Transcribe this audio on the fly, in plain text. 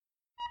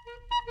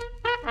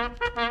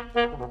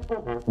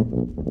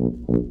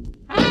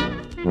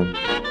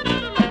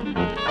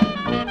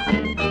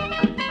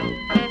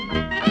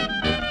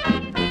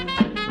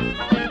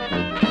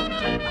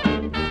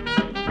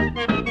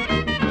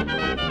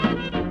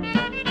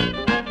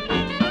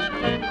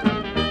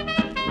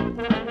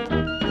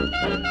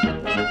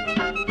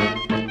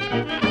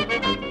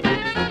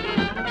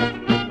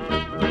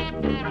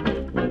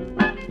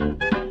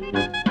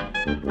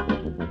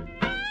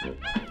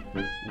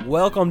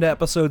Welcome to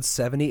episode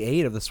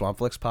 78 of the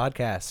Swampflix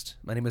podcast.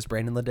 My name is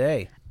Brandon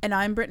Leday. And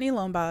I'm Brittany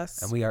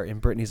Lombas. And we are in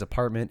Brittany's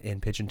apartment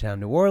in Pigeontown,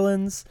 New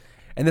Orleans.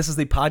 And this is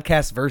the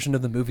podcast version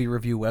of the movie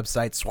review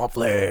website,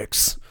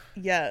 Swampflix.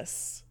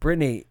 Yes.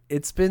 Brittany,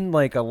 it's been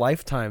like a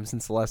lifetime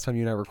since the last time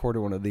you and I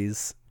recorded one of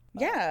these.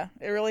 Yeah,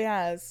 it really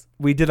has.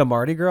 We did a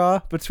Mardi Gras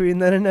between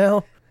then and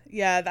now.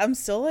 Yeah, I'm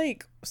still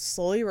like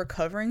slowly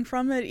recovering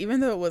from it,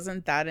 even though it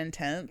wasn't that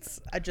intense.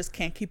 I just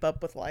can't keep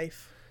up with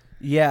life.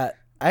 Yeah,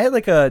 I had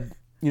like a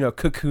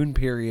cocoon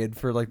period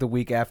for like the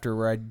week after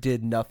where I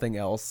did nothing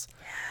else.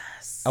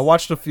 Yes. I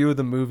watched a few of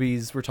the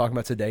movies we're talking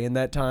about today in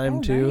that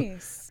time too.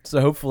 Nice.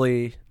 So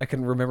hopefully I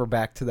can remember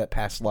back to that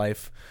past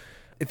life.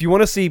 If you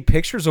want to see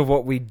pictures of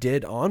what we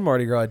did on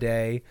Mardi Gras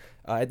Day,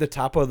 at the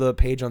top of the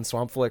page on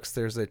Swampflix,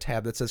 there's a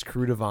tab that says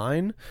Crew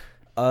Divine.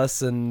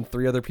 Us and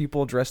 3 other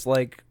people dressed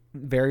like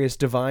various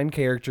divine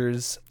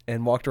characters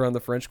and walked around the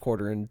French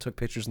Quarter and took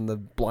pictures in the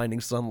blinding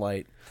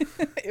sunlight.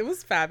 It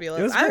was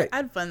fabulous. It was great. I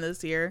had fun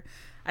this year.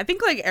 I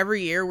think like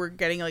every year we're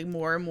getting like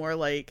more and more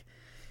like,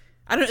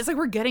 I don't know, it's like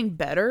we're getting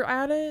better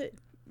at it,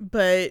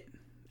 but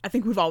I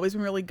think we've always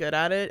been really good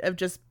at it, of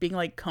just being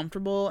like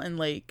comfortable and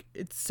like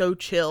it's so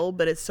chill,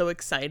 but it's so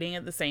exciting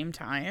at the same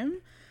time.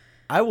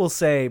 I will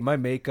say my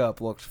makeup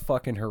looked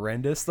fucking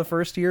horrendous the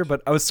first year,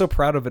 but I was so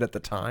proud of it at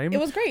the time. It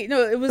was great.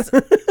 No, it was,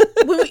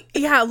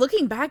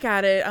 looking back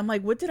at it, I'm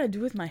like, what did I do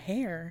with my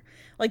hair?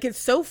 Like, it's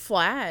so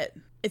flat.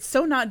 It's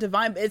so not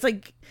divine. It's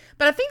like,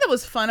 but I think that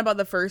was fun about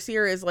the first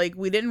year is like,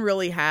 we didn't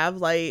really have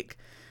like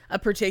a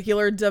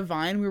particular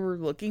divine we were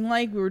looking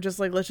like. We were just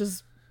like, let's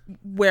just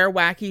wear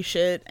wacky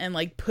shit and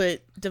like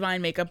put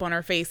divine makeup on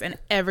our face, and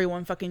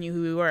everyone fucking knew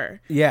who we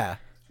were. Yeah.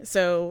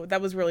 So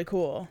that was really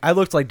cool. I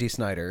looked like Dee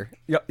Snider.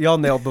 y'all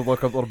nailed the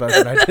look a little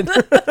better than I did.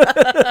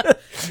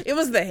 It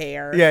was the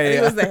hair. Yeah.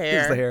 It was the It was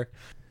hair. the hair.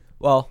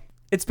 Well,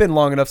 it's been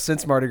long enough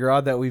since Mardi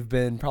Gras that we've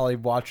been probably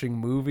watching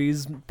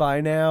movies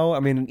by now. I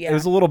mean, Yeah. It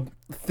was a little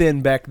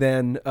thin back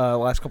then.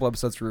 Last couple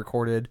episodes we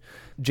recorded.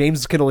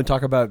 James can only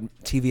talk about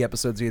TV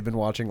episodes he had been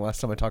watching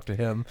last time I talked to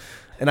him.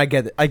 And I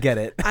get it. I get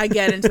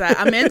into that.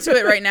 I'm into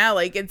it right now.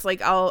 Like, it's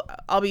like I'll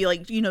be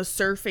like,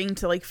 surfing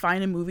to like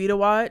find a movie to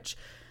watch.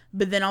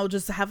 But then I'll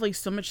just have like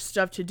so much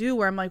stuff to do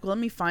where I'm like, well, let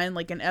me find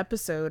like an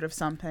episode of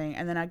something.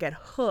 And then I get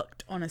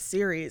hooked on a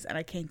series and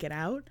I can't get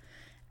out.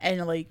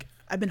 And like,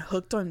 I've been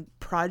hooked on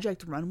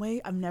Project Runway.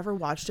 I've never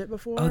watched it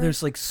before. Oh,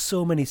 there's like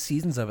so many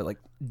seasons of it, like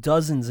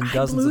dozens and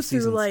dozens of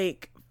seasons. I blew through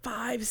like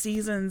 5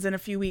 seasons in a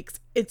few weeks.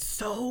 It's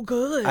so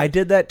good. I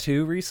did that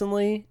too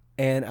recently,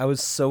 and I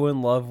was so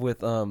in love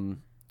with what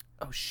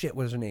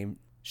is her name?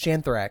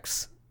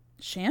 Shanthrax.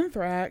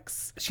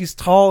 Shanthrax. She's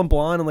tall and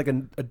blonde and like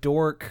a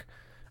dork.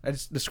 I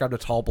just described a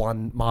tall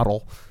blonde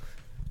model.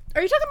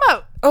 Are you talking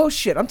about? Oh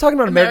shit! I'm talking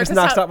about America's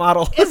Next Top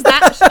Model. Is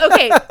that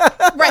okay?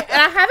 Right,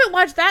 and I haven't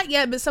watched that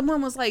yet. But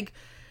someone was like,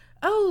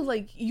 "Oh,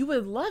 like you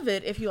would love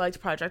it if you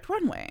liked Project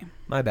Runway."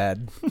 My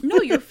bad.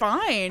 No, you're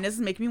fine. This is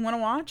making me want to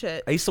watch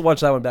it. I used to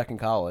watch that one back in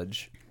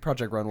college.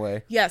 Project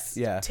Runway. Yes.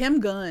 Yeah.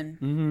 Tim Gunn.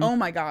 Mm-hmm. Oh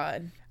my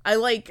god. I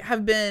like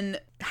have been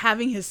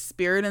having his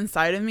spirit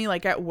inside of me,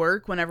 like at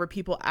work, whenever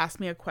people ask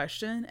me a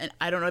question and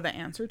I don't know the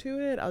answer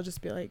to it, I'll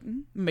just be like,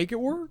 make it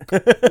work.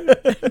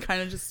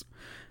 Kind of just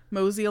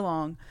mosey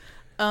along.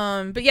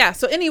 But yeah,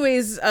 so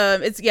anyways,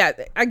 it's, yeah,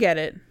 I get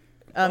it.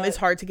 It's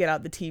hard to get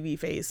out the TV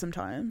phase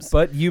sometimes.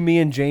 But you, me,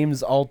 and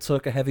James all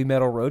took a heavy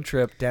metal road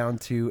trip down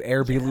to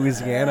Airby,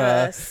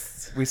 Louisiana.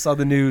 We saw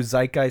the new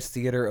Zeitgeist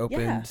Theater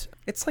opened. Yeah.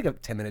 It's like a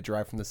 10-minute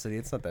drive from the city.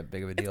 It's not that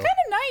big of a deal. It's kind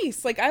of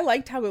nice. Like, I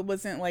liked how it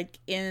wasn't, like,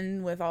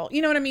 in with all...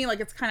 You know what I mean? Like,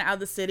 it's kind of out of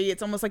the city.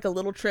 It's almost like a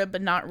little trip,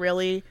 but not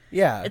really.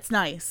 Yeah. It's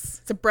nice.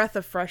 It's a breath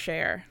of fresh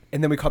air.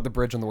 And then we caught the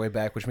bridge on the way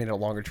back, which made it a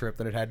longer trip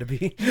than it had to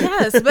be.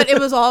 Yes, but it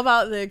was all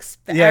about the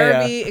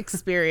Airby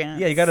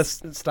experience. Yeah, you got to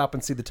stop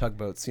and see the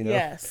tugboats,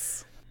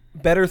 Yes.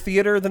 Better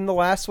theater than the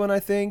last one, I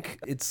think.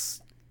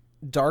 It's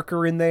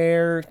darker in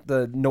there.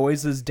 The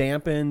noise is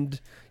dampened.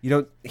 You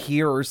don't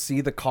hear or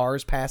see the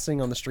cars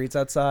passing on the streets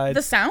outside.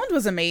 The sound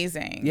was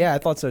amazing. Yeah, I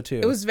thought so too.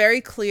 It was very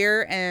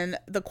clear, and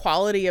the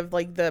quality of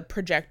like the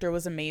projector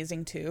was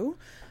amazing too.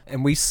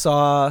 And we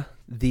saw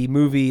the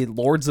movie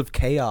Lords of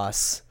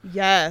Chaos.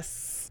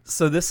 Yes.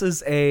 So this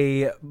is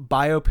a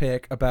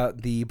biopic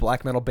about the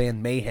black metal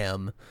band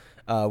Mayhem,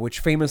 which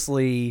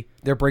famously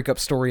their breakup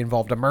story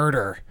involved a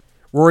murder.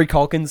 Rory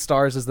Culkin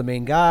stars as the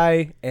main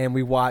guy, and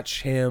we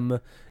watch him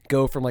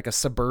go from like a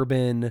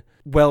suburban,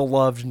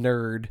 well-loved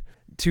nerd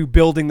to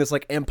building this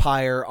like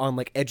empire on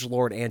like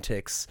edgelord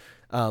antics,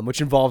 which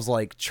involves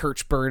like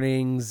church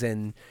burnings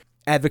and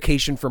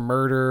advocation for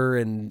murder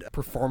and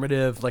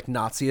performative like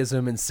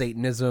Nazism and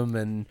Satanism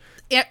and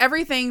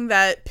everything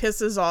that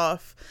pisses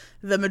off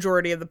the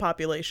majority of the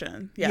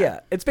population.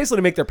 Yeah. It's basically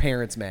to make their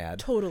parents mad.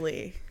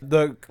 Totally.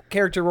 The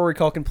character Rory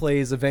Culkin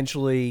plays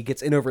eventually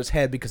gets in over his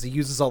head because he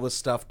uses all this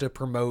stuff to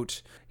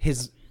promote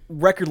his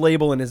record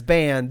label and his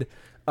band,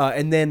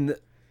 and then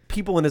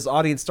people in his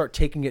audience start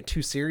taking it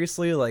too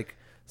seriously, like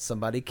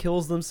somebody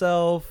kills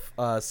themselves,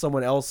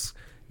 someone else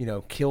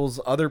kills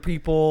other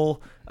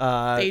people.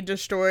 They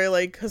destroy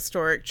like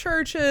historic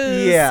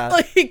churches. Yeah.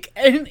 Like,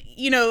 and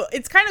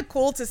it's kind of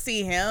cool to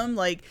see him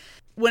like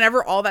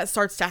whenever all that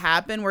starts to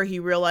happen where he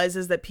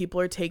realizes that people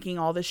are taking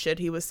all the shit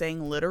he was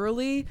saying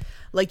literally.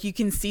 Like you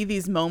can see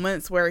these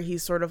moments where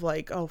he's sort of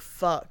like, oh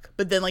fuck.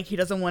 But then like he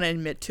doesn't want to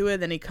admit to it.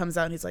 Then he comes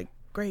out and he's like,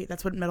 great,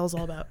 that's what metal's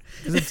all about.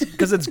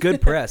 Because it's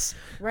good press.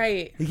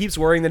 Right. He keeps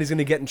worrying that he's going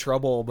to get in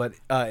trouble, but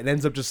it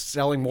ends up just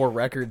selling more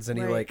records, and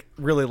he like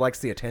really likes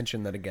the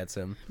attention that it gets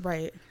him.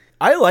 Right.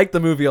 I liked the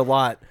movie a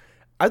lot.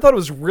 I thought it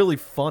was really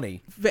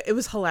funny. It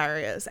was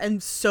hilarious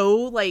and so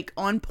like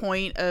on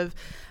point of,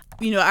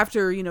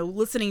 after,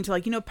 listening to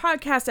like,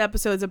 podcast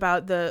episodes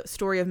about the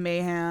story of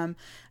Mayhem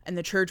and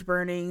the church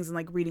burnings and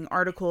like reading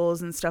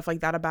articles and stuff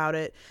like that about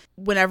it.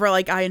 Whenever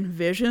like I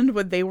envisioned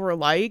what they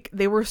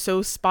were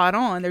so spot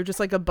on. They're just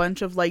like a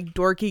bunch of like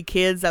dorky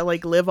kids that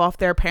like live off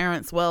their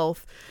parents'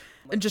 wealth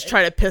and just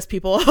try to piss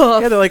people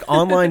off. Yeah, they're like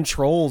online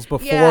trolls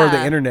before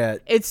the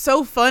internet. It's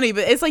so funny,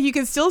 but it's like you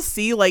can still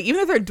see like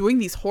even if they're doing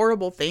these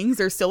horrible things,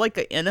 there's still like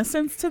an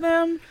innocence to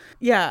them.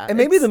 Yeah. And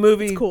maybe the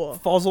movie cool.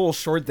 falls a little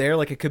short there.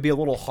 Like it could be a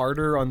little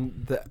harder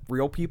on the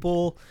real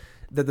people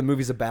that the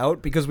movie's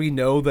about, because we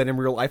know that in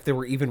real life they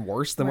were even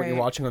worse than what you're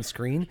watching on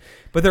screen.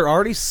 But they're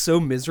already so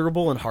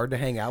miserable and hard to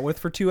hang out with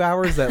for 2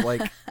 hours that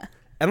like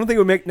I don't think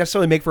it would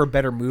necessarily make for a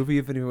better movie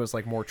if it was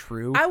like more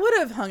true. I would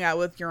have hung out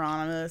with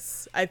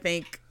Euronymous, I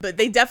think, but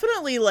they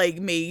definitely like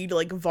made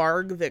like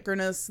Varg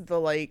Vikernes the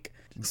like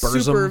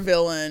super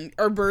villain,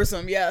 or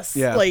Burzum, yes,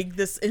 like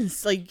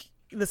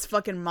this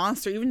fucking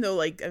monster. Even though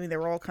like they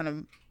were all kind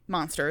of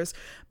monsters,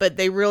 but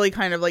they really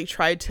kind of like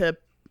tried to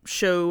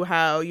show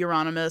how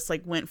Euronymous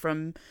like went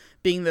from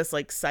being this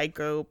like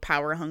psycho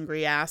power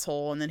hungry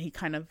asshole, and then he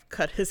kind of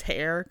cut his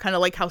hair, kind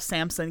of like how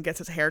Samson gets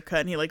his hair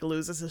cut and he like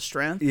loses his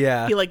strength.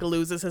 Yeah, he like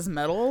loses his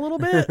metal a little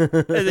bit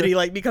and then he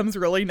like becomes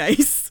really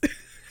nice.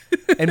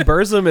 And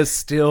Burzum is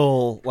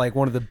still like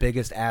one of the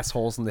biggest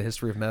assholes in the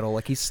history of metal.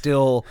 Like he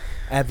still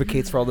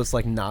advocates for all this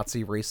like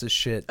Nazi racist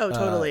shit. Oh,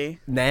 totally.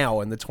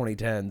 Now in the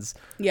 2010s.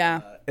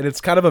 Yeah. And it's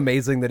kind of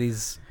amazing that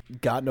he's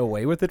gotten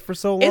away with it for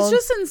so long. It's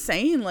just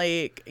insane.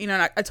 Like, and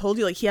I told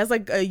you, like, he has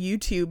like a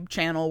YouTube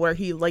channel where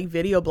he like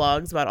video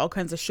blogs about all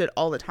kinds of shit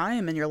all the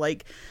time, and you're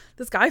like,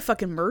 this guy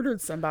fucking murdered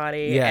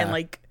somebody and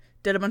like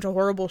did a bunch of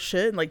horrible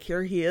shit, and like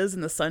here he is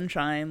in the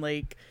sunshine,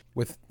 like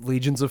with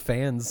legions of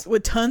fans,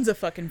 with tons of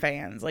fucking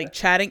fans, like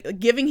chatting,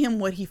 giving him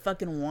what he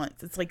fucking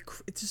wants. It's like,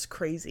 it's just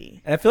crazy.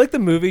 And I feel like the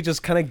movie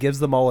just kind of gives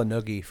them all a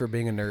noogie for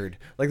being a nerd.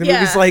 Like the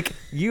movie's like,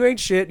 you ain't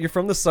shit, you're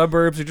from the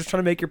suburbs, you're just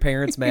trying to make your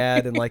parents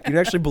mad, and like you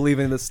actually believe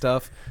in this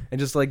stuff, and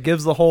just like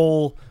gives the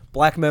whole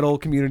black metal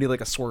community like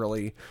a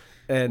swirly.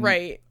 And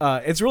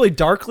it's really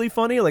darkly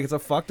funny. Like it's a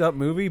fucked up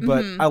movie,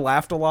 but I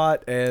laughed a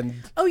lot. And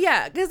oh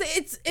yeah, because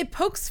it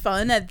pokes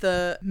fun at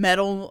the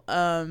metal.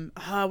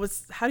 How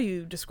do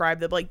you describe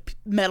them? Like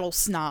metal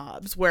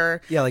snobs,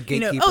 where like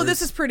gatekeepers. Oh,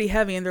 this is pretty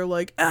heavy, and they're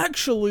like,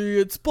 actually,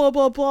 it's blah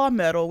blah blah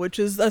metal, which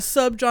is a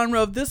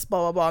subgenre of this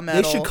blah blah blah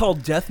metal. They should call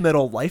death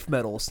metal life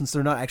metal, since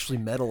they're not actually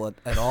metal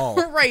at all.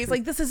 Right? It's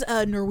like, this is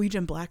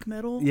Norwegian black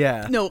metal.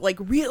 Yeah. No, like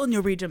real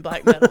Norwegian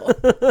black metal.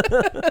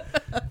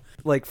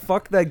 Like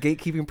fuck that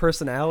gatekeeping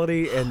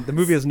personality, and the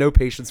movie has no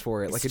patience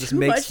for it. Like it just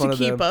makes fun of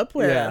them. Too much to keep up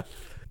with.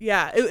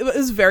 Yeah, it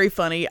was very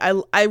funny.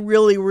 I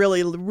really,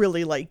 really,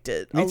 really liked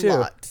it. Me too.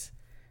 Lot.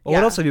 Well,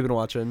 what else have you been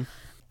watching?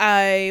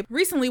 I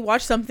recently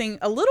watched something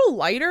a little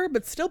lighter,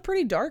 but still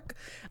pretty dark.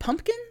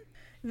 Pumpkin,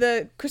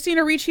 the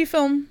Christina Ricci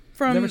film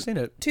from Never seen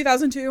it.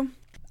 2002.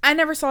 I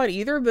never saw it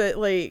either, but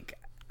like,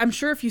 I'm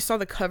sure if you saw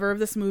the cover of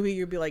this movie,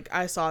 you'd be like,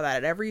 I saw that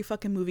at every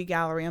fucking movie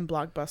gallery and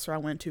Blockbuster I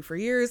went to for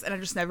years, and I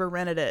just never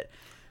rented it.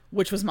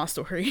 Which was my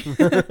story.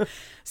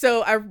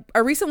 So I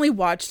recently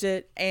watched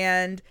it,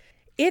 and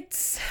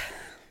it's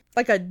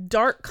like a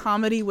dark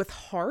comedy with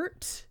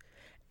heart,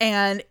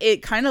 and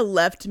it kind of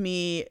left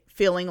me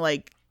feeling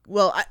like,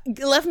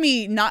 it left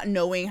me not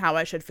knowing how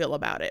I should feel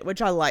about it,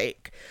 which I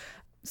like.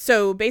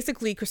 So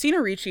basically,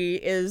 Christina Ricci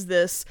is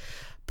this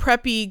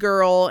preppy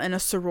girl in a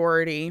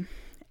sorority,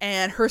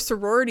 and her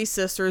sorority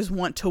sisters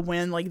want to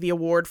win like the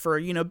award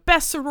for,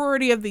 best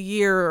sorority of the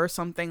year or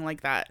something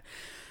like that.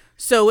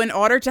 So in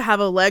order to have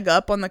a leg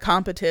up on the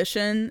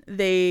competition,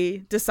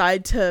 they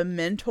decide to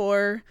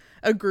mentor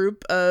a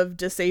group of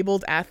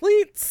disabled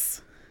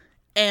athletes.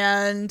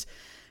 And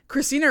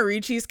Christina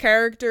Ricci's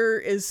character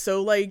is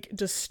so like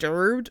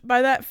disturbed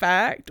by that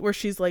fact, where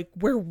she's like,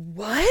 "We're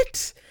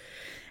what?"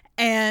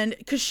 And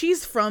because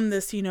she's from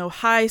this,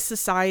 high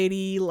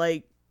society,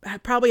 like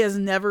probably has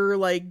never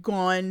like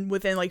gone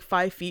within like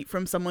 5 feet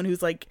from someone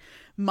who's like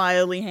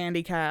mildly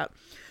handicapped.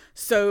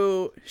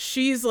 So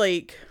she's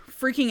like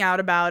freaking out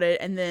about it,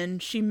 and then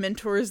she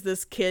mentors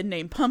this kid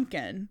named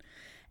Pumpkin.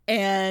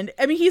 And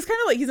I mean, he's kind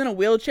of like, he's in a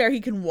wheelchair, he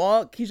can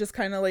walk, he's just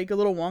kind of like a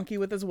little wonky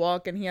with his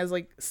walk, and he has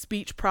like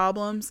speech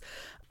problems.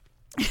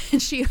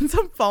 And she ends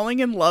up falling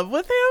in love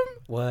with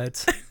him. What?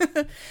 So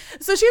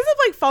she ends up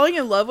like falling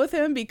in love with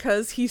him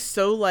because he's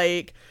so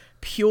like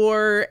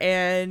pure,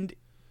 and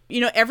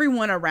you know,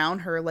 everyone around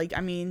her, like, I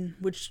mean,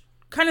 which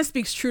kind of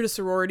speaks true to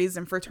sororities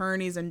and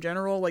fraternities in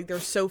general, like they're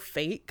so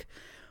fake,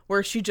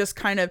 where she just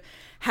kind of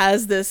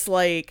has this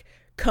like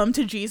come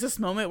to Jesus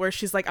moment where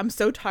she's like, I'm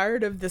so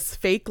tired of this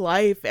fake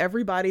life,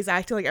 everybody's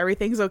acting like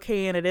everything's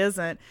okay and it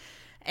isn't.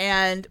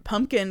 And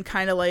Pumpkin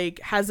kind of like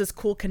has this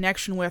cool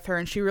connection with her,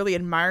 and she really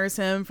admires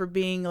him for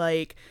being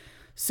like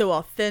so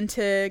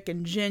authentic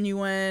and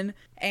genuine.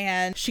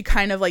 And she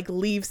kind of like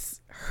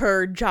leaves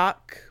her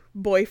jock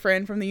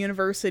boyfriend from the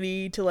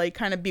university to like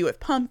kind of be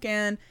with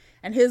Pumpkin.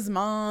 And his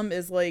mom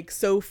is like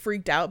so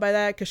freaked out by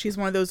that, because she's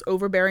one of those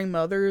overbearing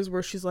mothers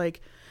where she's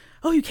like,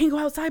 oh, you can't go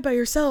outside by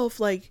yourself,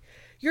 like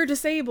you're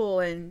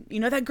disabled, and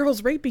you know that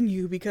girl's raping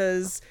you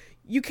because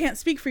you can't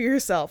speak for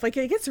yourself. Like,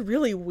 it gets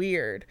really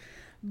weird.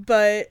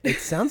 But it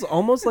sounds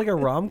almost like a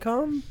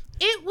rom-com.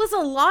 It was a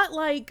lot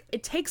like,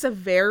 it takes a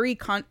very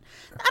I don't want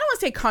to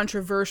say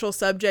controversial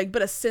subject,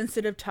 but a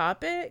sensitive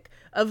topic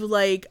of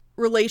like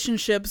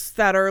relationships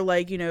that are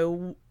like, you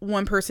know,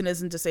 one person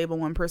isn't disabled,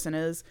 one person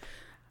is.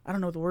 I don't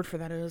know what the word for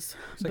that is.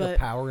 It's like a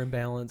power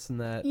imbalance in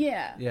that.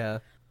 Yeah. Yeah.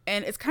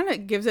 And it's kind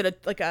of gives it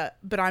a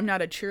but I'm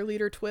not a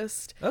cheerleader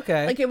twist.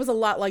 Okay. Like, it was a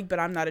lot like But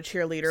I'm Not a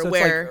Cheerleader, so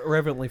where it's like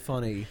irreverently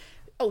funny.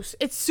 Oh,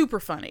 it's super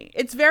funny.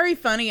 It's very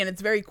funny, and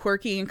it's very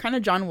quirky and kind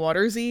of John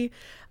Watersy.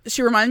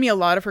 She reminded me a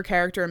lot of her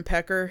character in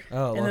Pecker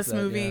in this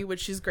movie,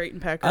 which she's great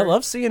in Pecker. I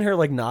love seeing her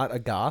like not a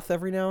goth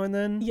every now and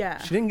then.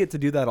 Yeah. She didn't get to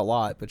do that a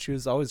lot, but she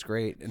was always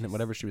great in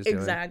whatever she was doing.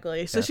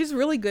 Exactly. So she's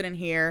really good in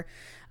here.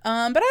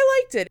 But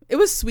I liked it. It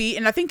was sweet,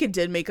 and I think it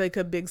did make like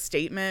a big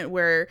statement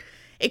where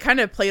it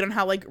kind of played on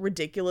how like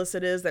ridiculous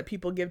it is that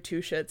people give two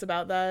shits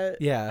about that.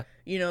 Yeah.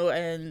 You know,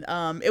 and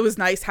it was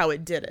nice how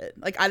it did it.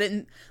 Like, I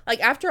didn't, like,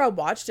 after I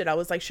watched it, I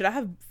was like, should I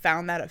have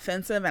found that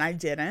offensive? And I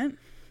didn't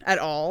at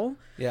all.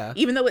 Yeah.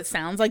 Even though it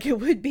sounds like it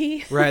would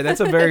be. Right. That's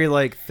a very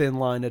like thin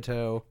line to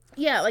toe.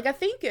 Yeah, like I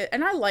think it,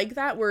 and I like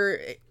that where,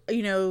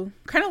 you know,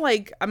 kind of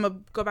like, I'm gonna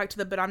go back to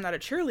the But I'm Not a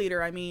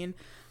Cheerleader. I mean,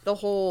 the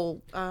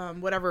whole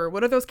whatever,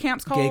 what are those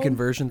camps called? Gay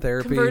conversion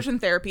therapy. Conversion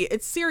therapy.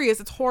 It's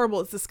serious, it's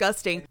horrible, it's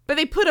disgusting, but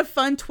they put a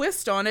fun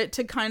twist on it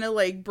to kind of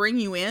like bring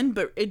you in,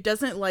 but it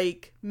doesn't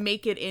like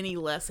make it any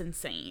less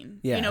insane.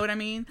 Yeah. You know what I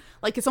mean?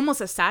 Like, it's almost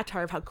a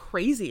satire of how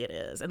crazy it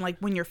is, and like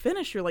when you're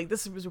finished, you're like,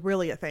 this was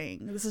really a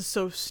thing, this is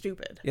so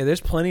stupid. Yeah,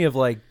 there's plenty of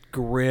like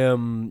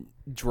grim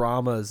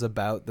dramas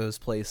about those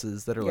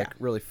places that are like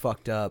really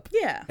fucked up.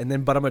 Yeah. And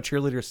then But I'm a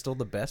Cheerleader is still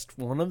the best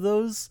one of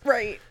those.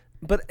 Right.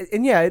 But,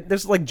 and yeah,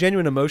 there's like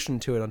genuine emotion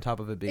to it on top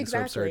of it being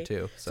so absurd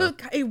too. So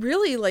it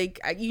really like,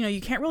 you know,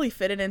 you can't really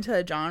fit it into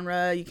a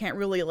genre. You can't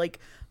really like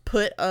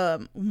put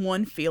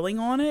one feeling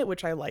on it,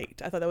 which I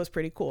liked. I thought that was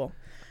pretty cool.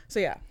 So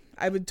yeah,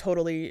 I would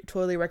totally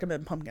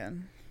recommend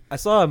Pumpkin. I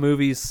saw a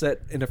movie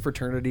set in a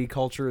fraternity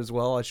culture as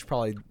well. I should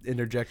probably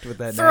interject with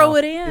that. Throw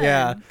it in.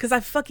 Yeah. Because I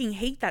fucking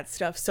hate that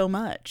stuff so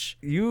much.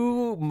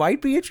 You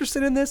might be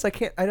interested in this. I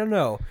don't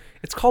know.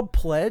 It's called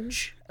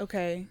Pledge.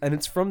 Okay. And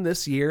it's from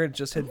this year. It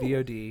just had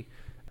VOD.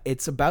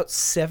 It's about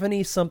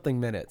 70-something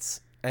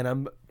minutes. And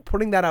I'm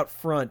putting that out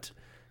front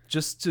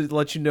just to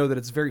let you know that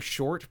it's very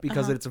short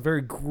because it's a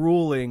very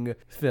grueling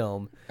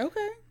film.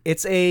 Okay.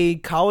 It's a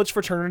college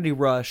fraternity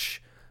rush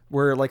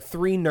where like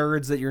three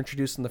nerds that you're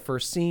introduced in the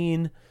first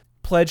scene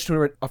pledge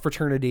to a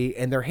fraternity,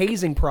 and their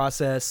hazing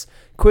process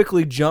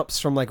quickly jumps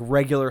from like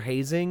regular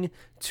hazing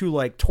to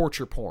like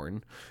torture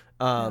porn.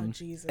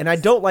 And I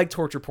don't like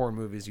torture porn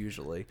movies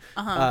usually.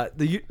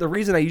 The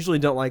reason I usually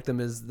don't like them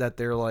is that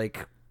they're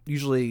like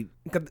usually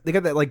they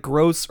got that like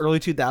gross early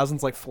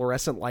 2000s like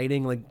fluorescent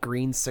lighting, like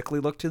green sickly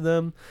look to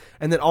them,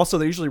 and then also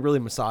they're usually really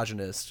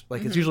misogynist.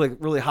 Like it's usually like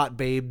really hot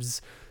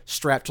babes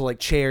strapped to like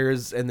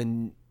chairs, and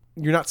then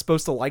you're not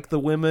supposed to like the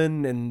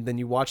women, and then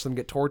you watch them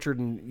get tortured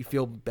and you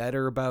feel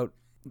better about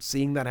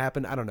seeing that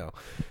happen. I don't know.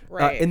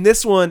 Right. In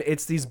this one,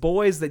 it's these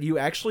boys that you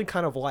actually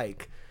kind of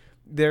like.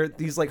 They're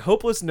these like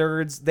hopeless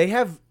nerds. They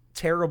have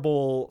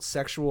terrible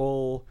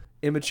sexual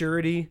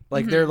immaturity.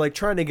 Like they're like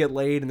trying to get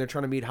laid and they're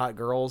trying to meet hot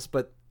girls,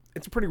 but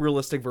it's a pretty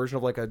realistic version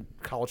of like a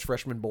college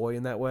freshman boy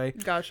in that way.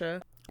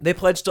 Gotcha. They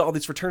pledge to all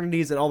these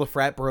fraternities, and all the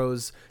frat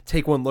bros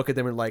take one look at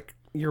them and like,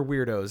 you're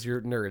weirdos,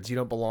 you're nerds, you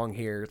don't belong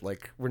here,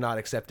 like we're not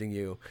accepting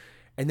you.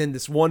 And then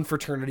this one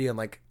fraternity on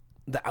like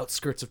the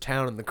outskirts of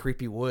town in the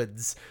creepy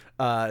woods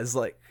is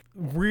like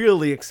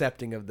really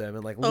accepting of them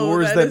and like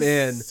lures them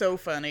in. So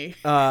funny.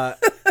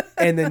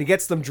 And then he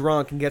gets them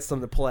drunk and gets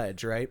them to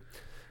pledge, right?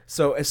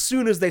 So as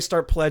soon as they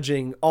start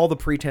pledging, all the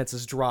pretense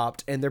is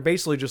dropped, and they're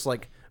basically just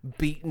like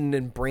beaten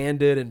and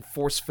branded and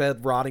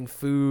force-fed rotting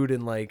food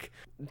and like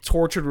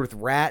tortured with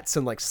rats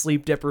and like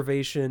sleep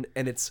deprivation,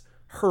 and it's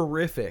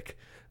horrific.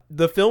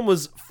 The film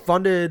was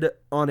funded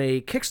on a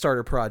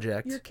Kickstarter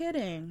project. You're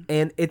kidding.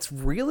 And it's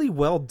really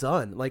well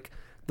done. Like,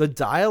 the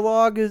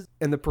dialogue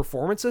and the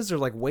performances are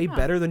like way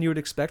better than you would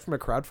expect from a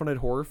crowdfunded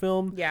horror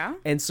film. Yeah.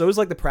 And so is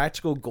like the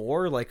practical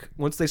gore. Like,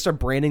 once they start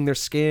branding their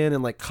skin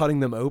and like cutting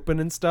them open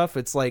and stuff,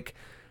 it's like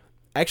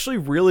actually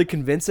really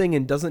convincing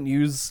and doesn't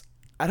use,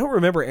 I don't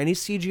remember any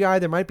CGI.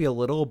 There might be a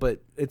little,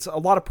 but it's a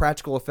lot of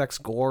practical effects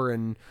gore,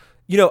 and,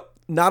 you know,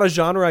 not a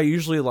genre I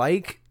usually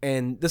like.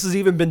 And this has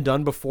even been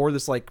done before.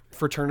 This like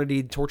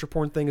fraternity torture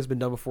porn thing has been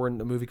done before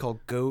in a movie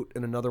called Goat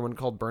and another one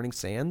called Burning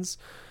Sands.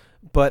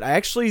 But I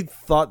actually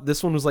thought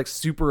this one was like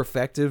super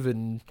effective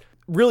and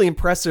really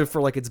impressive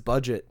for like its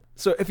budget.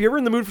 So if you're ever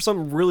in the mood for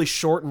something really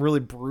short and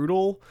really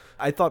brutal,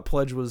 I thought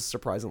Pledge was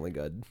surprisingly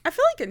good. I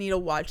feel like I need to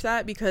watch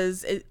that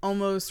because it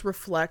almost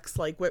reflects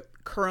like what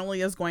currently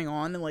is going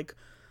on in like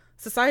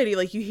society.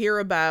 Like, you hear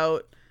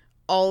about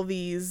all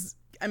these,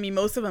 I mean,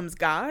 most of them's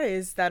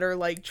guys that are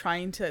like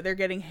they're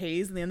getting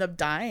hazed and they end up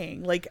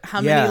dying. Like,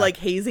 how many like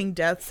hazing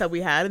deaths have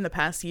we had in the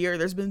past year?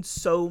 There's been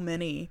so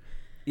many.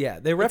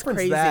 Yeah, they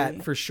reference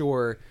that for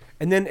sure.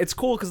 And then it's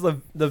cool because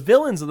the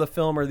villains of the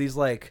film are these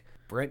like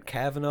Brent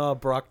Kavanaugh,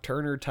 Brock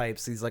Turner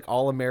types, these like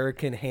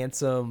all-American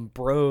handsome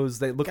bros.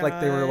 They look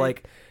like they were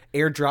like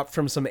airdropped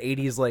from some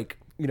 80s like,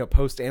 you know,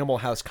 post Animal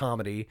House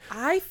comedy.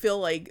 I feel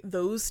like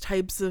those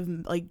types of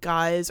like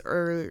guys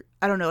are,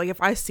 I don't know, like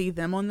if I see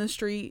them on the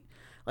street,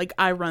 like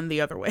I run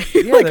the other way.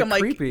 Yeah, like I'm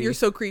creepy. Like, you're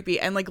so creepy.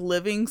 And like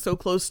living so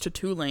close to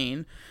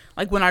Tulane,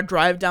 like when I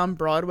drive down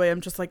Broadway,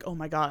 I'm just like, oh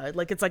my God,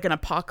 like it's like an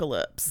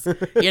apocalypse,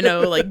 you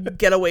know, like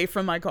get away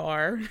from my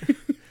car.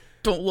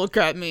 Don't look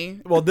at me.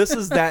 Well, this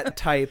is that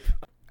type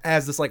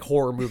as this like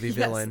horror movie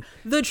villain.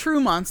 The true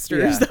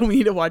monsters that we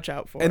need to watch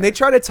out for. And they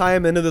try to tie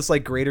him into this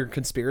like greater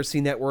conspiracy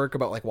network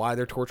about like why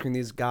they're torturing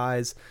these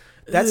guys.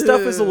 That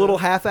stuff is a little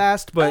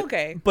half-assed,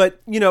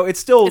 but you know, it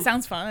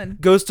sounds fun.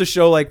 Goes to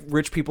show like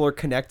rich people are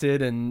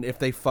connected, and if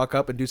they fuck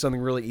up and do something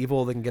really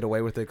evil, they can get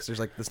away with it because there's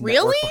like this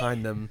network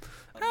behind them.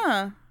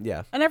 Huh?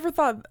 Yeah. I never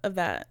thought of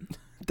that.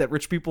 That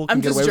rich people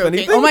can get away joking. with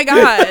anything. Oh my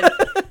God.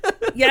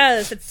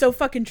 Yes, it's so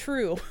fucking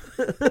true.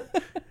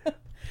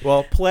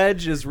 Well,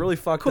 Pledge is really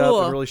fucked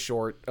up and really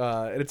short,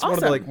 and it's one of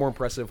the like more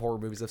impressive horror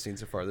movies I've seen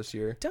so far this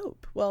year.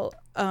 Dope. Well,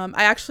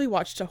 I actually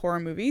watched a horror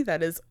movie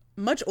that is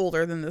much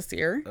older than this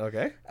year.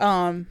 Okay. So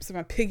I'm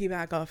gonna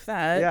piggyback off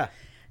that. Yeah.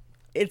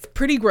 It's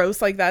pretty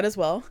gross like that as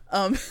well.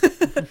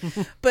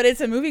 But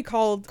it's a movie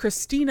called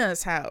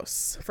Christina's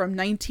House from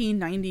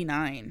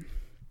 1999.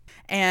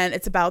 And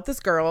it's about this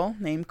girl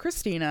named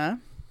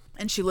Christina,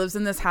 and she lives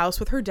in this house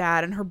with her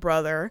dad and her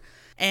brother,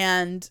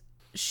 and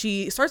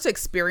she starts to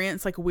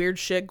experience like weird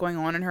shit going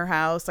on in her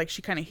house. Like,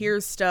 she kind of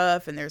hears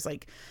stuff, and there's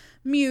like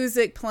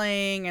music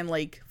playing and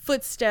like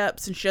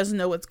footsteps, and she doesn't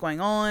know what's going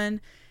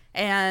on.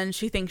 And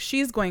she thinks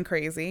she's going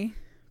crazy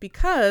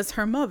because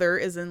her mother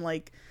is in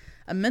like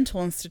a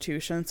mental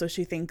institution. So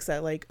she thinks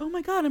that like, oh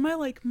my God, am I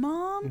like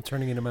mom? I'm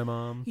turning into my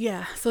mom.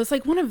 Yeah. So it's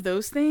like one of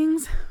those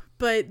things.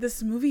 But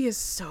this movie is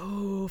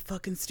so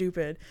fucking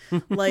stupid.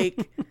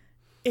 Like,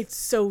 it's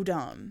so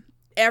dumb.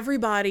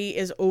 Everybody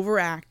is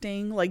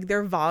overacting. Like,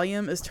 their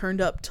volume is turned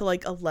up to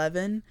like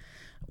 11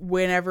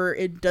 whenever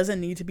it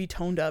doesn't need to be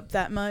toned up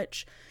that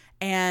much.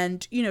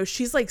 And, you know,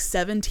 she's like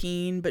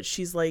 17, but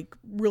she's like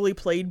really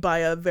played by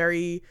a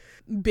very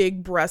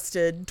big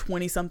breasted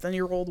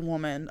 20-something-year-old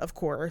woman, of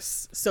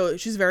course. So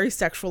she's very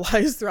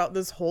sexualized throughout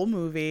this whole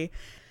movie.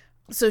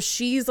 So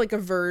she's like a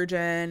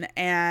virgin,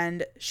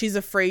 and she's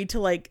afraid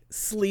to like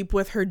sleep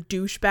with her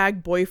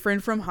douchebag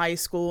boyfriend from high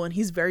school. And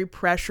he's very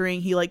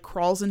pressuring. He like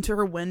crawls into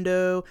her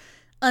window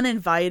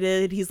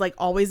uninvited. He's like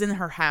always in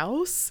her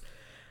house.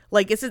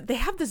 Like, they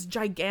have this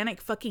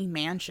gigantic fucking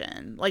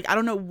mansion. Like, I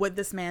don't know what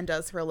this man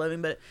does for a living,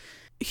 but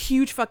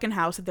huge fucking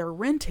house that they're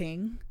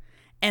renting.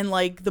 And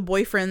like the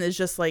boyfriend is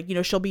just like, you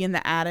know, she'll be in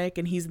the attic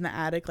and he's in the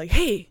attic like,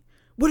 hey,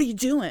 what are you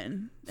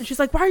doing? And she's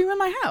like, why are you in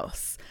my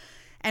house?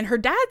 And her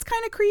dad's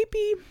kind of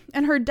creepy.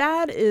 And her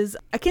dad is,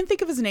 I can't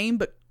think of his name,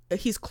 but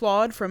he's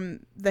Claude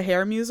from the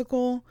Hair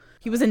musical.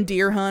 He was in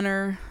Deer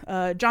Hunter.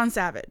 John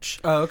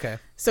Savage. Oh, okay.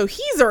 So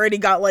he's already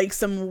got like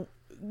some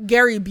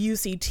Gary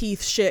Busey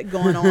teeth shit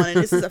going on, and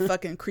this is a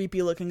fucking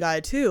creepy looking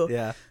guy too.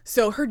 Yeah.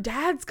 So her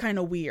dad's kind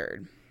of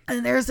weird,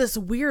 and there's this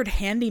weird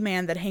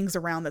handyman that hangs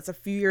around that's a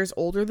few years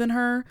older than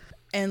her,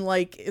 and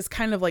like is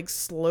kind of like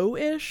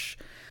slow-ish.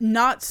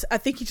 Not, I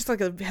think he just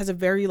like has a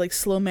very like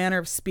slow manner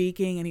of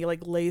speaking, and he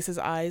like lays his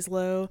eyes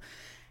low,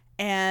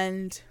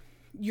 and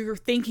you're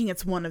thinking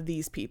it's one of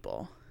these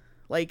people.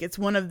 Like, it's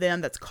one of them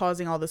that's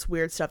causing all this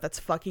weird stuff that's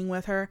fucking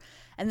with her.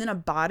 And then a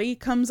body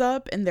comes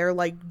up in their,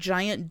 like,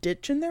 giant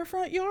ditch in their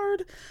front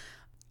yard.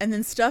 And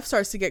then stuff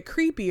starts to get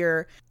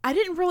creepier. I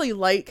didn't really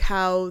like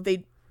how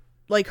they,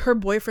 like, her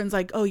boyfriend's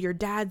like, oh, your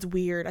dad's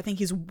weird. I think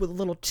he's a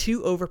little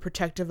too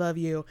overprotective of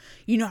you.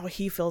 You know how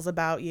he feels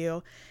about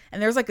you. And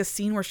there's, like, a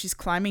scene where she's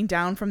climbing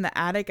down from the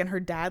attic and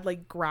her dad,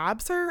 like,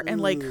 grabs her. And,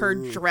 like, her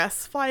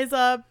dress flies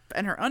up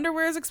and her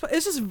underwear is exposed.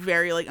 It's just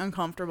very, like,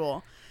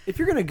 uncomfortable. If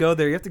you're going to go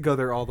there, you have to go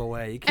there all the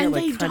way. You can't,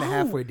 like, kind of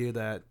halfway do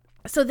that.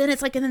 So then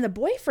it's like, and then the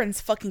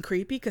boyfriend's fucking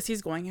creepy because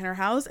he's going in her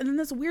house. And then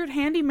this weird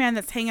handyman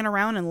that's hanging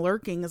around and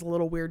lurking is a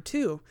little weird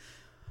too.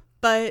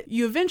 But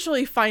you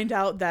eventually find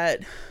out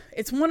that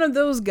it's one of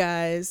those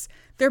guys.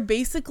 They're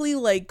basically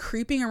like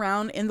creeping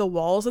around in the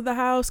walls of the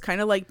house,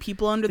 kind of like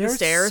People Under the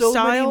Stairs so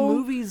style. Many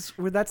movies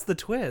where that's the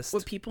twist.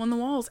 With people in the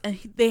walls. And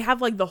they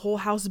have like the whole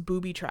house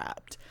booby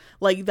trapped.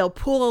 Like they'll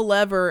pull a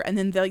lever and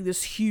then like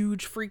this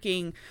huge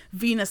freaking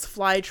Venus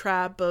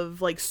flytrap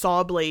of like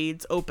saw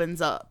blades opens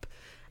up.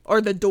 Or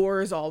the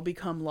doors all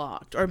become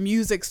locked. Or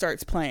music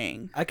starts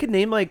playing. I could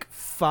name like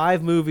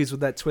 5 movies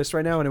with that twist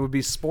right now, and it would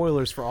be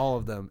spoilers for all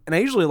of them. And I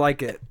usually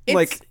like it.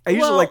 I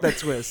usually like that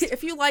twist.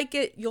 If you like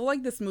it, you'll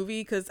like this movie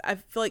because I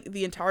feel like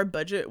the entire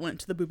budget went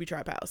to the booby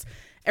trap house.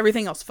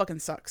 Everything else fucking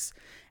sucks.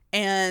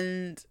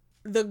 And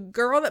the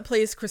girl that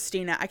plays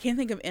Christina, I can't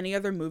think of any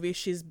other movie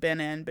she's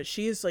been in, but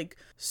she is like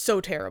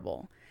so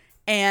terrible.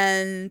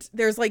 And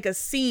there's like a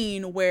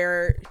scene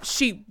where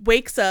she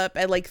wakes up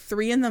at like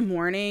 3 a.m.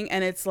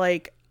 and it's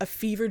like a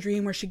fever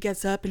dream where she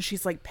gets up and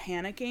she's like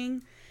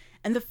panicking.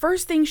 And the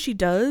first thing she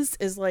does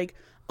is like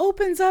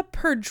opens up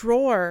her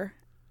drawer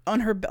on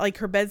her like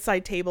her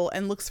bedside table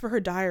and looks for her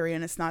diary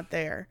and it's not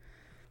there.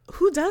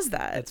 Who does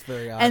that? That's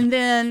very odd. And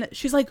then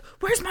she's like,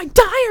 "Where's my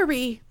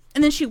diary?"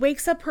 And then she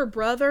wakes up her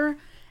brother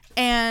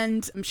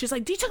and she's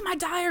like, "You took my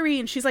diary."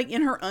 And she's like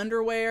in her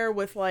underwear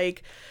with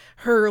like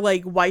her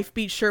like wife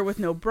beat shirt with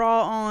no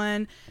bra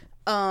on.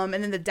 And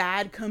then the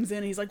dad comes in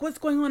and he's like, "What's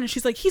going on?" And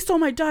she's like, "He stole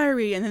my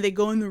diary." And then they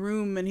go in the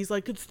room and he's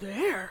like, "It's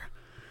there."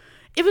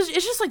 It's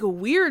just like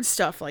weird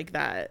stuff like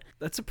that.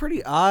 That's a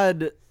pretty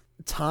odd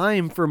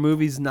time for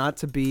movies not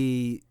to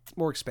be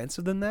more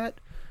expensive than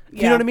that.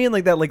 You know what I mean?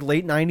 Like that like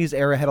late 90s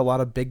era had a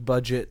lot of big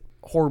budget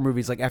horror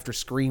movies like after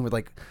Scream with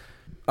like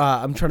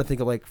I'm trying to think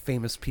of like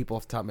famous people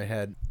off the top of my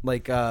head.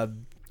 Like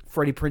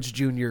Freddie Prinze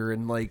Jr.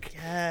 and like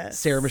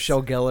Sarah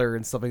Michelle Gellar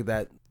and stuff like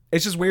that.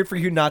 It's just weird for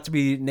you not to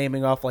be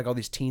naming off like all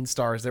these teen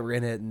stars that were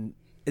in it, and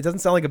it doesn't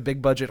sound like a big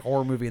budget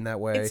horror movie in that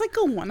way. It's like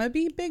a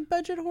wannabe big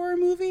budget horror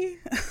movie.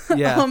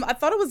 Yeah. I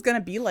thought it was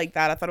gonna be like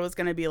that. I thought it was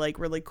gonna be like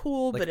really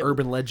cool, like but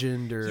Urban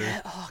Legend or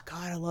oh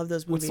god, I love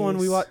those movies.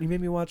 What's the one you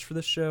made me watch for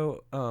this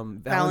show?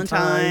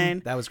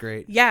 Valentine. That was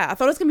great. Yeah, I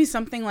thought it was gonna be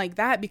something like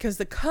that because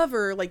the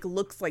cover like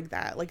looks like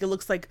that. Like it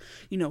looks like,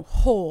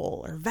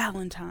 Hole or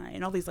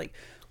Valentine, all these like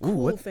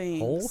cool things.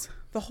 Hole?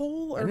 The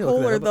Hole or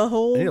Hole or the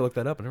Hole. I need to look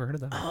that up. I never heard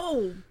of that.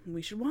 Oh,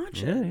 we should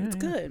watch it. It's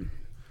yeah. good.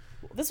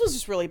 This was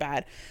just really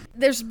bad.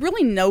 There's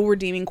really no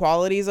redeeming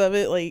qualities of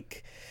it.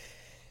 Like,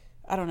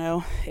 I don't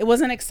know. It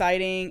wasn't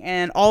exciting.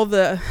 And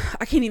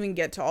I can't even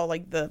get to all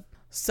like the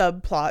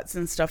subplots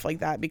and stuff like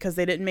that because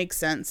they didn't make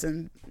sense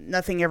and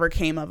nothing ever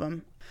came of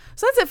them.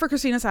 So that's it for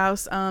Christina's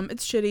House.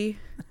 It's shitty.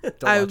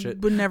 I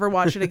would never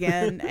watch it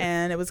again.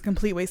 And it was a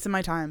complete waste of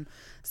my time.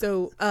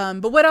 So,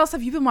 but what else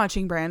have you been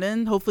watching,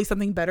 Brandon? Hopefully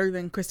something better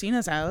than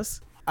Christina's House.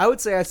 I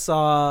would say I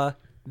saw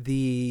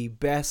the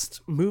best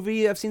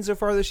movie I've seen so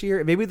far this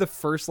year. Maybe the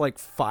first like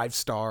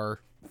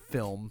 5-star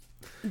film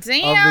of the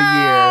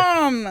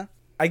year.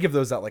 I give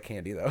those out like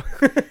candy though.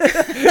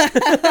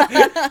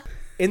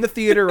 In the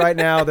theater right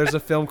now, there's a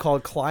film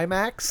called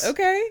Climax.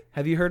 Okay.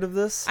 Have you heard of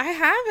this? I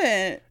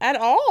haven't at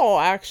all,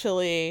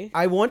 actually.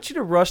 I want you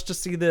to rush to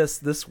see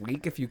this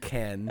week if you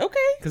can. Okay.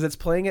 Because it's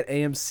playing at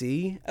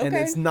AMC, and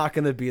it's not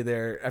going to be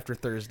there after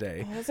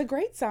Thursday. Oh, that's a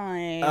great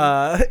sign.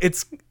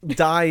 It's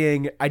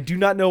dying. I do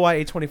not know why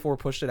A24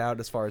 pushed it out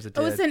as far as it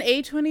did. Oh, it's an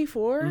A24?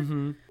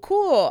 Mm-hmm.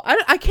 Cool.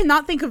 I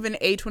cannot think of an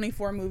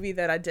A24 movie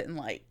that I didn't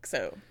like,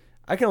 so...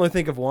 I can only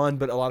think of one,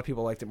 but a lot of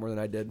people liked it more than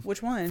I did.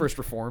 Which one? First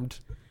Reformed.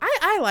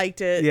 I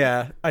liked it.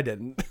 Yeah, I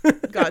didn't.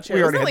 Gotcha.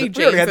 It was like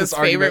James's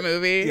favorite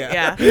movie.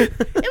 Yeah. It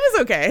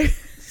was okay.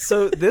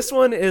 So this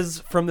one is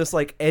from this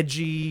like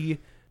edgy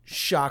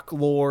shock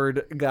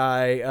lord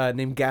guy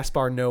named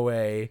Gaspar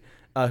Noé,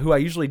 who I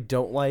usually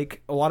don't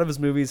like. A lot of his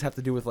movies have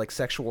to do with like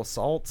sexual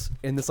assault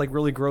in this like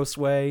really gross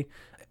way.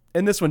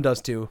 And this one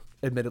does too,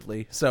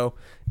 admittedly. So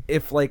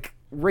if like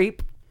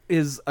rape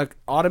is an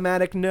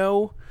automatic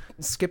no,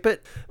 skip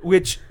it,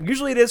 which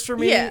usually it is for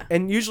me. Yeah.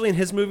 And usually in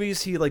his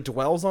movies he like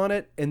dwells on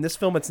it. In this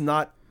film it's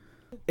not,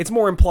 it's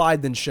more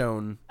implied than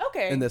shown.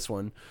 Okay. In this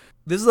one.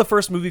 This is the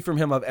first movie from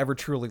him I've ever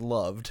truly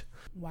loved.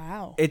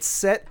 Wow. It's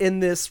set in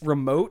this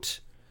remote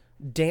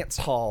dance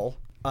hall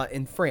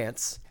in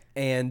France,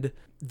 and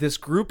this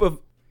group of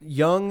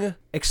young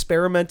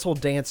experimental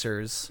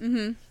dancers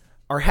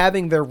are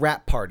having their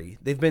rap party.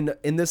 They've been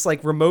in this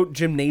like remote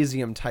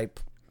gymnasium type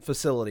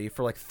facility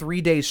for like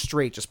 3 days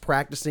straight, just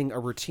practicing a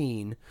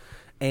routine.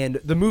 And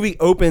the movie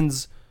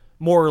opens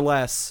more or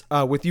less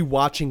with you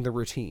watching the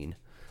routine.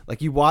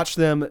 Like you watch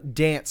them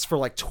dance for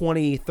like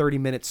 20-30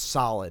 minutes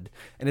solid,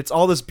 and it's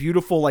all this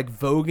beautiful like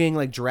voguing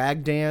like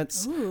drag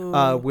dance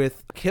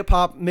with hip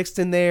hop mixed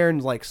in there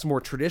and like some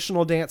more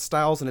traditional dance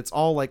styles, and it's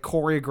all like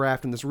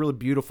choreographed in this really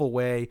beautiful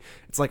way.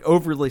 It's like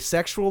overly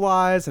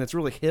sexualized, and it's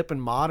really hip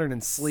and modern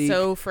and sleek.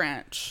 So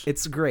French.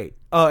 It's great.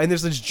 And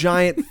there's this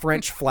giant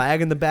French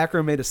flag in the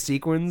background made of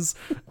sequins.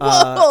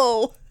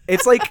 Whoa!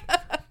 It's like,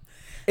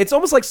 it's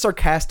almost like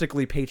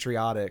sarcastically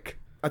patriotic.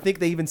 I think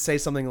they even say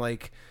something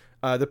like,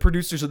 the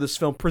producers of this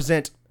film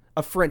present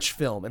a French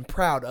film and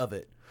proud of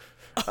it.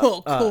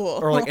 Oh, cool.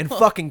 Or like, and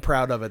fucking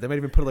proud of it. They might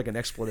even put like an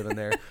expletive in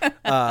there.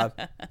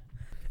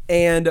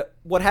 And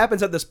what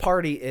happens at this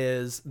party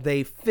is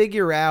they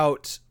figure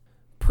out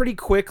pretty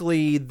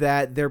quickly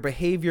that their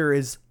behavior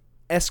is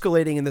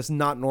escalating in this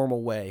not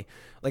normal way.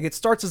 Like, it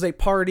starts as a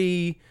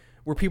party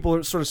where people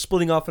are sort of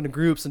splitting off into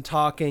groups and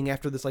talking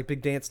after this like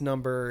big dance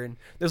number, and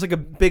there's like a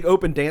big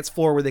open dance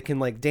floor where they can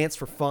like dance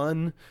for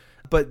fun,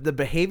 but the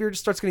behavior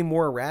just starts getting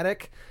more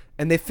erratic,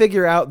 and they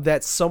figure out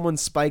that someone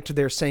spiked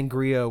their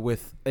sangria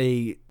with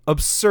a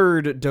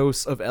absurd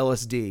dose of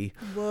LSD.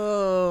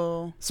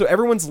 Whoa. So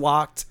everyone's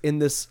locked in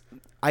this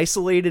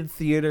isolated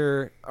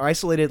theater, or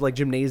isolated like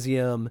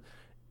gymnasium,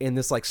 in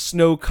this like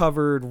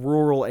snow-covered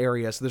rural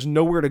area, so there's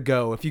nowhere to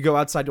go. If you go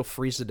outside, you'll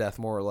freeze to death,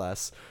 more or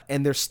less.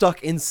 And they're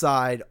stuck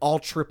inside, all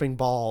tripping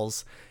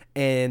balls,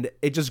 and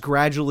it just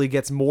gradually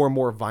gets more and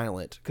more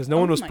violent because no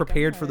one was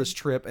prepared for this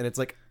trip, and it's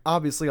like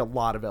obviously a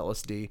lot of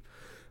LSD.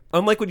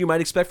 Unlike what you might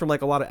expect from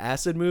like a lot of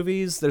acid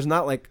movies, there's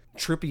not like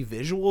trippy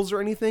visuals or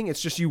anything. It's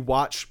just you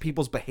watch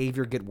people's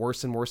behavior get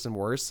worse and worse and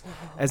worse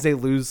as they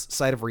lose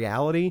sight of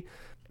reality.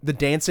 The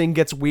dancing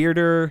gets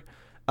weirder.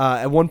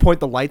 At one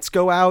point, the lights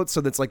go out, so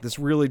that's like this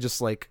really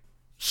just like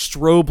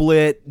strobe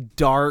lit,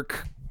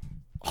 dark,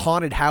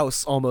 haunted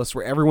house almost,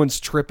 where everyone's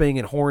tripping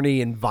and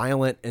horny and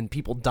violent, and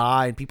people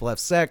die and people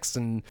have sex,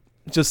 and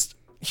just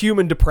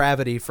human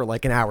depravity for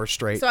like an hour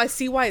straight. So I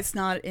see why it's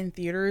not in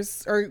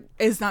theaters, or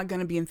is not going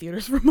to be in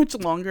theaters for much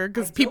longer,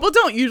 because people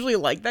don't usually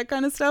like that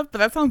kind of stuff, but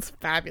that sounds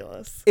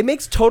fabulous. It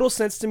makes total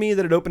sense to me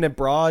that it opened at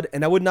Broad,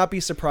 and I would not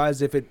be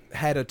surprised if it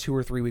had a 2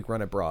 or 3 week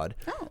run at Broad.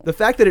 Oh. The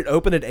fact that it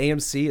opened at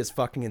AMC is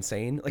fucking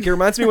insane. Like, it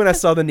reminds me when I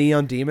saw the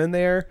Neon Demon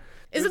there.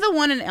 Is it the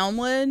one in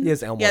Elmwood?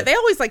 Yes, Elmwood. Yeah, they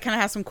always like kind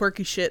of have some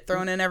quirky shit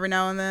thrown in every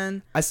now and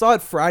then. I saw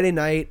it Friday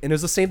night, and it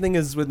was the same thing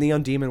as with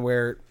Neon Demon,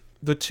 where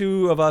the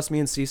two of us, me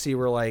and Cece,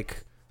 were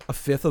like a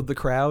fifth of the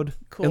crowd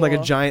in like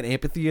a giant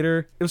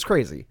amphitheater. It was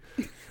crazy,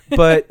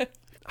 but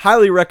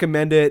highly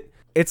recommend it.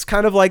 It's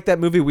kind of like that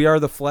movie We Are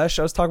the Flesh.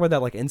 I was talking about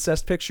that like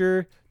incest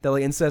picture, that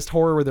like incest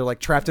horror where they're like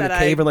trapped in a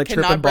cave and like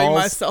tripping balls. Bring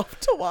myself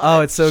to watch.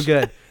 Oh, it's so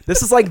good.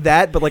 This is like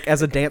that, but like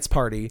as a dance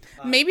party.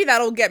 Maybe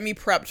that'll get me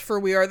prepped for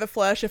We Are the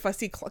Flesh if I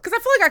see, because I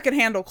feel like I can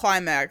handle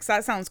climax.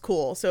 That sounds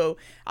cool. So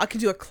I could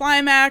do a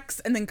climax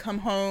and then come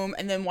home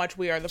and then watch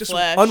We Are the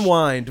Flesh.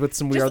 Unwind with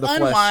some We Are the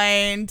Flesh.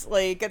 Unwind,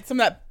 like get some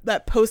of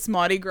that post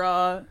Mardi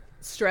Gras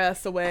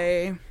stress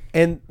away.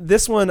 And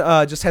this one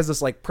just has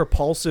this like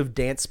propulsive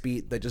dance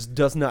beat that just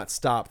does not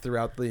stop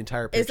throughout the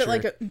entire picture. Is it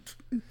like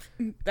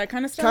that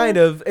kind of stuff? Kind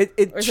of.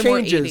 It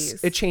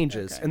changes. It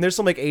changes. Okay. And there's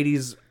some like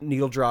 80s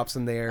needle drops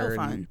in there. Oh, and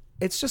fun.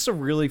 It's just a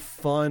really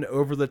fun,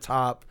 over the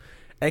top,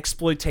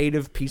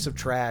 exploitative piece of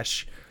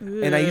trash. Ugh.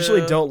 And I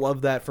usually don't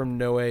love that from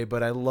Noe,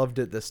 but I loved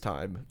it this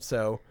time.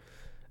 So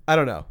I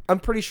don't know. I'm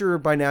pretty sure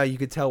by now you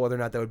could tell whether or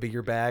not that would be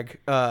your bag.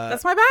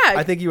 That's my bag.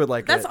 I think you would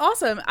like That's it. That's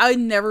awesome. I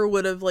never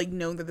would have like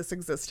known that this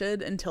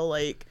existed until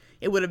like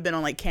it would have been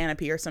on like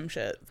Canopy or some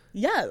shit.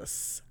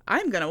 Yes,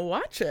 I'm gonna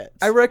watch it.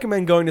 I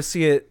recommend going to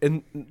see it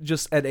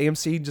just at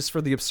AMC just for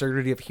the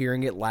absurdity of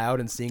hearing it loud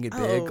and seeing it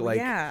big. Oh, like,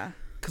 yeah.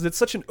 Because it's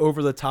such an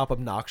over-the-top,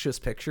 obnoxious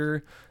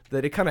picture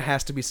that it kind of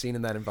has to be seen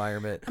in that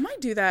environment. I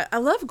might do that. I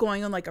love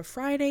going on like a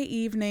Friday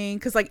evening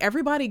because like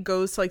everybody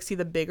goes to like see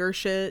the bigger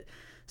shit.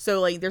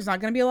 So like there's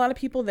not going to be a lot of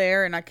people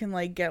there, and I can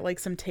like get like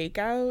some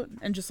takeout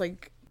and just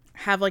like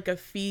have like a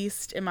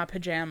feast in my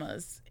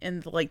pajamas in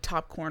the like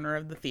top corner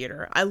of the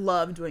theater. I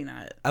love doing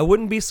that. I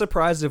wouldn't be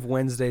surprised if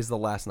Wednesday's the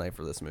last night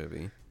for this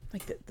movie.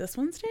 Like this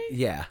Wednesday?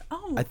 Yeah.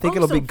 Oh, I think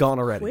it'll be gone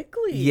already.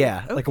 Quickly.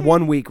 Yeah, okay. like a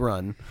 1 week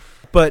run.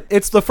 But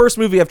it's the first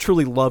movie I've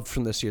truly loved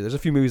from this year. There's a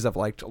few movies I've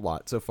liked a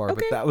lot so far,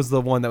 but that was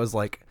the one that was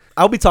like,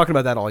 I'll be talking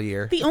about that all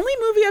year. The only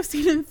movie I've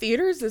seen in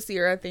theaters this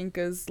year, I think,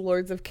 is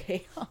Lords of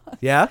Chaos.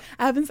 Yeah?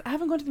 I haven't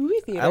gone to the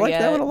movie theater I like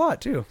yet. that one a lot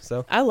too.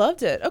 So I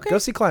loved it. Okay. Go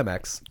see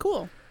Climax.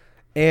 Cool.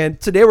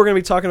 And today we're going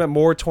to be talking about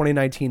more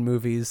 2019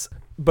 movies,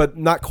 but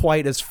not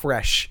quite as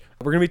fresh.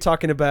 We're going to be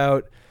talking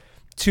about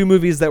two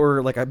movies that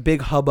were like a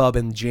big hubbub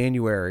in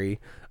January,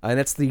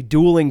 and it's the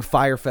dueling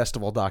Fyre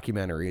Festival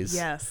documentaries.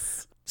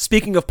 Yes.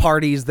 Speaking of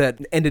parties that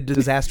ended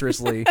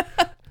disastrously,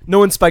 no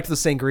one spiked the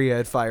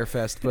sangria at Fyre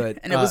Fest, but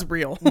and it was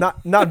real.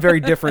 not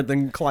very different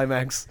than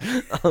Climax.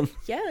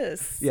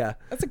 Yes. Yeah.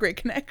 That's a great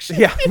connection.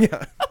 Yeah.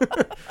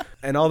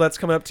 And all that's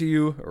coming up to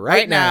you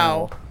right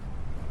now.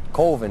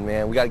 Colvin,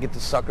 man, we got to get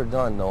this sucker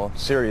done, though.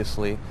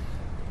 Seriously.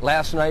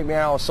 Last night,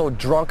 man, I was so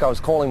drunk I was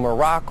calling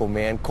Morocco,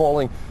 man.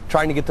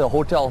 Trying to get to the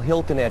Hotel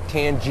Hilton at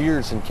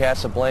Tangiers in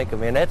Casablanca,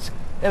 man. That's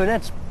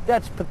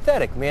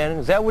pathetic, man.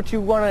 Is that what you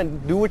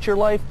want to do with your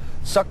life?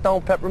 Suck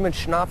down peppermint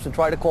schnapps and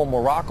try to call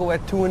Morocco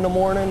at 2 in the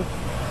morning?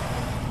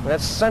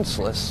 That's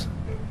senseless.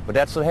 But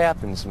that's what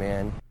happens,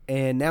 man.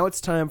 And now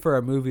it's time for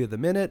our movie of the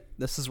minute.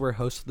 This is where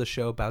hosts of the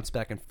show bounce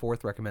back and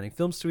forth recommending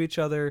films to each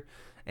other.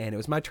 And it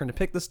was my turn to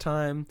pick this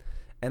time.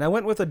 And I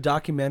went with a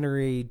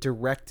documentary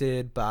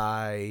directed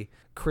by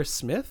Chris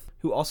Smith,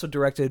 who also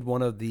directed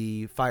one of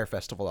the Fyre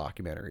Festival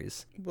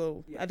documentaries.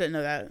 Whoa, I didn't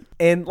know that.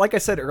 And like I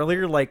said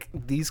earlier, like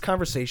these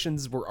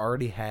conversations were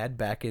already had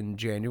back in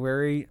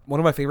January. One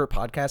of my favorite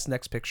podcasts,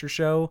 Next Picture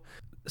Show,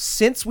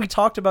 since we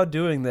talked about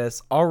doing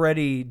this,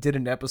 already did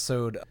an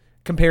episode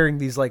comparing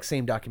these like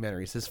same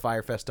documentaries, his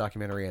Fyre Fest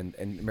documentary and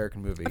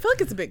American Movie. I feel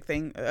like it's a big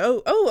thing.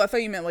 Oh, I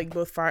thought you meant like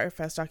both Fyre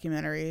Fest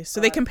documentaries.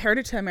 So they compared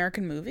it to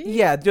American Movie?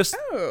 Yeah, just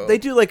they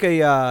do like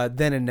a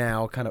then and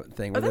now kind of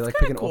thing where they like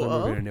pick an older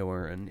movie and a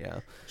newer, and yeah.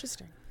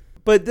 Interesting.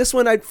 But this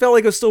one I felt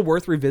like it was still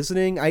worth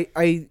revisiting.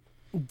 I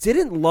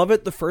didn't love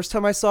it the first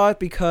time I saw it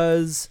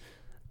because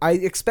I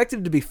expected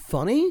it to be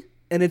funny,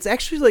 and it's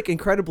actually like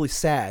incredibly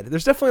sad.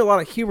 There's definitely a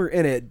lot of humor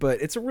in it,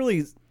 but it's a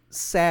really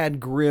sad,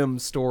 grim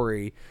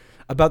story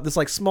about this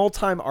like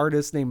small-time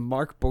artist named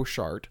Mark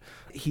Boschart.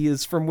 He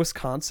is from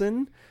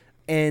Wisconsin,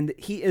 and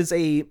he is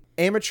a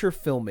amateur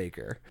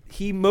filmmaker.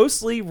 He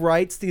mostly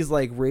writes these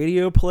like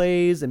radio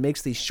plays and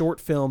makes these short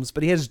films,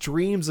 but he has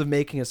dreams of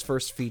making his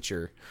first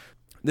feature.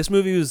 This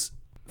movie was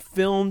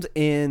filmed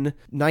in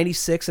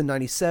 96 and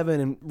 97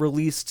 and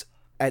released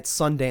at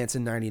Sundance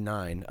in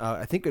 99.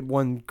 I think it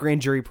won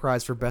Grand Jury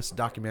Prize for Best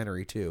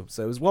Documentary, too.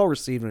 So it was well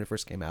received when it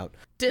first came out.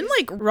 Didn't,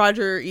 like,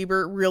 Roger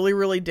Ebert really,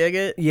 really dig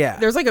it? Yeah.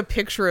 There's, like, a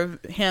picture of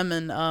him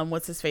and,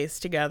 what's-his-face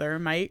together?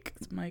 Mike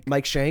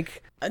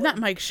Shank? Not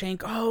Mike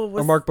Shank. Oh,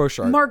 or Mark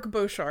Boschart. Mark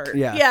Boschart.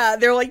 Yeah. Yeah,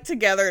 they're, like,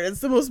 together. And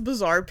it's the most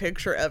bizarre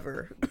picture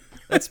ever.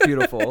 That's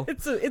beautiful.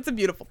 It's a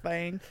beautiful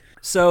thing.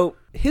 So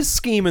his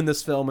scheme in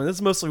this film, and this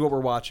is mostly what we're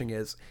watching,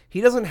 is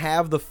he doesn't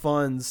have the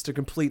funds to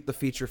complete the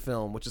feature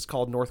film, which is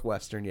called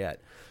Northwestern,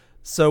 yet.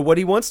 So what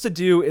he wants to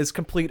do is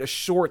complete a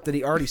short that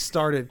he already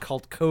started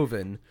called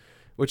Coven,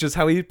 which is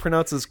how he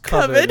pronounces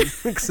Coven.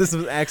 Because this is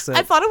an accent.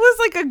 I thought it was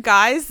like a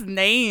guy's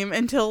name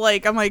until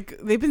like, I'm like,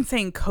 they've been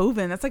saying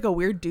Coven. That's like a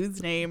weird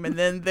dude's name. And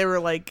then they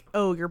were like,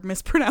 oh, you're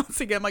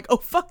mispronouncing it. I'm like, oh,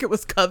 fuck, it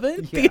was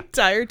Coven the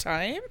entire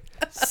time?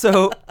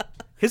 So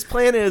his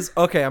plan is,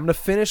 okay, I'm going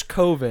to finish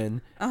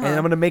Coven, and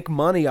I'm going to make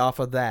money off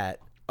of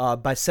that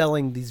by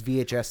selling these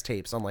VHS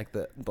tapes on like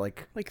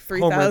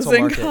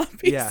 3,000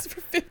 copies for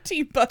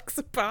 $15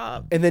 a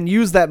pop. And then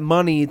use that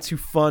money to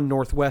fund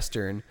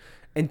Northwestern.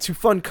 And to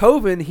fund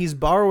Coven, he's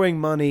borrowing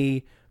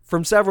money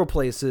from several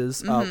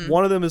places.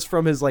 One of them is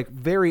from his like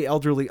very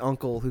elderly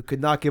uncle who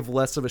could not give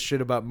less of a shit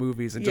about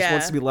movies and just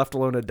wants to be left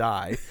alone to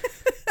die.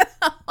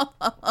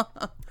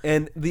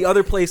 And the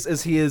other place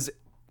is he is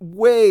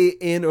way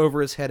in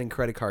over his head in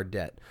credit card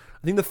debt.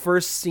 I think the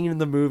first scene in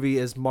the movie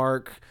is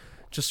Mark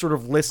just sort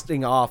of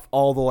listing off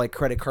all the like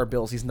credit card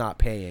bills he's not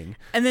paying.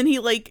 And then he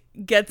like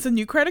gets a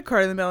new credit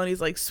card in the mail and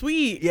he's like,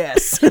 sweet.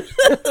 Yes.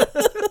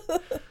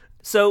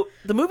 So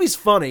the movie's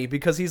funny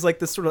because he's like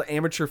this sort of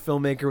amateur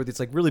filmmaker with these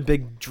like really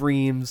big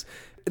dreams.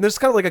 And there's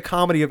kind of like a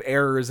comedy of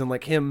errors and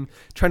like him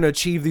trying to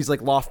achieve these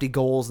like lofty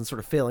goals and sort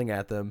of failing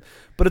at them.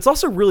 But it's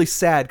also really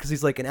sad because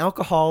he's like an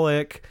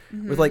alcoholic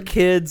with like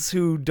kids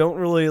who don't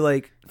really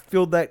like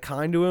feel that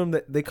kind to him.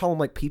 That they call him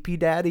like pee-pee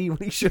daddy when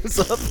he shows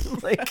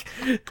up. Like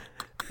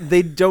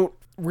they don't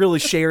really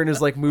share in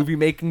his like movie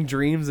making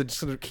dreams. It just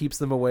sort of keeps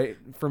them away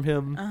from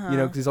him, you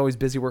know, because he's always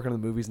busy working on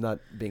the movies, not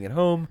being at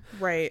home.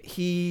 Right.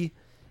 He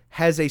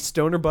has a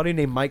stoner buddy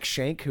named Mike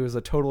Shank, who is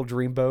a total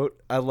dreamboat.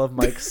 I love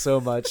Mike so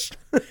much.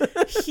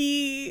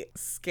 He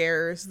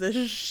scares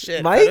the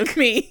shit Mike? out of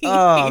me.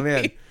 Oh,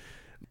 man.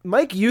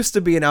 Mike used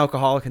to be an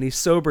alcoholic, and he's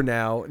sober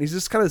now, and he's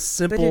just kind of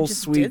simple,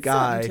 sweet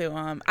guy. To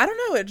him. I don't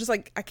know. It just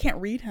like I can't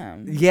read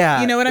him.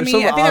 Yeah, you know what I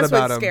mean. I think that's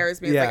what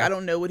scares me. It's yeah. like I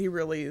don't know what he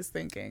really is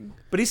thinking.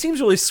 But he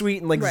seems really sweet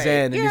and like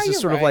zen, and he's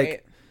just sort of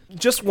like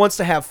just wants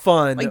to have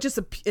fun, like just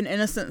an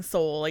innocent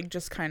soul, like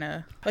just kind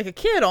of like a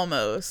kid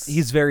almost.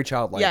 He's very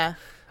childlike. Yeah,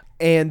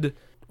 and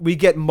we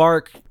get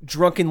Mark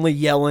drunkenly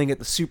yelling at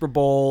the Super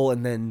Bowl,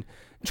 and then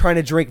trying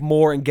to drink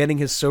more and getting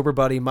his sober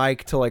buddy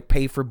Mike to like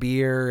pay for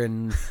beer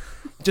and.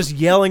 Just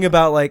yelling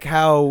about like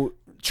how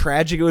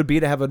tragic it would be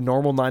to have a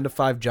normal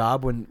 9-to-5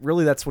 job when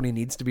really that's what he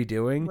needs to be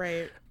doing.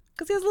 Right.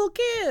 Because he has little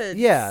kids.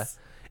 Yeah.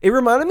 It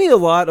reminded me a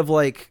lot of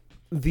like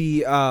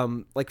the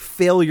like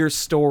failure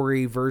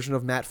story version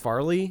of Matt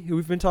Farley, who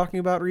we've been talking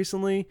about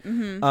recently.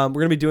 We're going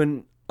to be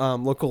doing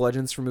Local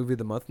Legends for Movie of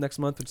the Month next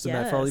month, which is a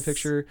Matt Farley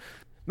picture.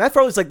 Matt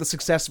Farley's like the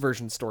success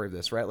version story of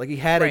this, right? Like he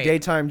had a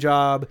daytime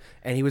job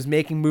and he was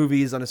making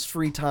movies on his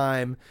free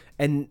time,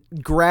 and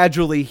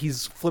gradually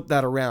he's flipped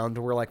that around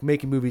to where like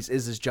making movies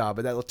is his job,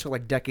 but that took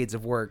like decades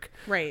of work.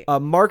 Right.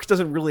 Mark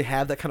doesn't really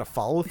have that kind of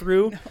follow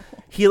through. No.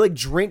 He like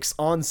drinks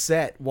on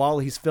set while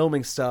he's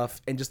filming stuff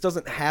and just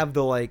doesn't have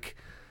the like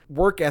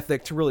work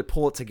ethic to really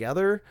pull it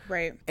together.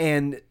 Right.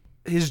 And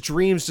his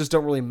dreams just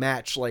don't really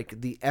match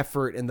like the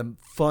effort and the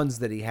funds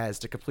that he has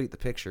to complete the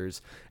pictures.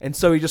 And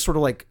so he just sort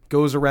of like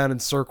goes around in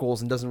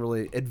circles and doesn't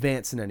really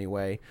advance in any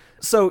way.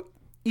 So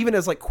even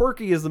as like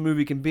quirky as the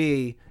movie can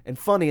be and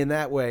funny in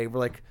that way,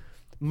 we're like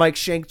Mike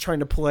Shank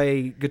trying to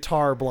play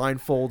guitar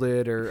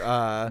blindfolded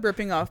or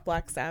ripping off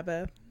Black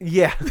Sabbath.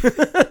 Yeah.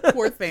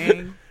 Poor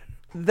thing.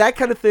 that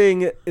kind of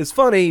thing is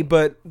funny,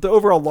 but the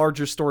overall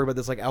larger story about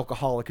this like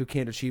alcoholic who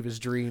can't achieve his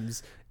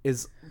dreams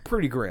is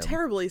pretty grim.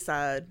 Terribly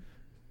sad.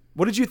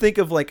 What did you think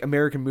of like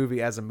American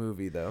Movie as a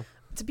movie, though?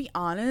 To be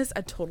honest,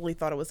 I totally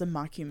thought it was a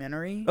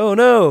mockumentary. Oh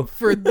no!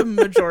 For the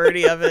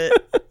majority of it,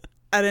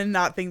 I did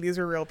not think these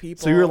were real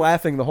people. So you were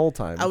laughing the whole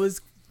time. I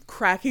was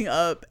cracking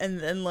up,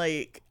 and then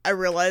like I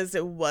realized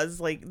it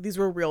was like these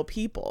were real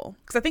people,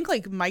 because I think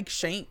like Mike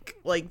Shank,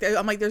 like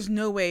I'm like, there's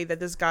no way that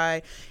this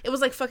guy, it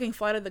was like fucking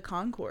Flight of the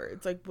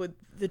Conchords, like with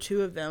the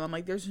two of them. I'm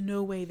like, there's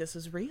no way this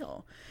is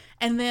real.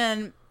 And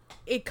then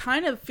it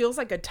kind of feels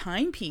like a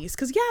timepiece,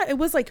 because yeah, it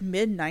was like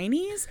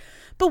mid-90s,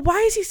 but why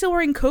is he still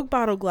wearing Coke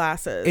bottle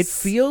glasses? It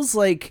feels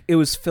like it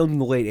was filmed in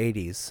the late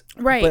 80s.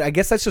 Right. But I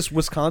guess that's just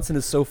Wisconsin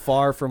is so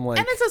far from like...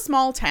 And it's a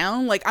small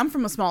town. Like, I'm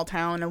from a small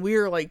town, and we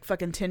were like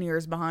fucking 10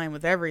 years behind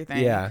with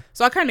everything. Yeah.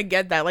 So I kind of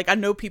get that. Like, I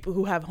know people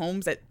who have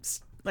homes that,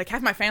 like,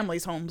 half my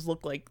family's homes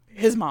look like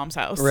his mom's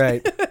house.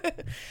 Right.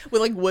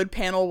 With like wood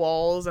panel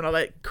walls and all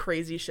that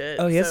crazy shit.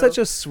 Oh, he has such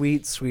a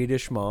sweet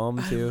Swedish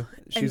mom too.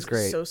 She's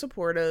great. So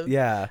supportive.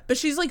 Yeah. But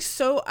she's like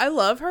I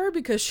love her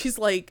because she's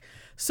like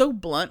so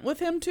blunt with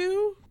him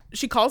too.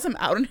 She calls him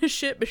out on his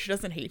shit, but she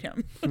doesn't hate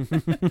him.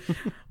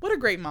 What a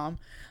great mom.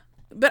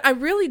 But I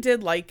really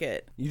did like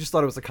it. You just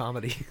thought it was a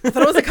comedy. I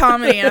thought it was a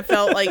comedy, and I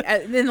felt like,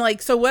 and then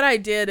like, so what I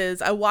did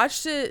is I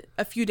watched it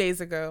a few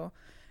days ago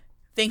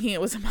thinking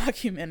it was a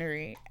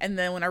mockumentary. And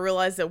then when I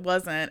realized it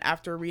wasn't,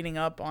 after reading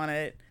up on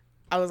it,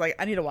 I was like,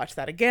 I need to watch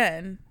that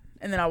again.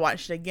 And then I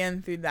watched it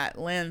again through that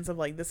lens of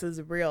like, this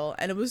is real.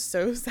 And it was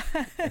so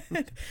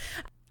sad.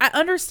 I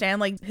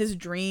understand like his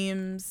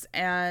dreams,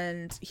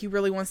 and he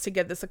really wants to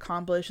get this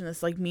accomplished, and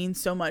this like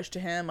means so much to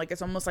him. Like,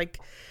 it's almost like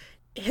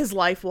his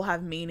life will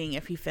have meaning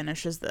if he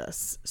finishes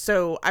this.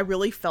 So I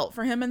really felt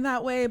for him in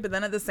that way. But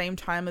then at the same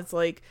time, it's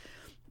like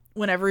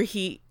whenever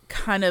he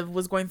kind of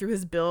was going through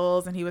his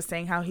bills, and he was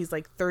saying how he's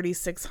like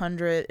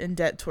 $3,600 in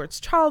debt towards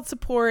child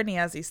support, and he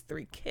has these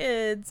 3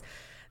 kids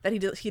that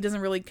he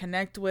doesn't really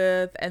connect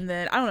with. And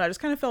then I don't know, I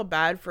just kind of felt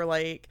bad for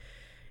like,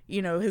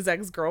 you know, his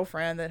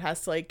ex-girlfriend that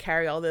has to like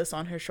carry all this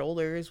on her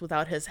shoulders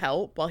without his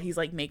help while he's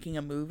like making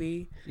a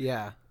movie.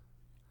 Yeah.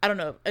 I don't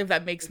know if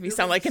that makes me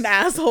sound like an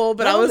asshole,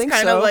 but I I was think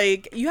kind of so.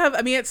 like,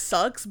 it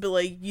sucks, but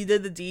like, you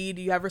did the deed,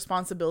 you have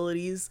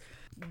responsibilities.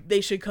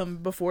 They should come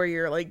before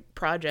your like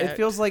project. It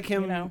feels like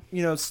him,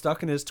 you know,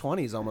 stuck in his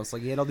 20s almost.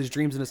 Like he had all these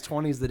dreams in his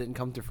 20s that didn't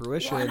come to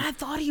fruition. Well, and I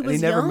thought he was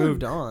he never young.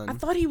 moved on. I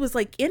thought he was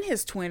like in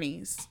his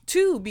 20s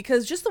too,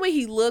 because just the way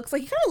he looks,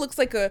 like he kind of looks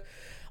like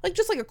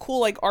just like a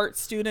cool like art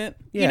student.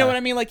 Yeah. You know what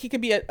I mean? Like he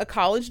could be a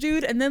college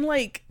dude, and then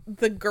like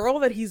the girl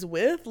that he's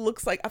with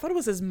looks like, I thought it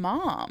was his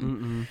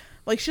mom.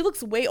 Like she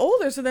looks way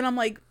older. So then I'm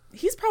like,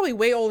 he's probably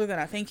way older than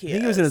I think he is. I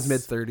think he was in his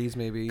mid-30s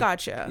maybe.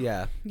 Gotcha.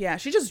 Yeah. Yeah,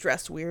 she just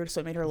dressed weird,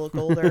 so it made her look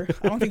older.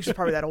 I don't think she's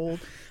probably that old.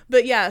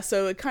 But yeah,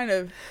 so it kind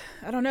of,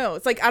 I don't know.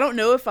 It's like, I don't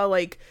know if it's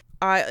like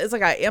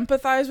I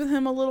empathize with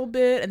him a little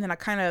bit, and then I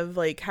kind of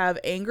like have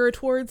anger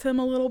towards him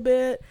a little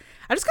bit.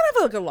 I just kind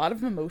of have like a lot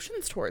of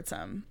emotions towards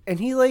him. And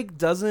he like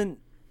doesn't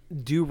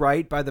do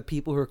right by the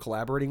people who are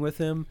collaborating with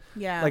him.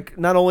 Yeah. Like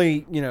not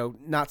only, you know,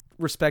 not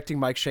respecting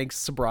Mike Shank's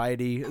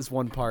sobriety is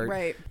one part.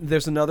 Right.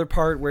 There's another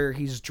part where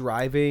he's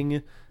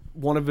driving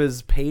one of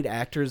his paid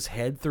actors'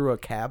 head through a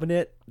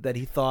cabinet that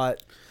he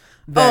thought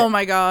that, oh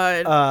my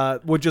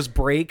god, would just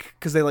break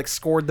because they like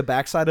scored the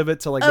backside of it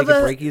to like make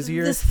it break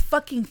easier. This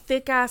fucking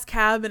thick ass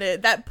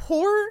cabinet. That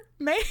poor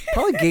man.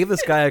 Probably gave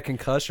this guy a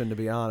concussion, to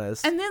be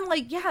honest. And then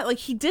like, yeah, like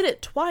he did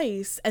it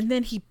twice, and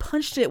then he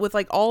punched it with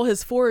like all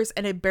his force,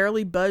 and it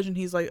barely budged, and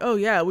he's like, oh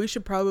yeah, we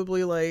should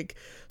probably like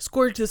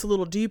squirt this a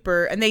little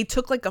deeper. And they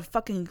took like a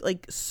fucking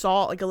like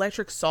saw, like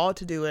electric saw,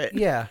 to do it.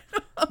 Yeah.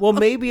 Well,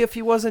 maybe if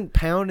he wasn't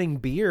pounding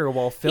beer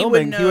while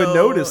filming, he would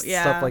notice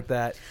stuff like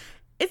that.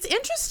 It's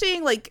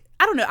interesting. Like,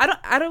 I don't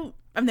know.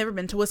 I've never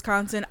been to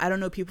Wisconsin. I don't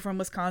know people from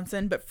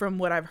Wisconsin, but from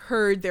what I've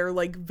heard, they're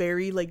like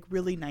very like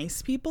really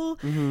nice people.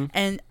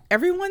 And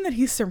everyone that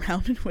he's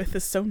surrounded with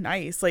is so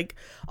nice. Like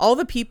all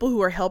the people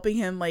who are helping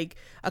him like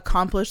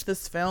accomplish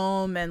this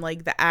film, and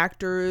like the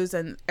actors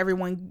and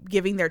everyone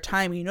giving their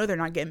time, you know, they're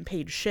not getting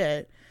paid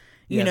shit.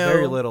 You know,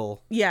 very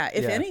little. Yeah,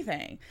 if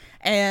anything.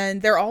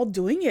 And they're all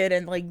doing it,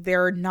 and like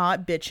they're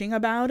not bitching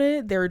about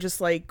it. They're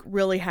just like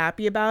really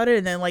happy about it.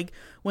 And then like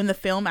when the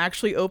film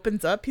actually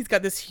opens up, he's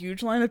got this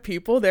huge line of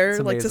people there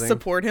like to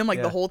support him.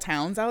 Like the whole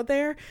town's out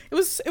there. It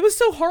was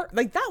so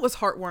like that was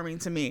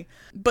heartwarming to me.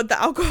 But the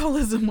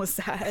alcoholism was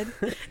sad.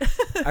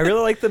 I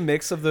really like the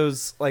mix of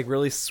those like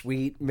really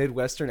sweet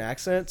Midwestern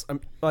accents.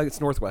 Like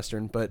it's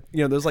Northwestern, but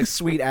you know, those like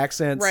sweet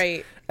accents.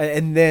 Right.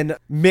 And then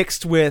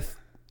mixed with,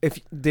 if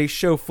they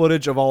show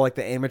footage of all like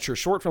the amateur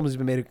short films he's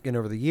been making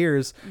over the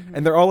years,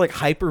 and they're all like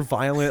hyper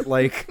violent,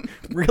 like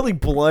really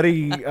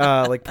bloody,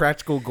 like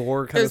practical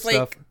gore kind of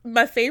stuff.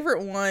 My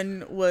favorite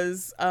one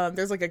was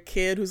there's like a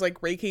kid who's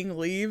like raking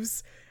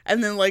leaves,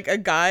 and then like a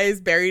guy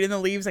is buried in the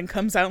leaves and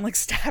comes out and like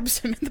stabs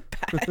him in the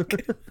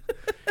back.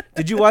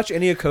 Did you watch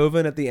any of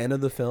Coven at the end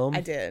of the film?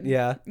 I did.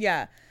 Yeah.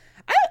 Yeah.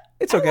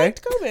 It's okay. I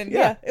liked Coven.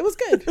 Yeah, it was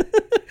good.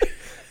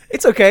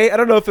 It's okay. I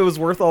don't know if it was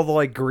worth all the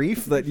like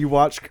grief that you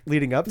watched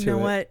leading up to it. You know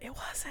what? It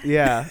wasn't.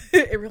 Yeah.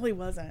 It really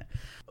wasn't.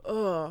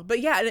 Oh,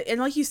 but yeah, and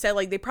like you said,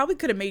 like they probably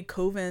could have made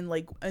Coven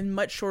like in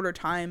much shorter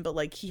time, but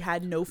like he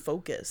had no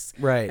focus.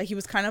 Right. Like he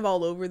was kind of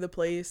all over the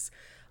place.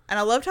 And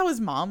I loved how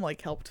his mom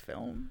like helped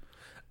film.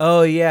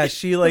 Oh yeah,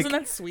 she like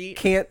Wasn't that sweet?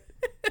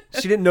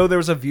 She didn't know there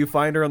was a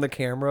viewfinder on the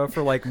camera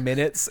for like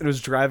minutes. It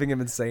was driving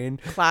him insane.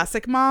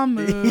 Classic mom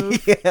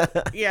move.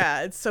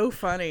 Yeah, it's so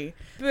funny.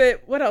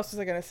 But what else was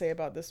I gonna say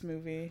about this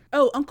movie?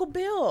 Oh, Uncle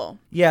Bill.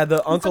 Yeah,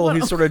 the uncle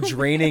who's sort of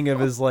draining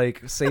of his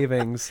like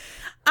savings.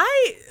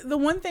 The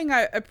one thing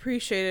I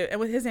appreciated, and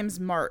with his name's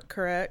Mark,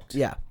 correct?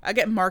 Yeah. I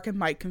get Mark and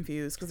Mike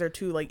confused because they're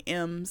two like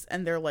M's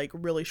and they're like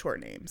really short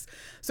names.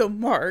 So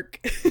Mark,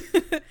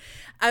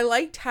 I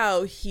liked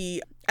how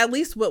he, at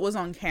least what was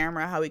on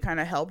camera, how he kind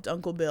of helped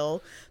Uncle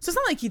Bill. So it's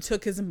not like he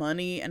took his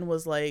money and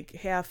was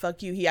like, yeah,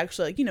 fuck you. He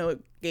actually like, you know,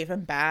 gave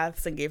him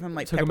baths and gave him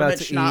like Took him out peppermint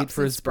to schnapps eat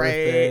for and his spray.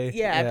 birthday.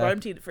 Yeah, I Yeah. brought him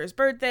to eat for his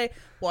birthday,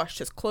 washed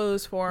his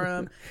clothes for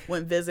him,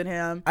 went visit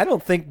him. I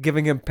don't think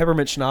giving him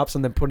peppermint schnapps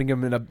and then putting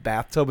him in a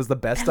bathtub was the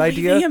best And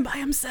idea. leaving him by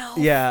himself.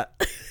 Yeah.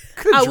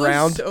 Could I have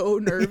drowned. was so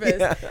nervous.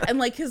 Yeah. And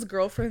like his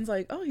girlfriend's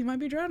like, oh, he might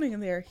be drowning in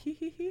there.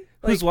 He.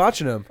 Who's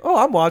watching him? Oh,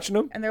 I'm watching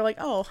him. And they're like,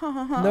 oh, ha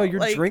ha ha. No, you're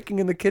like, drinking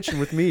in the kitchen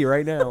with me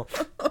right now.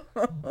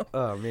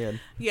 Oh man.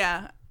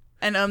 Yeah.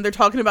 And they're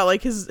talking about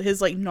like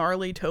his like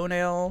gnarly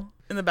toenail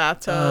in the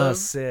bathtub. Oh,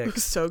 sick. It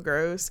was so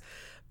gross.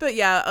 But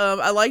yeah,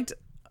 I liked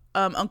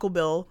Uncle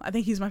Bill. I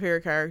think he's my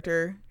favorite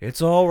character.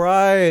 It's all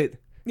right.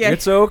 Yeah.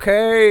 It's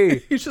okay.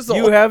 He's just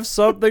You all- have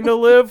something to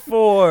live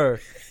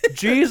for.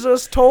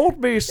 Jesus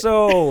told me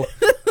so.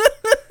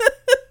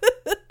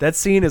 That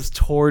scene is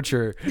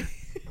torture.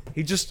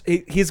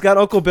 He's got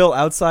Uncle Bill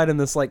outside in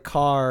this like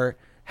car,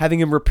 having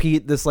him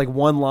repeat this like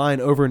one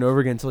line over and over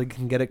again until he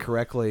can get it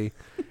correctly.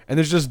 And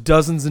there's just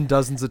dozens and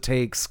dozens of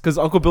takes because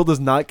Uncle Bill does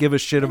not give a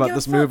shit about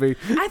this movie.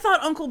 I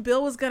thought Uncle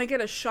Bill was gonna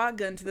get a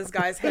shotgun to this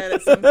guy's head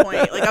at some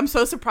point. Like I'm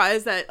so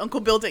surprised that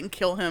Uncle Bill didn't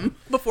kill him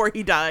before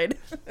he died.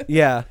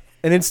 Yeah.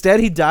 And instead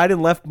he died and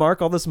left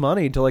Mark all this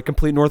money to like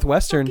complete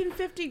Northwestern. Fucking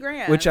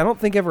 $50,000. Which I don't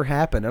think ever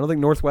happened. I don't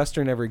think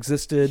Northwestern ever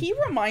existed. He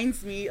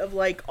reminds me of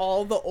like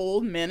all the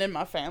old men in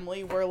my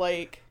family where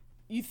like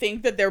you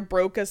think that they're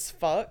broke as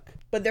fuck,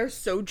 but they're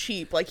so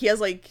cheap. Like he's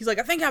like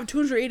I think I have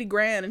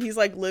 $280,000 and he's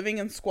like living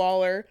in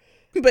squalor,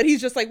 but he's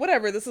just like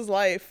whatever, this is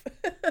life.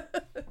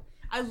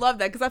 I love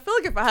that because I feel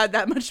like if I had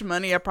that much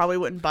money, I probably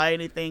wouldn't buy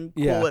anything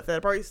cool with it.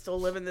 I'd probably still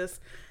live in this.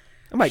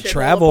 I might shithole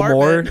travel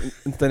more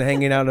apartment. than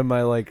hanging out in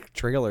my like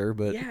trailer,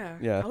 but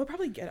Yeah. I'll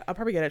probably get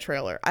a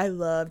trailer. I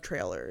love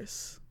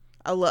trailers.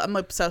 I'm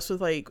obsessed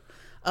with like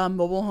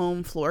mobile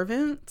home floor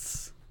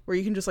vents where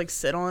you can just like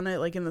sit on it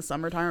like in the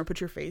summertime or put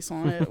your face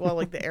on it while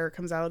like the air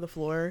comes out of the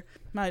floor.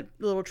 My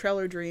little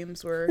trailer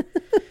dreams were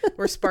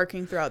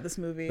sparking throughout this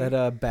movie.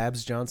 That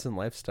Babs Johnson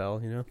lifestyle,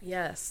 you know?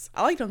 Yes.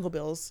 I liked Uncle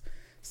Bill's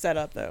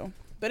setup though.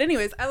 But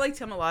anyways, I liked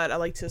him a lot. I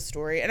liked his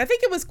story. And I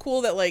think it was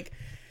cool that like,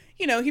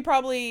 you know, he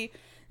probably,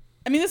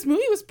 I mean, this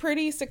movie was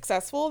pretty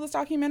successful, this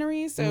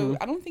documentary, so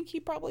I don't think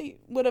he probably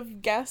would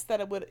have guessed that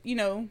it would, you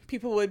know,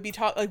 people would be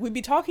we'd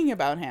be talking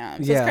about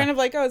him. So it's kind of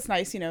like, oh, it's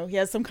nice, you know, he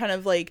has some kind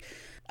of like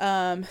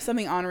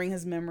something honoring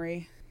his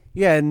memory.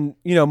 Yeah, and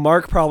you know,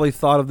 Mark probably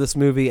thought of this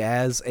movie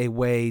as a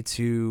way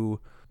to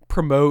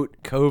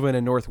promote Coven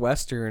and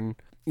Northwestern,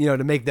 you know,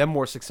 to make them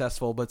more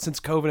successful. But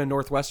since Coven and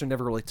Northwestern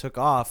never really took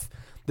off,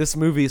 this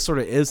movie sort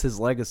of is his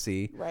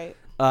legacy. Right.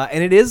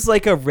 And it is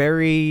like a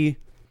very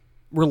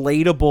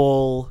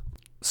relatable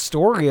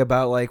story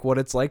about like what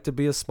it's like to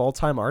be a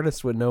small-time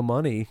artist with no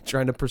money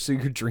trying to pursue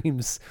your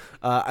dreams.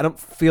 I don't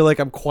feel like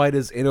I'm quite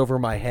as in over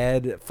my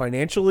head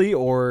financially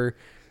or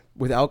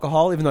with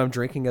alcohol, even though I'm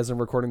drinking as I'm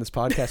recording this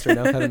podcast right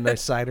now. I've had a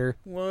nice cider.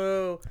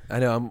 Whoa. I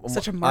know I'm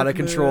Such a out Mark of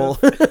control.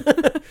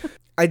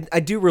 I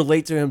do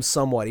relate to him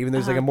somewhat, even though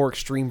there's like a more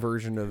extreme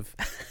version of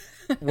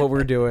what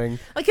we're doing.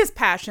 Like his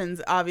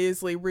passion's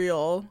obviously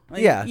real.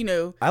 Like, Yeah, you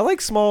know. I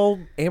like small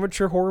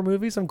amateur horror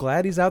movies. I'm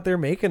glad he's out there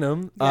making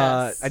them.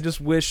 Yes. I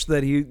just wish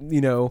that he,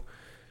 you know,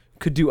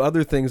 could do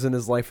other things in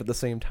his life at the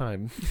same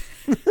time.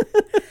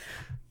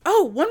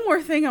 Oh, one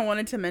more thing I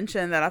wanted to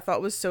mention that I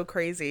thought was so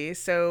crazy.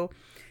 So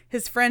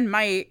his friend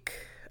Mike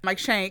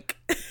Shank,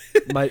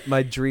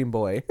 my dream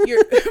boy.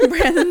 your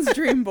Brandon's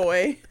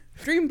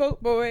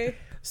dreamboat boy.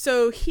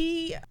 So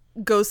he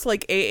goes to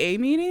like AA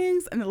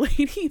meetings, and the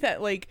lady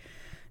that like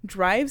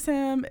drives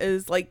him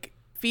is like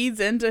feeds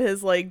into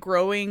his like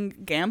growing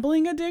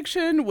gambling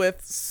addiction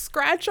with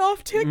scratch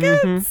off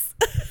tickets.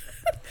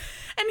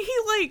 And he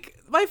like,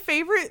 my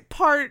favorite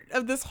part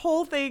of this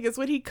whole thing is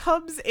when he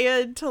comes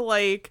in to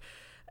like,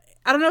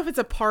 I don't know if it's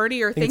a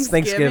party or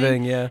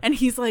Thanksgiving, yeah. And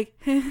he's like,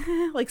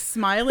 like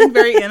smiling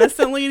very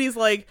innocently, and he's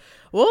like,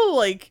 "Whoa,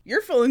 like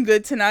you're feeling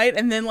good tonight."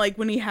 And then like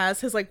when he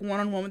has his like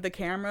one-on-one with the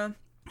camera,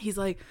 he's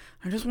like,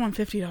 "I just won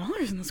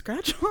 $50 in the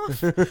scratch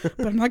off,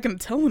 but I'm not gonna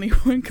tell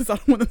anyone because I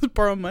don't want them to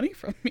borrow money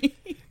from me."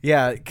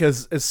 Yeah,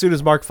 because as soon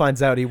as Mark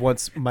finds out, he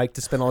wants Mike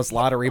to spend all his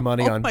lottery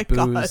money on my booze.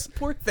 God,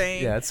 poor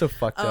thing. Yeah, it's so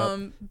fucked up.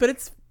 But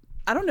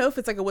I don't know if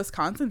it's like a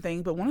Wisconsin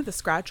thing, but one of the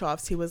scratch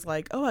offs, he was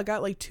like, "Oh, I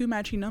got like 2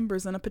 matching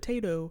numbers and a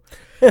potato."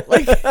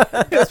 Like,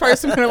 as far as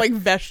some kind of like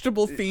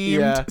vegetable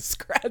themed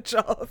scratch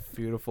off.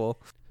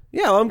 Beautiful.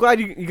 Yeah, well, I'm glad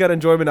you got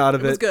enjoyment out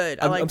of it. It was good.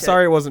 I'm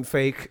sorry it wasn't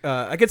fake.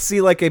 I could see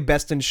like a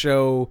Best in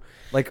Show,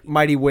 like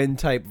Mighty Wind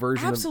type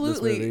version of this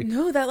movie.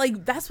 No,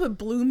 that's what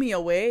blew me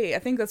away. I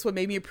think that's what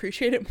made me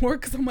appreciate it more,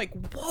 because I'm like,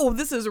 whoa,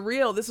 this is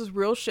real. This is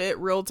real shit,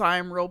 real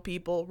time, real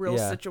people, real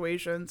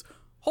situations.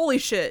 Holy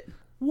shit.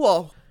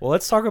 Whoa. Well,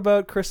 let's talk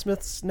about Chris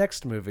Smith's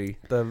next movie,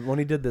 the one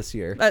he did this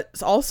year.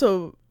 That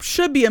also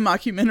should be a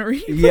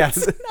mockumentary.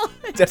 Yes.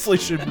 Definitely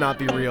should not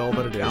be real,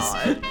 but it is.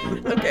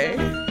 Okay.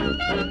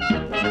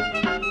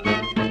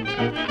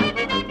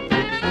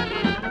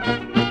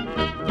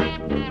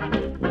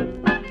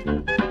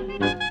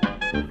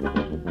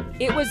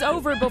 It was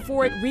over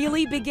before it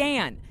really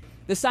began.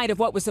 The site of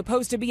what was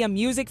supposed to be a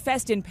music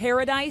fest in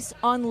paradise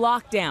on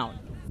lockdown.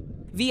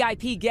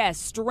 VIP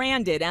guests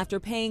stranded after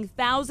paying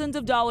thousands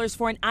of dollars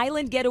for an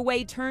island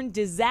getaway turned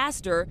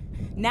disaster,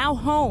 now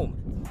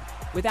home.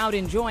 Without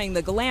enjoying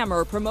the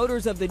glamour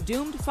promoters of the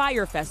doomed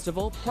Fyre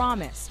Festival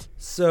promised.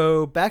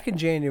 So back in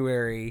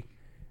January,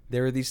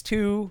 there were these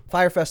 2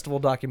 Fyre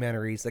Festival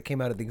documentaries that came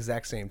out at the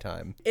exact same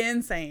time.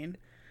 Insane.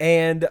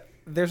 And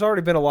there's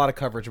already been a lot of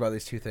coverage about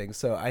these 2 things,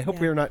 so I hope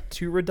we're not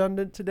too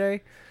redundant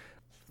today.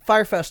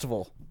 Fyre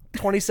Festival,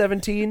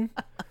 2017.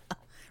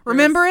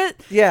 Remember it?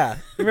 Yeah.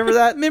 Remember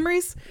that?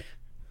 Memories?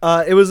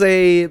 It was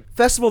a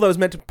festival that was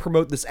meant to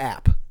promote this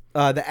app.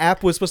 The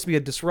app was supposed to be a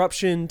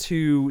disruption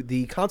to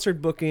the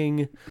concert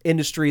booking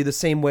industry the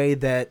same way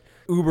that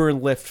Uber and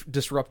Lyft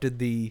disrupted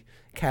the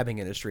cabbing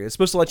industry. It's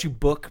supposed to let you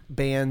book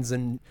bands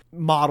and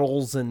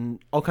models and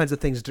all kinds of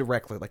things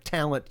directly, like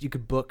talent you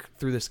could book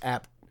through this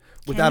app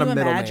without a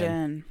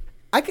middleman.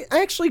 I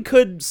actually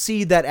could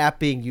see that app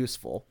being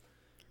useful.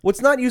 What's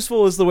not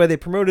useful is the way they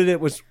promoted it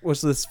was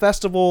this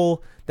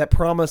festival that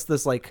promised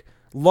this like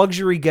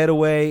luxury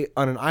getaway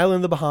on an island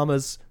in the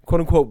Bahamas, quote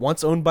unquote,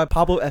 once owned by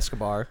Pablo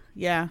Escobar.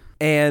 Yeah.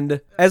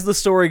 And as the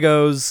story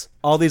goes,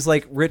 all these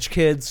like rich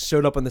kids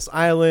showed up on this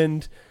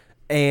island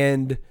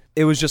and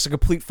it was just a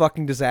complete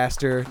fucking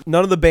disaster.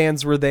 None of the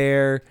bands were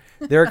there.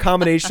 Their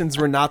accommodations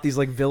were not these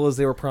like villas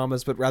they were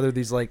promised, but rather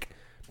these like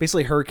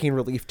basically hurricane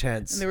relief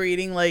tents. And they were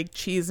eating like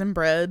cheese and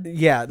bread.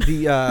 Yeah,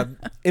 the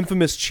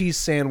infamous cheese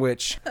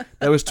sandwich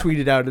that was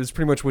tweeted out is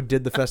pretty much what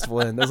did the festival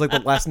in. That was like the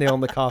last nail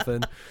in the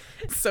coffin.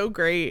 So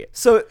great.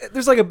 So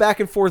there's like a back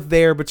and forth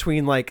there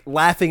between like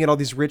laughing at all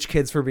these rich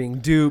kids for being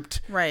duped,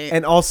 right,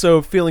 and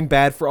also feeling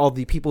bad for all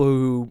the people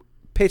who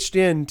pitched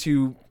in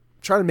to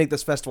try to make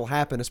this festival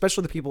happen,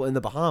 especially the people in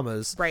the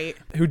Bahamas, right,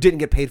 who didn't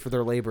get paid for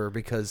their labor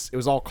because it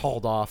was all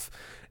called off.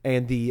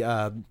 And the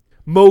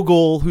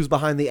mogul who's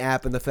behind the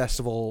app and the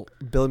festival,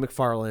 Billy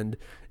McFarland,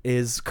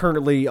 is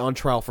currently on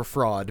trial for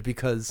fraud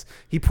because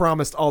he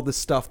promised all this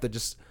stuff that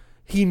just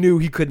he knew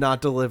he could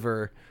not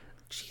deliver.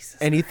 Jesus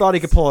and he thought he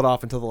could pull it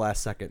off until the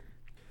last second.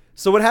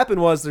 So what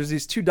happened was there's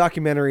these 2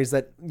 documentaries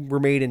that were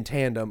made in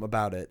tandem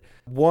about it.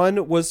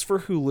 One was for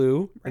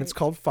Hulu, and it's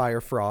called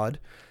Fyre Fraud.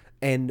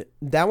 And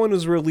that one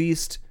was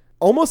released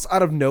almost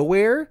out of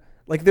nowhere.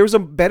 Like, there was a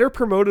better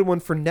promoted one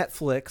for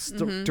Netflix,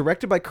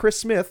 directed by Chris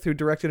Smith, who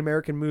directed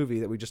American Movie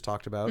that we just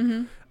talked about.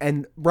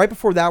 And right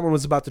before that one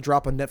was about to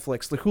drop on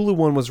Netflix, the Hulu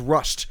one was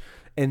rushed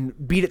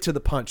and beat it to the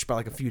punch by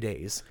like a few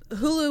days.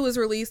 Hulu was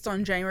released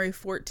on January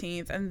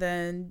 14th, and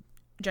then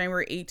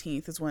January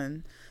 18th is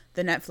when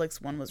the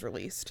Netflix one was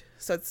released.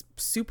 So it's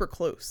super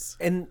close.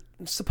 And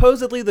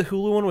supposedly the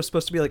Hulu one was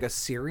supposed to be like a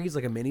series,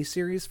 like a mini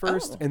series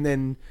first. And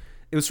then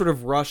it was sort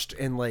of rushed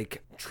and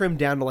like trimmed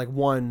down to like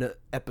 1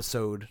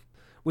 episode,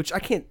 which I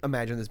can't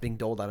imagine this being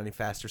doled out any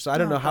faster. So I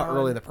don't know how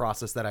early in the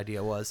process that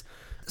idea was.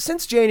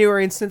 Since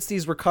January and since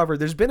these were covered,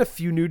 there's been a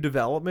few new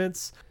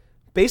developments.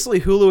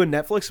 Basically, Hulu and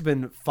Netflix have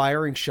been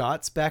firing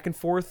shots back and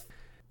forth.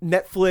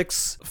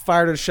 Netflix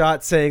fired a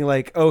shot saying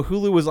like, oh,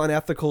 Hulu was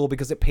unethical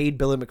because it paid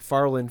Billy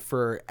McFarland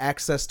for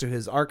access to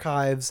his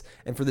archives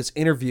and for this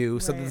interview.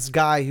 So that this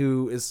guy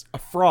who is a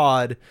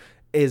fraud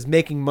is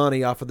making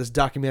money off of this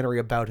documentary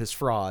about his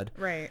fraud.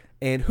 Right.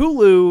 And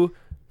Hulu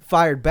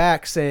fired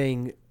back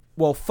saying,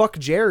 well, fuck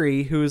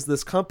Jerry, who is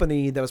this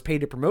company that was paid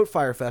to promote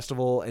Fyre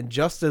Festival and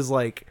just as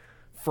like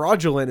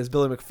fraudulent as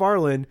Billy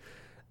McFarland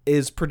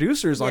is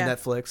producers on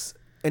Netflix.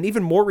 And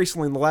even more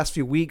recently in the last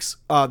few weeks,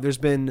 there's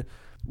been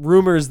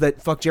rumors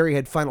that Fuck Jerry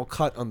had final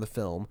cut on the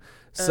film.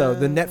 So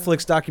the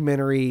Netflix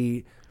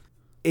documentary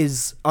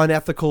is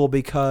unethical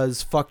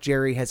because Fuck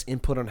Jerry has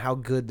input on how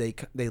good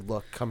they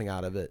look coming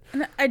out of it.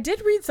 And I did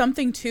read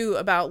something too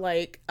about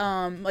like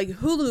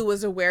Hulu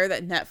was aware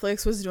that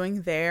Netflix was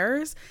doing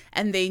theirs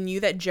and they knew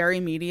that Jerry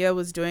Media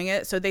was doing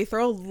it. So they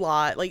throw a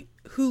lot, like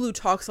Hulu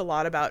talks a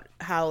lot about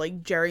how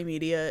like Jerry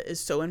Media is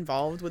so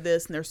involved with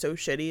this and they're so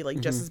shitty, like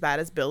just as bad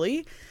as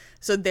Billy.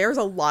 So there's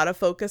a lot of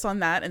focus on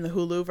that in the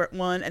Hulu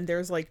one, and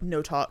there's like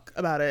no talk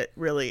about it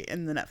really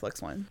in the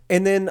Netflix one.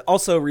 And then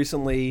also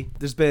recently,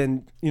 there's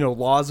been,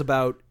 laws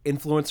about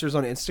influencers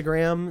on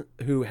Instagram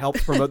who help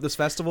promote this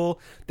festival.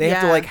 They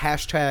have to like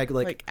hashtag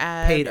like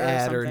paid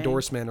ad or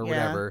endorsement or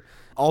whatever.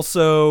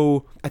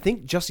 Also, I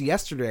think just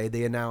yesterday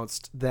they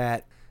announced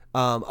that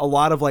a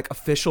lot of like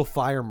official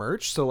Fyre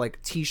merch, so like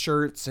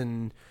t-shirts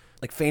and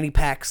like fanny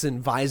packs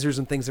and visors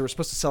and things that were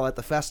supposed to sell at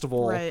the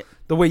festival,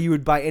 the way you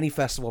would buy any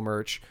festival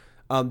merch.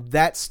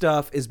 That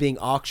stuff is being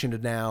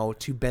auctioned now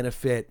to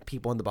benefit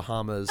people in the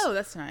Bahamas. Oh,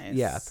 that's nice.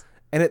 Yeah.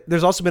 And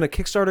there's also been a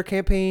Kickstarter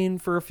campaign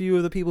for a few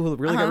of the people who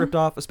really got ripped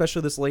off,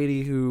 especially this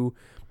lady who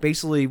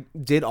basically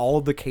did all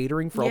of the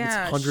catering for all these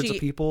hundreds of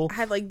people.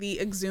 Had like the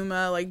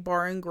Exuma like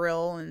bar and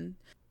grill, and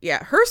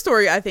her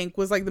story I think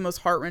was like the most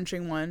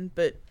heart-wrenching one,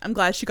 but I'm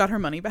glad she got her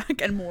money back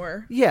and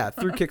more. Yeah,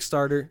 through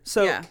Kickstarter.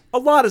 So a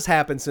lot has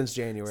happened since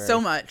January. So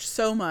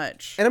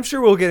much. And I'm sure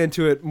we'll get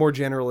into it more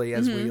generally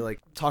as we like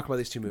talk about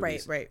these two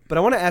movies. Right. But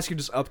I want to ask you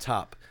just up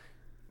top.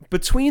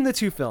 Between the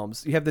two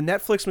films, you have the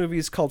Netflix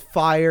movies called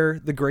Fyre,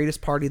 The Greatest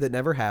Party That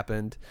Never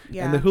Happened,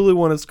 and the Hulu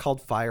one is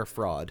called Fyre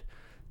Fraud.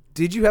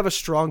 Did you have a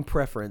strong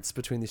preference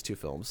between these two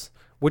films?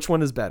 Which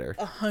one is better?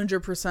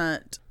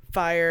 100%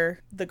 Fyre,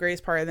 The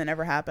Greatest Party That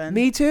Never Happened.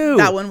 Me too.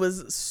 That one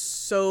was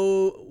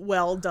so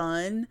well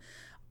done.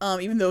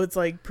 Even though it's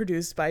like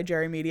produced by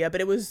Jerry Media,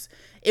 but it was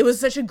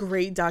such a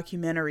great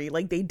documentary.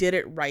 Like they did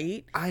it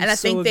right. I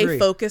think they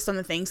focused on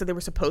the things that they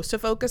were supposed to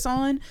focus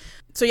on.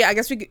 So yeah, I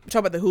guess we could talk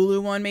about the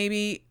Hulu one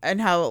maybe,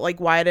 and how like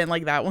why I didn't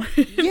like that one.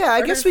 Yeah,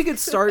 I guess we could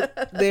start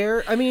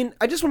there. I mean,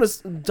 I just want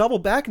to double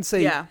back and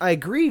say I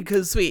agree,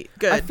 because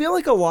good. I feel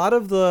like a lot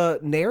of the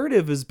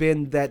narrative has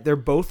been that they're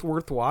both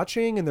worth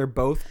watching and they're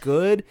both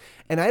good,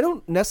 and I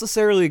don't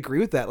necessarily agree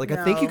with that. Like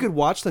I think you could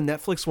watch the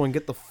Netflix one,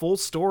 get the full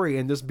story,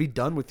 and just be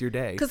done with your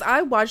day. Because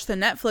I watched the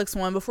Netflix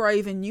one before I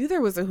even knew there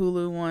was a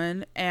Hulu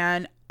one,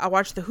 and I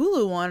watched the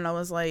Hulu one and I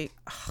was like,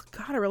 oh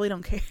God, I really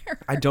don't care.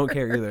 I don't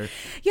care either.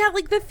 Yeah,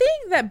 like the thing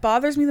that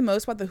bothers me the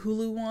most about the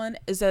Hulu one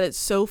is that it's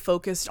so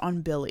focused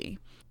on Billy.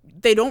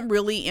 They don't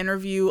really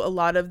interview a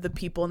lot of the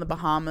people in the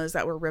Bahamas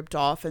that were ripped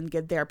off and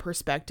get their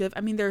perspective.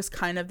 I mean, there's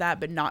kind of that,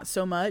 but not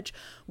so much.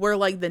 Where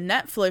like the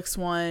Netflix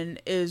one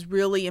is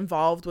really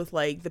involved with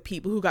like the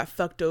people who got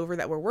fucked over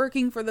that were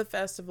working for the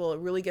festival. It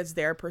really gets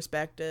their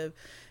perspective.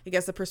 It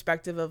gets the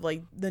perspective of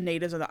like the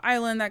natives of the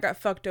island that got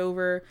fucked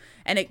over.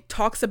 And it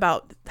talks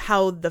about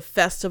how the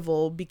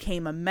festival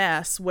became a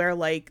mess, where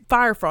like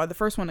Fyre Fraud, the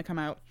first one to come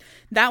out,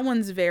 that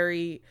one's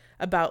very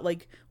about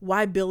like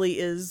why Billy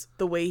is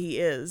the way he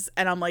is.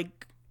 And I'm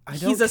like,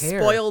 he's a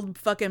spoiled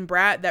fucking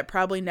brat that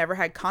probably never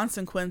had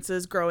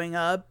consequences growing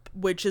up,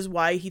 which is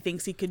why he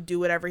thinks he could do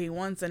whatever he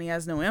wants and he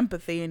has no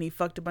empathy and he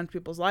fucked a bunch of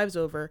people's lives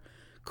over.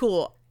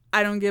 Cool.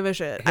 I don't give a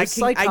shit. His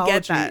psychology I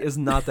get that. Is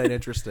not that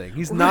interesting.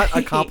 He's not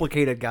a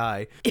complicated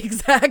guy.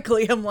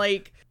 Exactly. I'm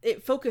like,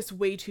 it focused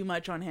way too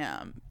much on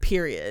him,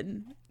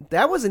 period.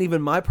 That wasn't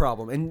even my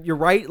problem. And you're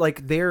right,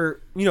 like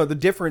they're, the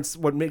difference,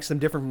 what makes them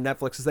different from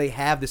Netflix is they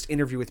have this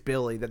interview with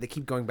Billy that they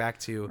keep going back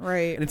to.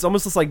 Right. And it's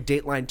almost just like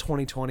Dateline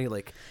 2020,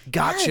 like,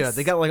 gotcha. Yes.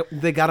 They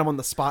got him on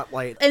the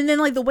spotlight. And then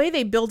like the way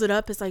they build it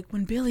up is like,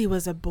 when Billy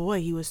was a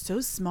boy, he was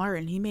so smart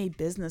and he made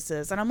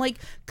businesses. And I'm like,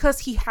 cause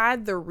he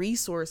had the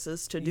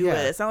resources to do it.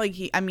 It's not like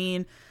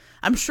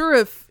I'm sure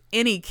if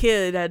any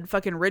kid had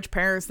fucking rich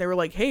parents, they were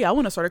like, hey, I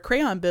want to start a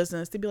crayon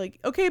business, they'd be like,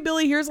 okay,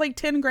 Billy, here's like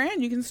 10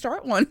 grand, you can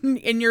start one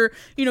in your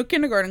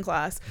kindergarten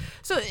class.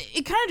 So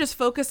it kind of just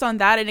focused on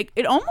that, and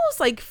it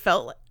almost like I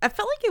felt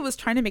like it was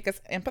trying to make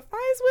us empathize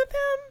with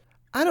him.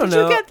 I don't know.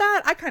 Did you get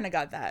that? I kind of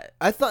got that.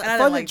 I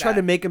thought they tried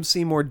to make him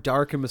seem more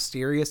dark and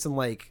mysterious and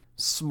like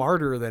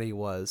smarter than he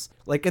was.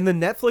 Like in the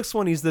Netflix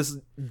one, he's this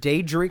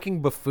day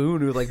drinking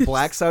buffoon who like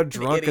blacks out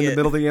drunk in the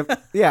middle of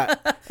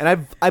the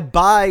and I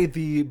buy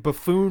the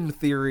buffoon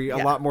theory a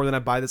lot more than I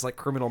buy this like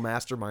criminal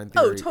mastermind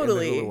theory. Oh,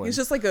 totally. He's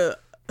just like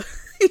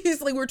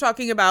he's like, we were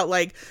talking about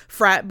like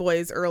frat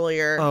boys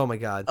earlier. Oh my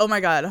god,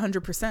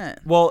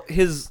 100%. Well,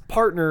 his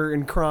partner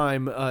in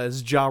crime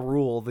is Ja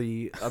Rule,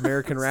 the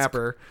American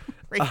rapper.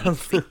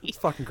 It's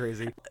fucking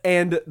crazy.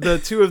 And the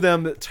two of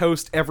them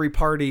toast every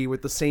party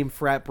with the same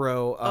frat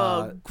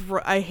bro.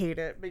 I hate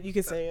it, but you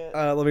can say it.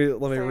 Let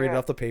me read it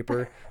off the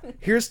paper.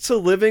 Here's to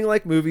living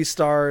like movie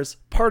stars,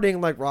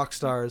 partying like rock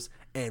stars,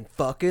 and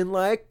fucking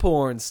like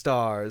porn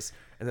stars.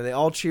 And then they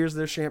all cheers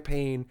their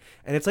champagne.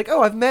 And it's like,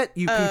 oh, I've met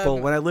you people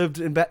when I lived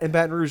in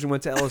Baton Rouge and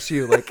went to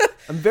LSU. Like,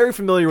 I'm very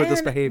familiar with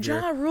this behavior.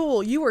 Ja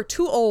Rule, you are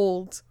too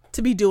old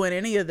to be doing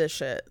any of this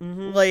shit.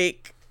 Mm-hmm.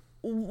 Like,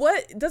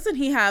 what? Doesn't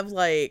he have,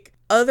 like,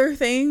 other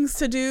things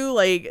to do?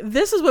 Like,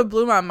 this is what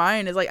blew my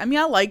mind. Is like, I mean,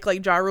 I like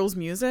Ja Rule's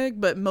music,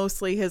 but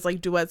mostly his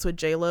like duets with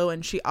J-Lo,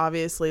 and she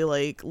obviously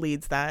like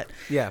leads that.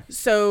 Yeah.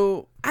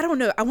 So I don't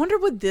know. I wonder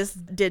what this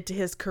did to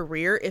his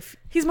career. If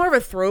he's more of a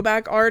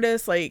throwback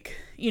artist, like,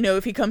 you know,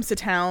 if he comes to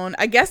town,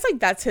 I guess like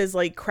that's his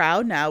like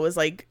crowd now is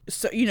like,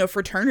 so, you know,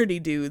 fraternity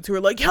dudes who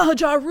are like, yeah,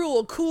 Ja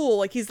Rule, cool.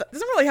 Like doesn't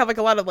really have like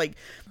a lot of like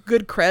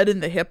good cred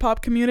in the hip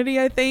hop community,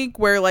 I think,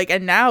 where like,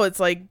 and now it's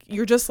like,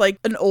 you're just like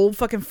an old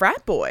fucking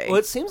frat boy. Well,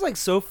 it seems like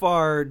so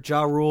far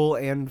Ja Rule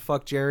and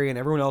Fuck Jerry and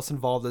everyone else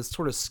involved has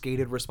sort of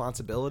skated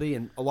responsibility,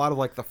 and a lot of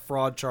like the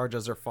fraud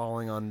charges are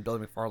falling on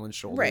Billy McFarland's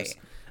shoulders. Right.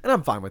 And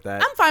I'm fine with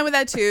that. I'm fine with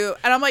that too.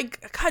 And I'm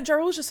like, God, Ja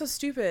Rule's just so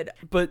stupid.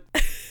 But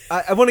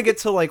I want to get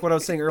to like what I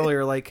was saying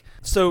earlier. Like,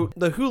 so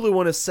the Hulu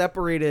one is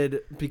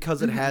separated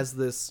because it has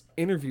this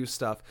interview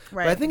stuff.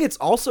 Right. But I think it's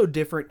also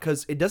different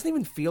because it doesn't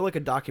even feel like a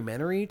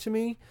documentary to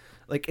me.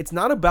 Like, it's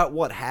not about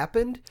what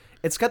happened.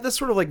 It's got this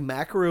sort of like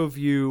macro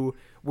view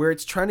where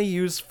it's trying to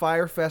use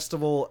Fyre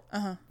Festival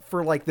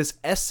for like this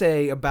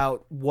essay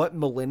about what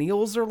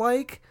millennials are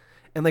like.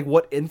 And like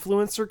what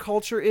influencer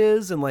culture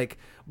is, and like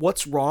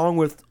what's wrong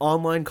with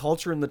online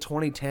culture in the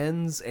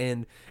 2010s,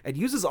 and it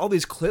uses all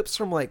these clips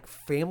from like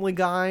Family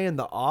Guy and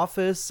The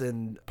Office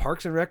and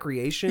Parks and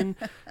Recreation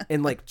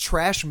and like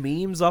trash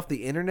memes off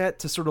the internet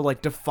to sort of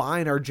like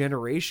define our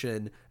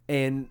generation.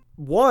 And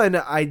one,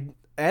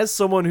 as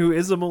someone who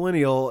is a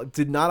millennial,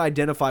 did not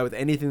identify with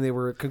anything they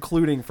were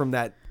concluding from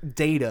that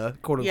data,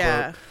 quote unquote.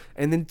 Yeah.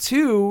 And then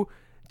two,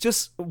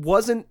 just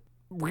wasn't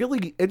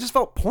really, it just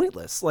felt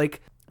pointless.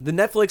 Like, the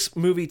Netflix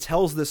movie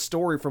tells this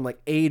story from like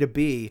A to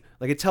B.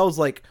 Like, it tells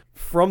like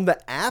from the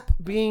app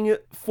being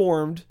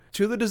formed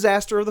to the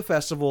disaster of the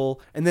festival,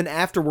 and then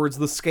afterwards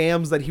the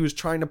scams that he was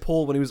trying to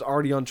pull when he was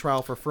already on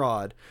trial for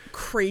fraud.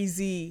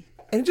 Crazy.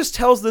 And it just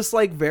tells this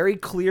like very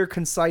clear,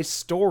 concise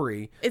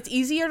story. It's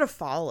easier to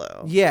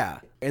follow. Yeah.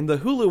 And the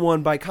Hulu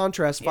one, by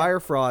contrast, Fyre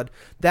Fraud,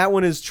 that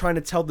one is trying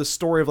to tell the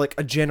story of like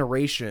a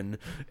generation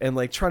and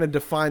like trying to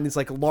define these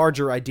like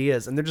larger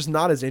ideas, and they're just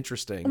not as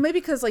interesting. Well, maybe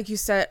because, like you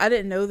said, I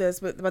didn't know this,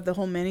 but about the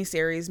whole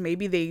miniseries,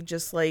 maybe they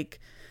just like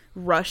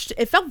rushed.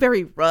 It felt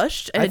very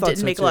rushed, and it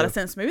didn't make a lot of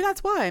sense. Maybe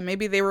that's why.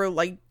 Maybe they were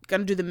like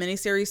gonna do the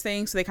miniseries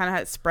thing, so they kind of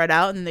had it spread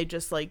out, and then they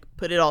just like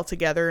put it all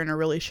together in a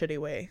really shitty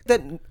way.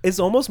 That is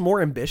almost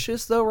more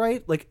ambitious, though,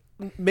 right? Like,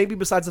 maybe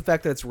besides the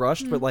fact that it's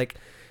rushed, but like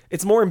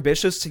it's more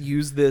ambitious to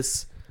use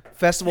this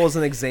festival as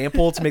an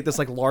example to make this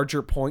like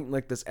larger point,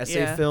 like this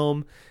essay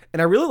film.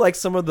 And I really like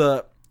some of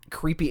the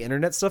creepy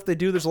internet stuff they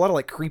do. There's a lot of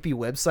like creepy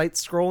website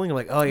scrolling. I'm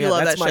like, oh yeah,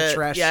 that's my shit.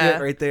 trash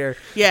shit right there.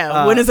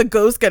 Yeah, when is a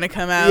ghost gonna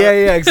come out?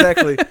 Yeah,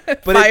 exactly.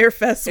 But Fyre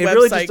Fest it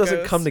really just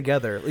doesn't come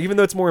together. Even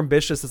though it's more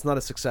ambitious, it's not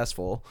as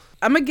successful.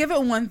 I'm gonna give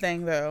it one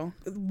thing though.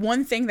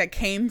 One thing that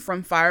came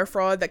from Fyre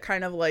Fraud that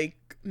kind of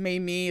like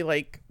made me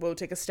like, whoa,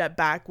 take a step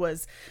back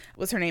was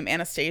her name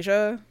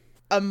Anastasia?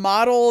 A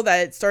model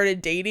that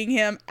started dating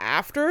him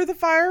after the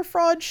Fyre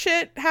Fraud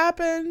shit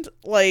happened.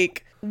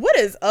 Like, what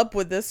is up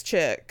with this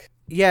chick?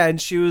 Yeah,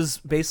 and she was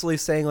basically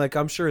saying like,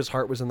 I'm sure his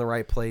heart was in the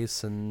right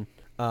place, and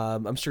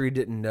I'm sure he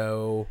didn't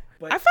know.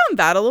 I found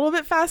that a little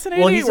bit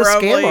fascinating. Well, he's a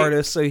scam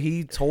artist, so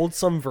he told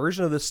some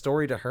version of this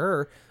story to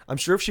her. I'm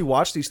sure if she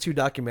watched these two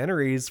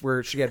documentaries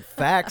where she had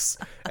facts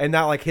and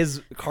not like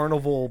his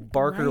Carnival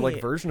Barker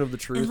like version of the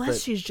truth.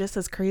 Unless she's just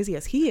as crazy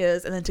as he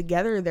is, and then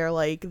together they're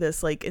like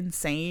this like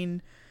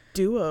insane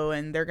duo,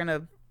 and they're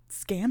gonna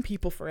scam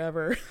people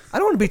forever. I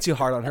don't want to be too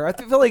hard on her. I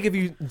feel like if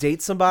you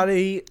date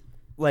somebody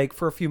like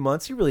for a few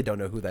months, you really don't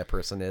know who that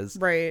person is.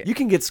 Right. You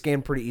can get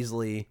scammed pretty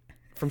easily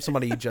from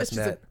somebody you just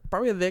met.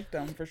 Probably a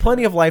victim for sure.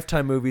 Plenty of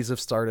Lifetime movies have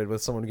started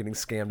with someone getting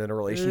scammed in a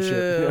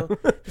relationship. You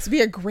know? This would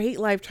be a great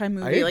Lifetime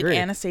movie, like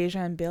Anastasia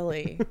and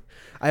Billy.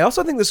 I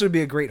also think this would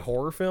be a great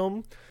horror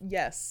film.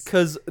 Yes.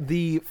 Because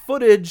the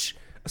footage,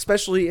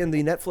 especially in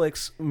the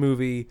Netflix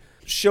movie,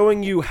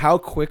 showing you how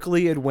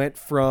quickly it went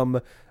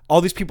from all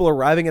these people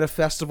arriving at a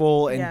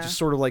festival and just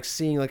sort of like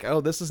seeing like,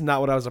 oh, this is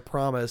not what I was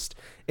promised.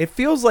 It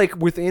feels like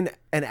within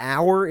an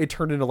hour it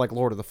turned into like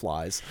Lord of the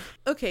Flies.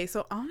 Okay,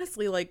 so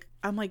honestly, like,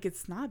 I'm like,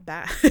 it's not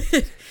bad.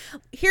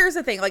 Here's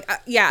the thing, like,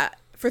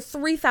 for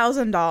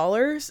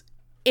 $3,000,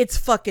 it's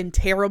fucking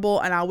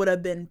terrible, and I would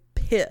have been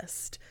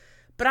pissed.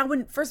 But I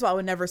wouldn't. First of all, I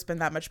would never spend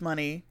that much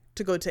money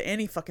to go to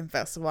any fucking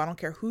festival. I don't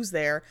care who's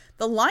there.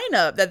 The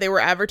lineup that they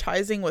were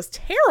advertising was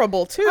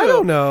terrible too. I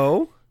don't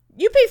know.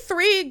 You pay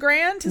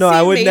 $3,000 to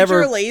see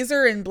Major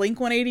Lazer and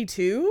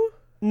Blink-182?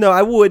 No,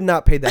 I would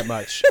not pay that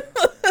much.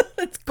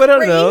 It's but crazy.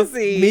 I don't know.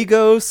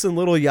 Migos and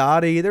Lil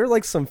Yachty, they're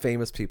like some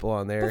famous people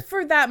on there. But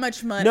for that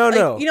much money. No, like,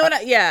 no. You know what?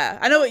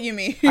 I know what you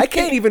mean. I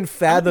can't even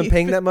fathom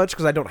paying that much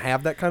because I don't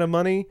have that kind of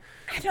money.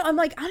 I'm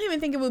like, I don't even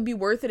think it would be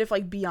worth it if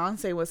like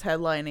Beyonce was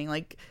headlining.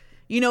 Like,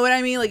 you know what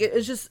I mean? Like,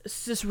 it's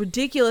just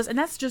ridiculous. And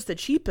that's just the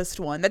cheapest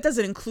one. That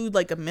doesn't include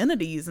like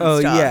amenities and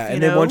stuff. Oh, yeah.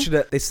 And they want you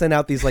to, they send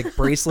out these like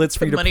bracelets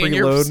for you to money preload. In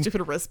your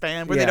stupid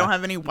wristband where they don't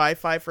have any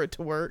Wi-Fi for it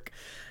to work.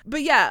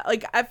 But yeah,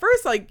 like at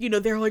first, like, you know,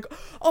 they're like,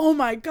 oh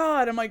my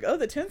God. I'm like, oh,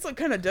 the tents look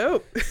kind of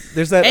dope.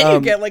 There's that, and you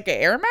get like an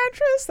air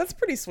mattress. That's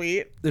pretty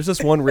sweet. There's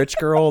this one rich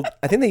girl.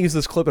 I think they use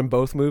this clip in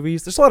both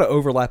movies. There's a lot of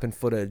overlap in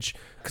footage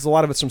because a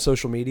lot of it's from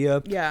social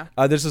media. Yeah.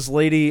 There's this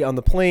lady on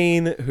the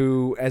plane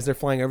who, as they're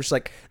flying over, she's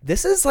like,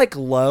 this is like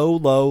low,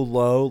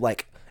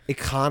 like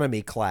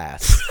economy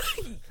class.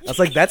 I was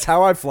like, that's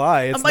how I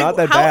fly. It's I'm not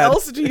like, that bad. How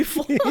else do you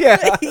fly?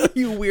 Yeah.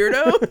 You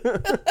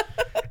weirdo.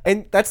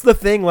 And that's the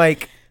thing,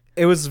 like,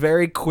 it was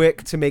very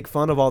quick to make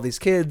fun of all these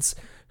kids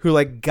who,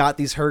 like, got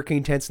these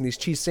hurricane tents and these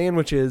cheese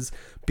sandwiches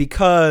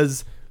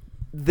because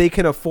they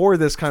can afford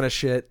this kind of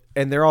shit,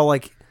 and they're all,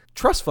 like,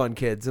 trust fund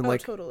kids. And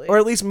totally. Or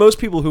at least most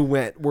people who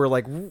went were,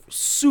 like,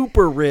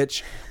 super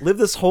rich, live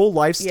this whole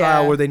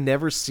lifestyle where they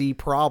never see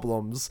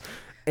problems.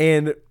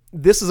 And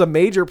this is a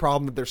major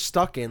problem that they're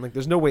stuck in. Like,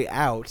 there's no way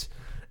out.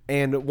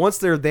 And once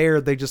they're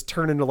there, they just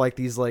turn into like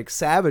these like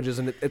savages,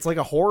 and it's like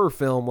a horror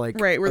film, like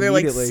right, where they're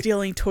like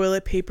stealing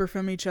toilet paper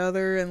from each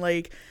other, and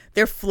like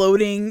they're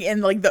floating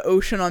in like the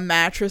ocean on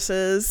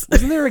mattresses.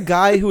 Wasn't there a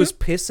guy who was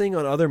pissing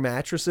on other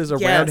mattresses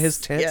around his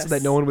tent so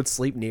that no one would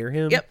sleep near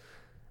him? Yep,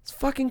 it's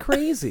fucking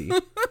crazy.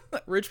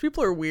 Rich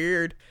people are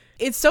weird.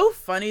 It's so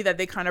funny that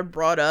they kind of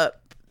brought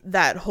up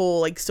that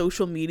whole like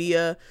social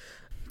media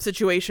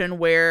situation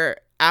where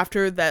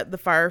after that the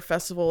Fyre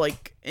Festival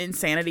like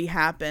insanity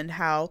happened,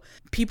 how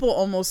people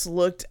almost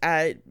looked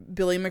at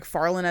Billy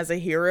McFarland as a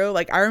hero.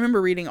 Like I remember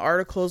reading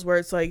articles where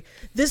it's like,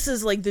 this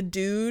is like the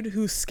dude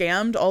who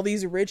scammed all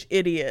these rich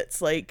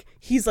idiots, like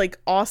he's like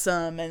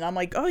awesome. And I'm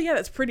like, oh yeah,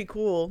 that's pretty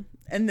cool.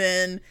 And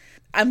then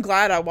I'm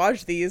glad I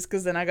watched these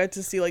because then I got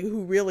to see like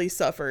who really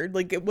suffered.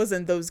 Like it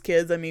wasn't those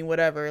kids, I mean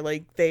whatever,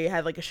 like they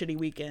had like a shitty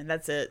weekend,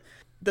 that's it.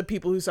 The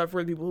people who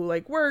suffered, people who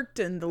like worked,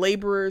 and the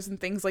laborers and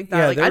things like that.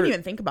 Yeah, like I didn't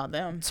even think about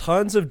them.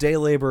 Tons of day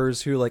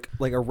laborers who like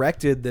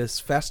erected this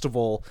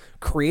festival,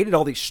 created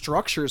all these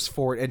structures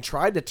for it, and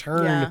tried to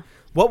turn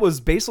what was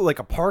basically like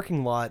a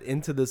parking lot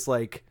into this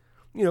like,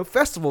 you know,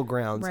 festival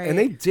grounds. Right. And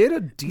they did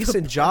a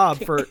decent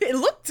job for it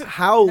looked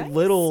how nice.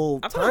 little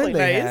time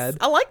they had.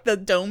 I like the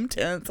dome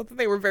tents. I thought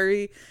they were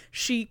very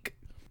chic.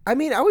 I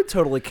mean, I would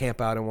totally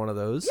camp out in one of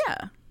those.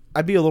 Yeah.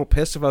 I'd be a little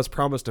pissed if I was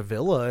promised a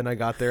villa and I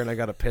got there and I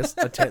got a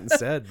tent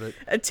instead. But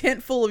a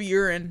tent full of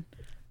urine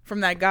from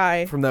that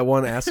guy. From that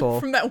one asshole.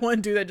 From that one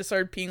dude that just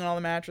started peeing on all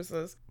the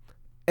mattresses.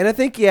 And I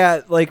think,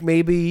 yeah, like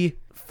maybe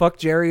Fuck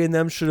Jerry and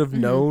them should have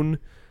known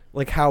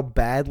like how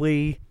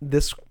badly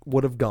this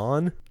would have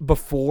gone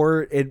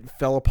before it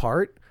fell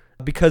apart.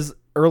 Because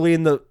early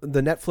in the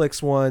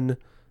Netflix one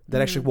that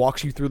actually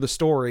walks you through the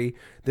story,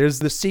 there's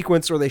this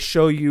sequence where they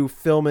show you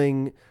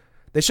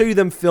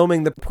them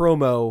filming the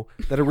promo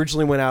that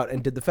originally went out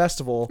and did the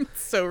festival.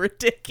 It's so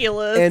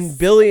ridiculous. And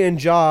Billy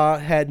and Ja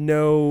had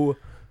no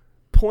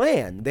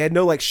plan. They had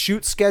no like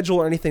shoot schedule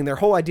or anything. Their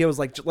whole idea was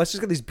like, let's just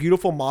get these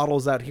beautiful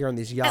models out here on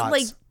these yachts. At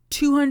like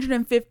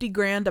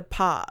 $250,000 a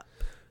pop.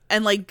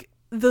 And like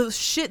the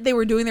shit they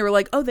were doing, they were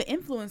like, oh, the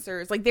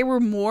influencers. Like they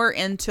were more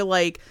into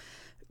like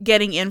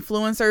getting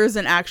influencers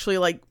and actually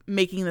like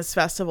making this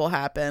festival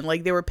happen.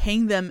 Like they were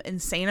paying them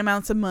insane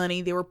amounts of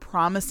money. They were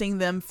promising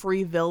them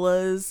free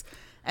villas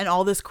and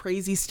all this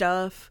crazy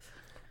stuff.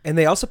 And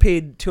they also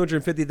paid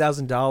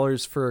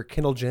 $250,000 for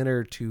Kendall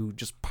Jenner to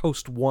just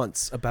post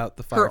once about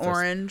the Fyre Festival.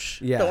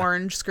 The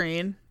orange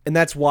screen. And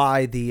that's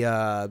why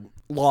the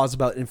laws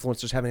about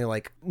influencers having to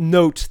like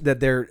note that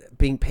they're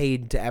being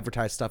paid to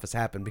advertise stuff has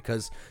happened,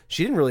 because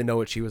she didn't really know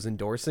what she was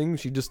endorsing.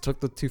 She just took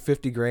the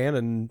 $250,000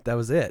 and that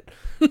was it.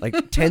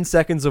 Like 10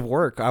 seconds of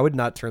work. I would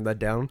not turn that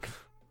down.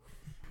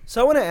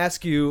 So I want to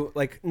ask you,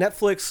 like,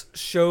 Netflix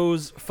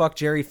shows Fuck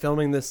Jerry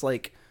filming this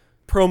like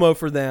promo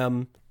for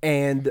them,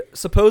 and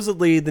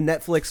supposedly the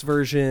Netflix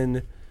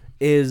version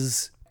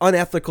is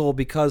unethical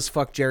because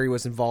Fuck Jerry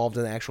was involved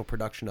in the actual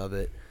production of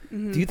it.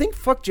 Do you think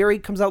Fuck Jerry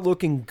comes out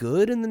looking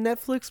good in the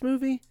Netflix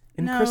movie?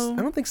 No.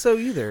 I don't think so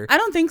either. I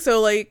don't think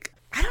so. Like,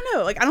 I don't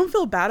know. Like, I don't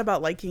feel bad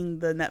about liking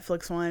the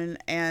Netflix one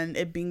and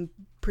it being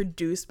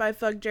produced by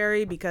Fuck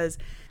Jerry, because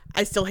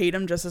I still hate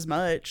him just as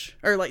much.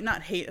 Or, like,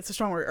 not hate, it's a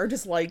strong word. Or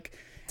just, like,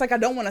 it's like I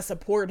don't want to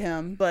support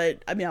him,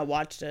 but, I mean, I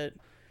watched it.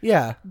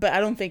 Yeah. But I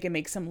don't think it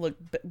makes him look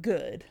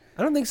good.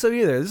 I don't think so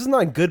either. This is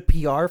not good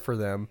PR for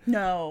them.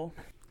 No.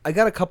 I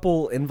got a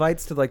couple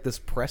invites to, like, this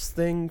press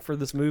thing for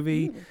this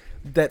movie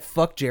that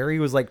Fuck Jerry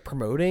was like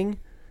promoting,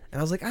 and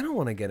I was like, I don't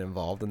want to get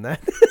involved in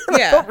that.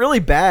 Yeah. I felt really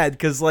bad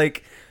because,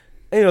 like,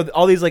 you know,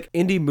 all these like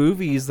indie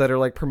movies that are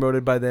like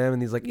promoted by them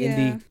and these like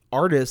indie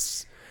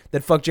artists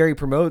that Fuck Jerry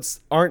promotes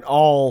aren't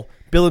all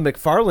Billy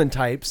McFarland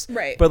types,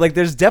 right? But like,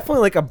 there's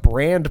definitely like a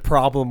brand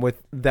problem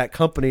with that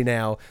company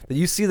now, that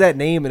you see that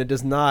name and it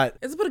does not.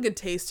 It's put a good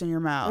taste in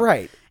your mouth,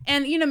 right?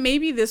 And you know,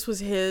 maybe this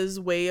was his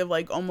way of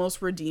like almost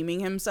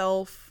redeeming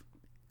himself.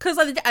 Because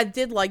I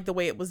did like the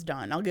way it was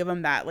done. I'll give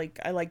him that. Like,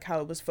 I like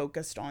how it was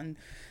focused on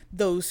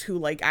those who,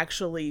 like,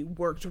 actually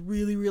worked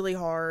really, really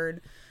hard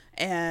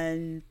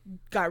and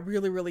got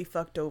really, really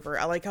fucked over.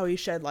 I like how he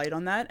shed light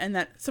on that, and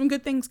that some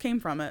good things came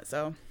from it,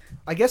 so.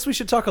 I guess we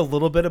should talk a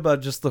little bit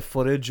about just the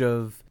footage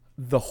of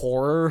the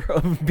horror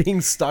of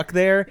being stuck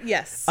there.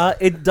 Yes.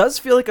 It does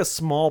feel like a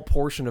small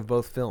portion of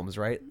both films,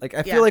 right? Like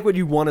I feel like what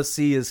you want to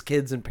see is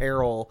kids in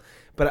peril,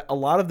 but a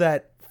lot of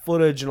that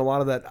footage and a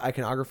lot of that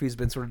iconography has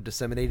been sort of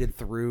disseminated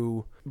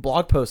through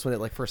blog posts when it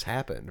like first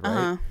happened,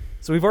 right?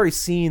 So we've already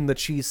seen the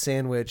cheese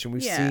sandwich and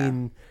we've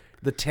seen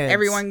the tent.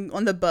 Everyone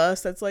on the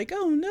bus that's like,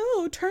 oh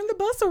no, turn the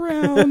bus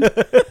around.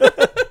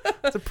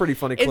 It's a pretty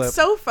funny clip. It's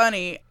so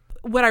funny.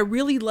 What I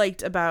really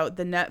liked about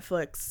the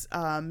Netflix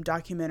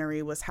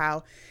documentary was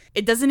how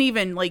it doesn't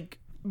even like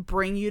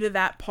bring you to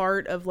that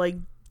part of like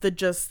the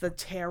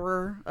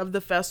terror of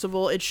the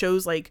festival. It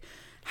shows like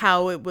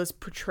how it was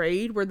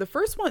portrayed, where the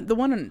first one, the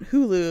one on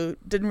Hulu,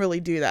 didn't really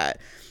do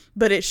that,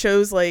 but it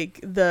shows like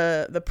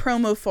the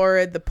promo for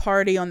it, the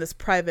party on this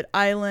private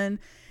island.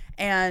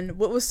 And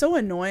what was so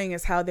annoying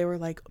is how they were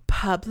like,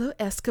 Pablo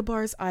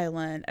Escobar's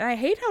island. And I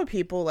hate how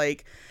people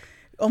like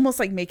almost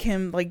like make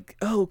him like,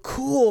 oh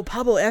cool,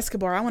 Pablo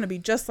Escobar, I want to be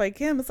just like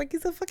him. It's like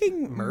he's a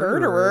fucking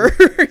murderer.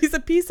 He's a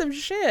piece of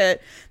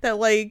shit that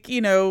like,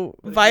 you know,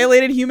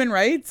 violated human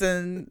rights.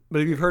 And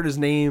but if you've heard his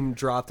name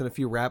dropped in a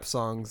few rap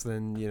songs,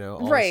 then you know,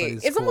 all right,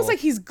 it's cool. Almost like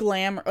he's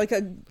glamorous.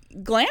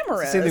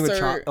 Same thing with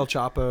El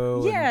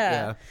Chapo.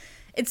 Yeah.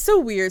 It's so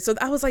weird. So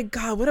I was like,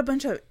 God, what a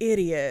bunch of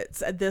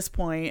idiots at this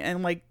point.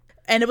 And like,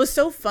 and it was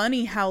so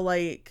funny how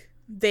like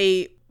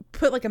they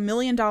put like $1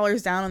 million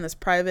down on this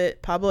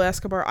private Pablo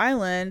Escobar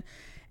island,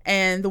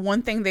 and the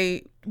one thing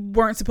they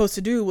weren't supposed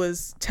to do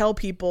was tell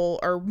people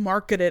or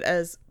market it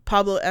as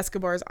Pablo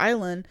Escobar's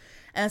island,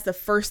 and that's the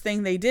first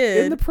thing they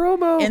did in the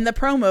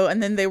promo.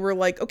 And then they were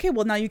like, okay,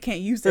 well now you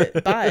can't use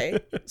it, bye.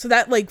 So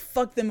that like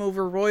fucked them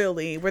over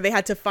royally, where they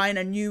had to find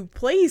a new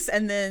place,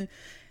 and then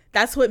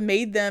that's what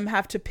made them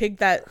have to pick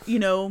that, you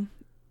know,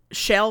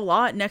 shell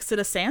lot next to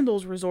the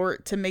Sandals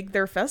Resort to make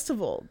their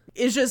festival.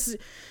 It's just,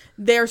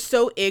 they're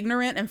so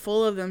ignorant and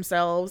full of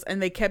themselves,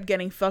 and they kept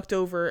getting fucked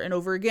over and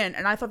over again.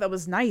 And I thought that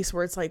was nice,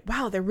 where it's like,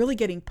 wow, they're really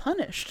getting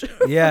punished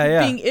for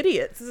being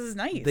idiots. This is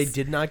nice. They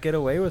did not get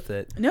away with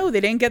it. No,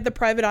 they didn't get the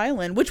private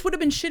island, which would have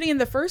been shitty in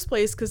the first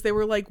place, because they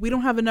were like, we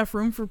don't have enough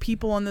room for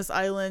people on this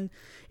island.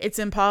 It's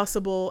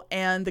impossible,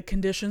 and the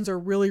conditions are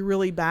really,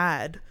 really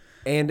bad.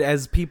 And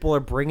as people are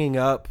bringing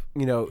up,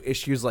 you know,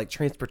 issues like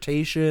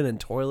transportation and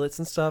toilets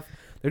and stuff,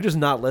 they're just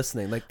not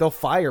listening. Like, they'll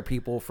fire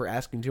people for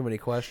asking too many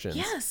questions.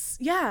 Yes,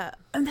 yeah.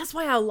 And that's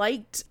why I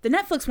liked the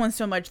Netflix one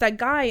so much. That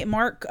guy,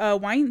 Mark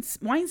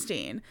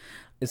Weinstein.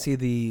 Is he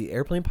the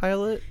airplane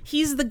pilot?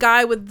 He's the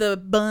guy with the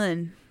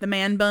bun, the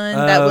man bun,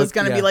 that was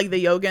going to be like the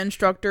yoga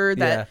instructor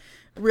that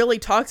really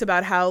talked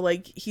about how,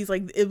 like, he's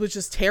like, it was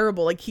just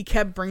terrible. Like, he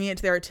kept bringing it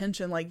to their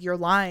attention, like, you're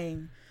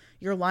lying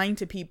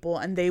to people,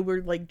 and they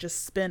would like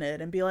just spin it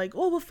and be like,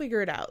 oh, we'll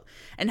figure it out.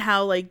 And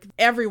how like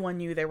everyone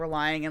knew they were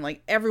lying, and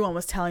like everyone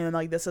was telling them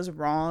like, this is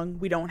wrong,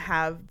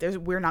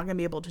 we're not gonna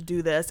be able to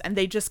do this, and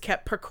they just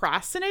kept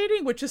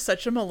procrastinating, which is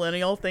such a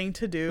millennial thing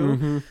to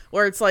do,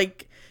 where it's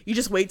like you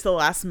just wait till the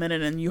last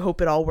minute and you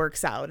hope it all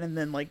works out, and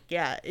then like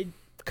it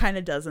kind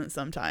of doesn't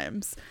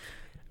sometimes.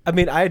 I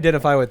mean, I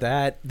identify with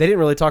that. They didn't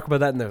really talk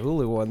about that in the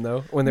Hulu one,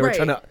 though. When they were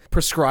trying to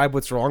prescribe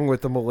what's wrong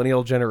with the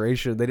millennial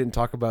generation, they didn't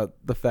talk about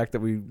the fact that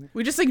we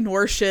just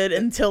ignore shit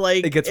until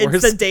like it's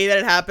the day that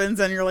it happens,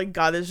 and you're like,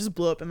 God, this just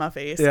blew up in my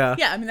face. Yeah.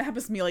 I mean, that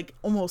happens to me like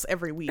almost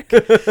every week.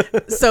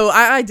 So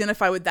I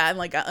identify with that, and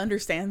like I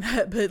understand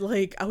that, but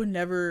like I would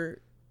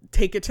never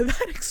take it to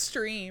that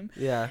extreme.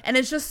 Yeah. And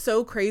it's just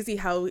so crazy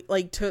how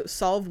like to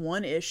solve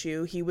one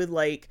issue, he would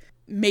like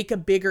make a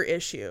bigger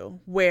issue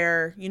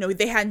where, you know,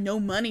 they had no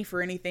money for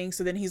anything.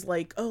 So then he's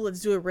like, oh, let's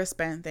do a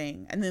wristband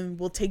thing. And then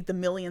we'll take the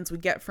millions we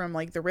get from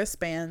like the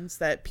wristbands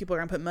that people are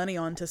going to put money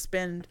on to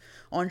spend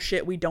on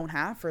shit we don't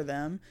have for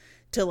them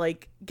to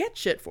like get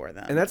shit for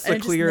them. And that's the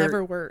clear, just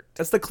never worked.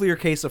 That's the clear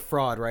case of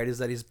fraud, right? Is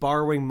that he's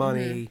borrowing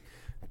money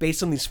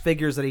based on these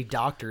figures that he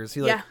doctors.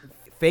 He like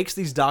fakes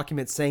these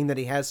documents saying that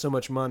he has so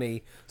much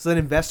money so that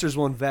investors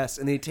will invest,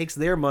 and then he takes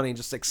their money and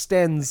just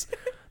extends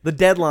the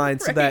deadline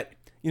so that,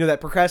 you know,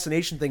 that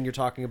procrastination thing you're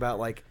talking about,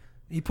 like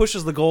he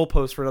pushes the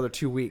goalpost for another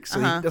 2 weeks, so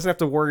he doesn't have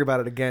to worry about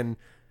it again.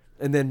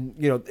 And then,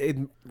 you know, it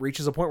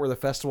reaches a point where the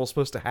festival is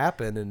supposed to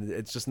happen, and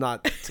it's just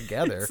not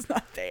together. It's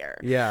not there.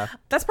 Yeah.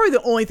 That's probably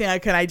the only thing I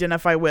can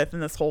identify with in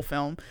this whole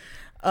film.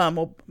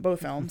 Well,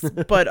 both films.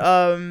 But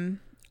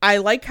I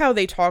like how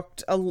they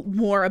talked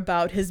more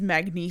about his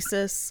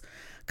Magnesis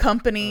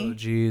company. Oh,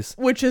 jeez.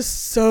 Which is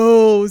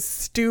so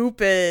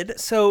stupid.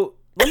 So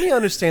let me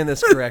understand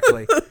this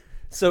correctly.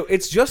 So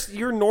it's just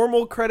your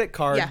normal credit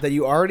card that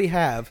you already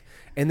have,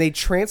 and they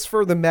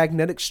transfer the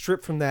magnetic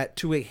strip from that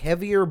to a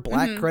heavier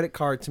black credit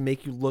card to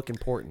make you look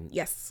important.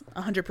 Yes,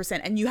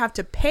 100%. And you have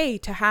to pay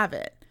to have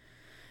it.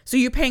 So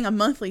you're paying a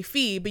monthly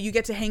fee, but you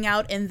get to hang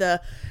out in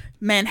the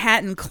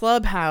Manhattan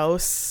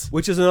Clubhouse.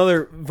 Which is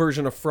another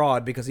version of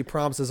fraud, because he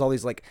promises all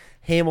these like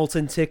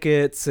Hamilton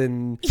tickets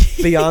and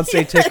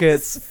Beyonce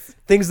tickets,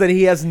 things that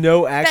he has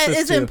no access to. That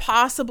is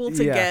impossible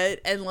to get,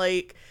 and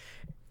like...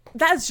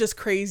 That's just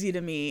crazy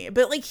to me.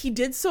 But like he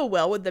did so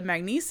well with the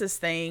Magnesis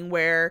thing,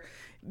 where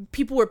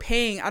people were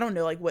paying, I don't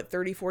know, like what,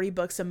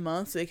 $30-$40 a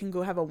month so they can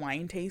go have a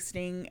wine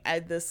tasting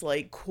at this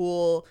like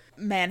cool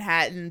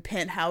Manhattan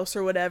penthouse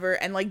or whatever.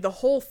 And like the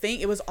whole thing,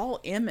 it was all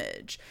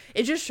image.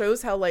 It just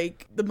shows how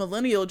like the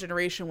millennial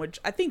generation, which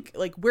I think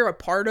like we're a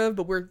part of,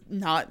 but we're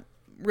not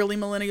really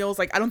millennials.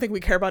 Like I don't think we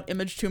care about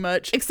image too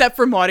much, except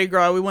for Mardi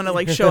Gras. We want to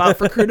like show out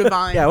for Crew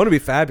Divine. Yeah, I want to be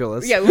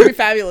fabulous. Yeah, we want to be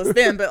fabulous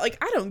then, but like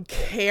I don't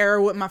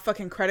care what my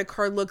fucking credit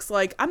card looks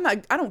like. I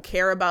don't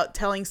care about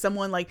telling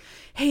someone like,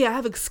 hey, I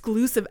have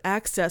exclusive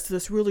access to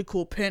this really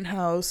cool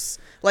penthouse.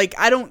 Like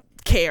I don't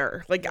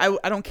care. Like I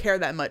don't care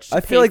that much. I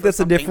feel like that's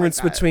the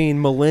difference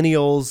between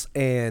millennials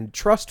and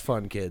trust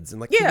fund kids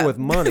and like people with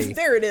money.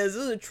 There it is.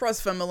 This is a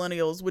trust fund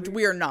millennials, which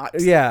we are not.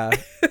 Yeah,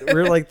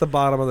 we're like the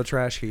bottom of the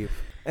trash heap.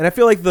 And I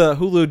feel like the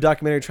Hulu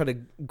documentary tried to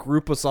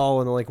group us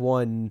all into like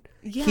one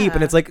heap,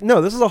 and it's like,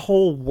 no, this is a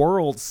whole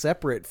world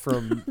separate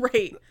from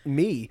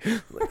me.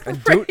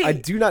 Like, I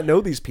do not know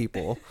these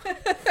people.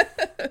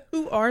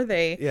 Who are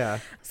they? Yeah.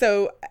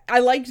 So I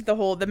liked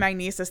the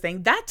Magnesis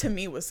thing. That to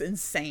me was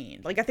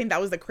insane. Like I think that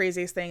was the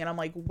craziest thing, and I'm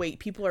like, wait,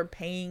 people are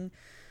paying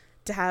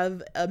to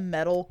have a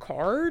metal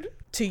card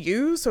to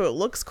use so it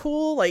looks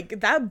cool.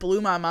 Like that blew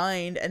my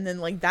mind, and then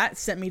like that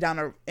sent me down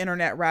an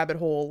internet rabbit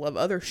hole of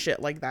other shit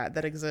like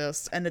that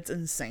exists, and it's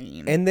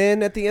insane. And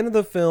then at the end of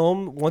the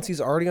film, once he's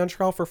already on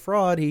trial for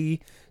fraud,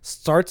 he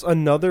starts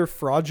another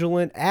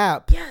fraudulent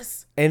app. Yes.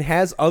 And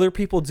has other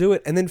people do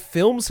it, and then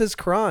films his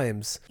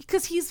crimes.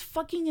 Because he's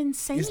fucking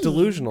insane. He's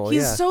delusional.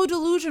 He's so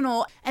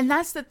delusional. And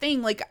that's the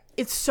thing. Like,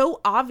 it's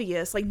so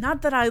obvious. Like,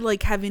 not that I,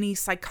 like, have any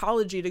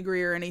psychology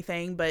degree or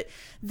anything, but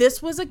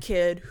this was a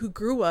kid who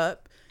grew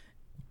up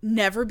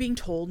never being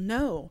told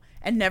no.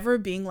 And never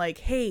being like,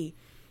 hey,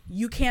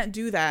 you can't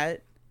do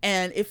that.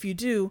 And if you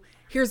do,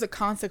 here's a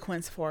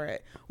consequence for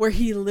it. Where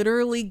he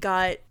literally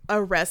got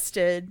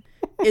arrested,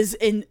 is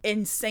in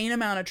insane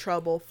amount of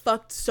trouble,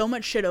 fucked so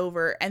much shit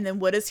over, and then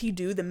what does he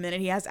do the minute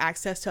he has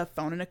access to a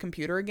phone and a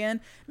computer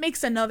again?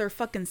 Makes another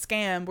fucking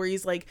scam where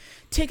he's like,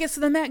 tickets to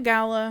the Met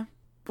Gala,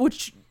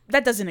 which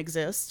that doesn't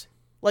exist.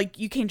 Like,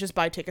 you can't just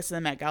buy tickets to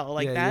the Met Gala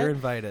like that. Yeah, you're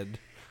invited.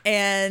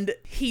 And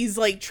he's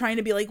like trying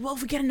to be like, well,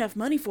 if we get enough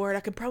money for it, I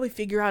could probably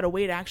figure out a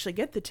way to actually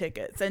get the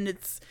tickets. And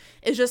it's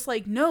just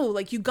like, no,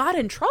 like you got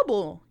in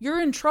trouble.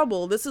 You're in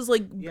trouble. This is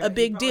like a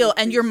big deal.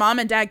 And your mom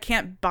and dad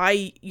can't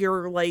buy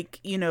your, like,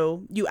 you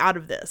know, you out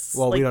of this.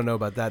 Well, like, we don't know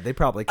about that. They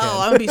probably can. Oh,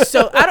 I would be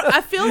so,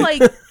 I feel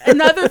like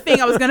another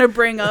thing I was going to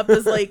bring up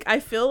is like, I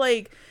feel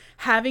like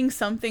having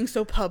something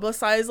so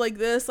publicized like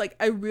this, like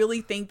I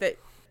really think that,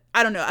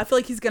 I don't know. I feel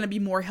like he's going to be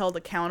more held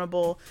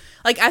accountable.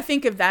 Like, I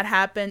think if that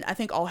happened, I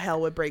think all hell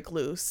would break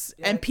loose.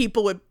 Yeah.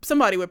 And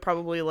somebody would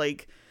probably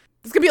like,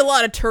 there's going to be a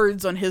lot of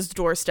turds on his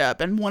doorstep,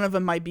 and one of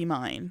them might be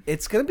mine.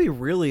 It's going to be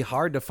really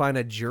hard to find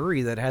a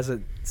jury that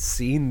hasn't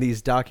seen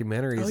these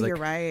documentaries. Oh, like, you're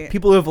right.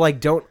 People who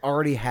like don't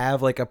already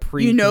have like a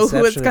preconception. You know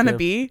who it's going to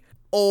be?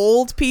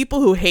 Old people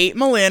who hate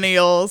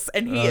millennials,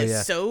 and he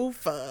is so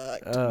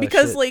fucked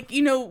because like,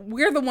 you know,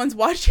 we're the ones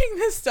watching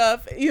this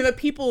stuff. You know, the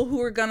people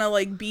who are gonna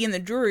like be in the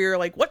jury are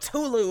like, what's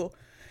Hulu,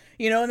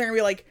 you know, and they're gonna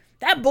be like,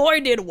 that boy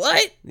did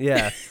what?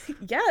 Yeah.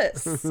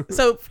 Yes.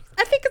 So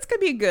I think it's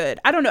gonna be good.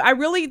 I don't know, I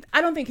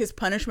don't think his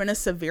punishment is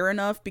severe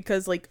enough,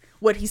 because like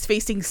what he's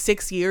facing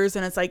 6 years,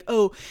 and it's like,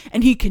 oh,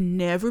 and he can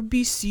never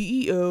be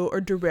CEO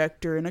or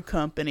director in a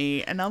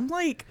company, and I'm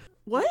like,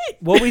 what?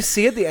 What we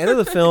see at the end of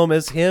the film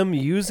is him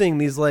using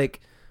these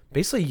like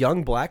basically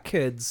young black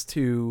kids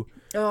to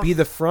be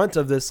the front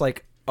of this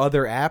like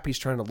other app he's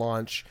trying to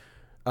launch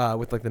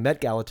with like the Met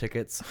Gala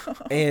tickets.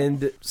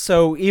 And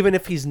so even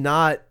if he's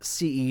not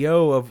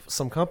CEO of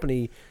some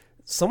company,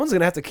 someone's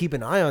gonna have to keep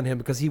an eye on him,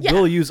 because he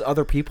will use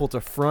other people to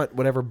front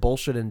whatever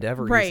bullshit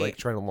endeavor he's like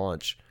trying to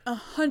launch.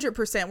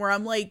 100%. Where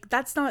I'm like,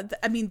 that's not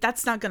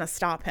gonna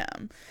stop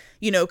him,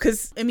 you know,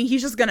 because I mean,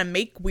 he's just gonna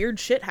make weird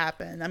shit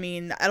happen. I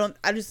mean,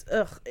 it's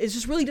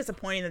just really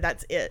disappointing that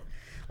that's it.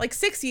 Like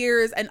 6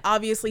 years, and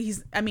obviously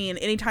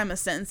anytime a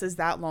sentence is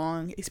that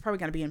long, he's probably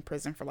gonna be in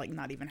prison for like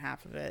not even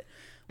half of it,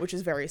 which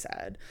is very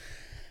sad.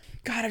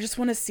 God, I just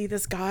want to see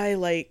this guy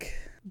like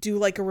do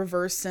like a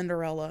reverse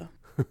Cinderella.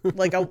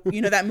 Like,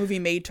 you know that movie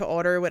Made to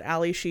Order with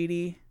Ali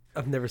Sheedy?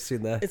 I've never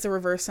seen that. It's a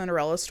reverse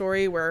Cinderella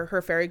story where her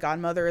fairy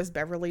godmother is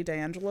Beverly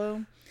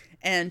D'Angelo,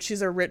 and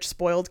she's a rich,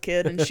 spoiled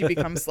kid, and she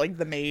becomes like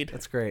the maid.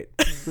 That's great.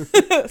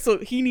 So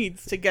he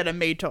needs to get a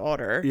Made to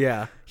Order.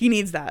 Yeah. He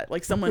needs that.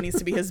 Like, someone needs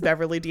to be his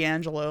Beverly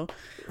D'Angelo.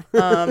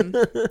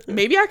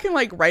 Maybe I can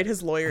like write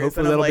his lawyers.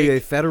 Hopefully that'll be a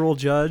federal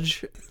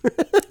judge.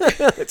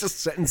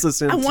 Just sentence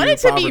us into I want it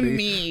to poverty. be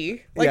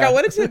me. Like,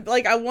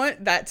 I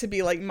want that to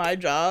be like my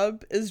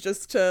job, is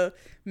just to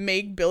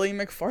make Billy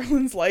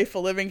McFarland's life a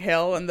living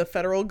hell, and the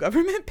federal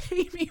government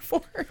pay me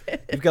for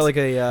it. You've got like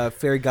a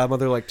fairy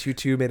godmother like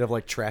tutu made of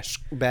like trash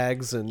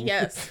bags, and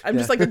yes, I'm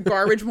just like a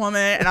garbage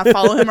woman, and I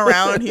follow him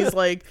around, and he's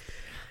like,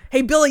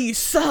 hey Billy, you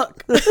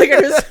suck. Like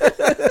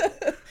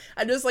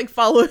I just like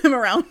follow him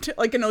around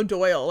like an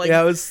O'Doyle. Like,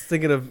 yeah, I was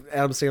thinking of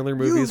Adam Sandler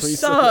movies. You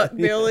suck,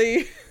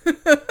 Billy.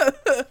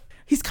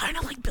 He's kind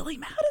of like Billy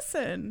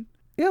Madison.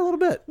 Yeah, a little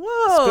bit.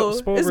 Whoa,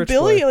 is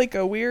Billy boy. like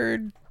a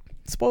weird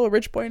spoil a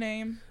rich boy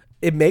name.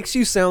 It makes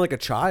you sound like a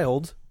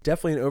child.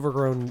 Definitely an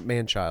overgrown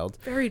man-child.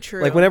 Very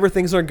true. Like, whenever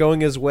things aren't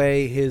going his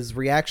way, his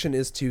reaction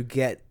is to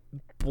get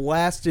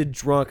blasted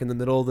drunk in the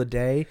middle of the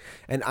day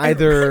and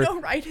either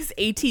ride his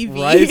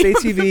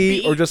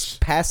ATV or just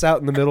pass out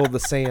in the middle of the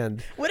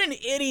sand. What an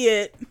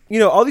idiot. You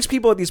know, all these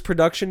people at these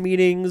production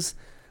meetings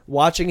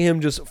watching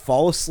him just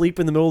fall asleep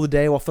in the middle of the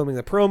day while filming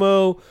the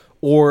promo,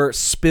 or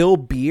spill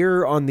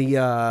beer on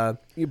the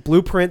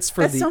blueprints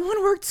for that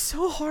someone worked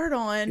so hard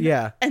on.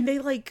 Yeah. And they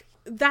like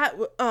that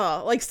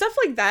like stuff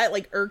like that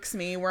like irks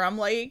me, where I'm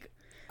like,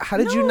 how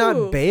did you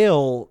not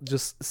bail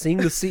just seeing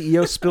the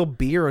CEO spill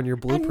beer on your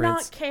blueprints? And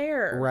not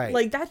care. Right.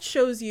 Like, that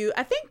shows you,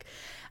 I think,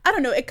 I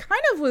don't know, it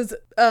kind of was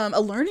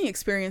a learning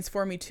experience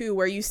for me too,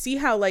 where you see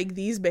how like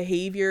these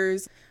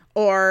behaviors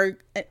are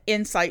an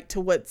insight to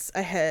what's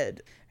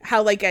ahead.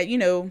 How like at, you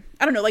know,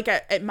 I don't know, like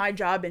at my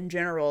job in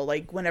general,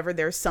 like whenever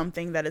there's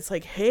something that it's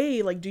like,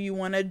 hey, like, do you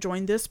want to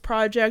join this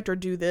project or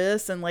do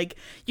this? And like,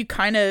 you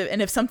kind of,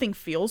 and if something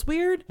feels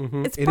weird,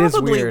 it's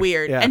probably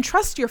weird. Yeah. And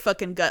trust your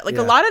fucking gut. Like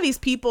a lot of these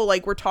people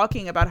like were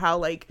talking about how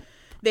like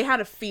they had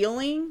a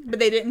feeling, but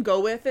they didn't go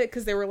with it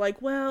because they were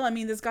like, well, I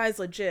mean, this guy's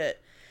legit.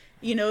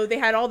 You know, they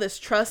had all this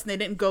trust and they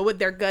didn't go with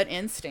their gut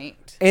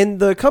instinct. And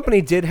the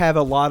company did have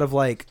a lot of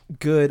like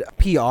good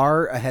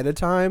PR ahead of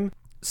time.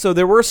 So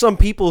there were some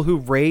people who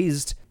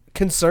raised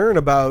concern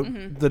about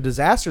the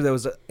disaster that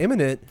was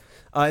imminent.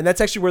 And that's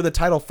actually where the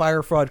title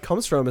Fyre Fraud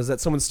comes from, is that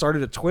someone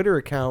started a Twitter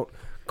account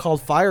called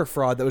Fyre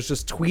Fraud that was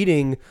just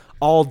tweeting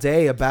all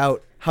day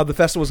about how the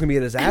festival was going to be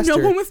a disaster.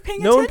 And no one was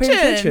paying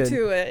attention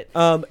to it.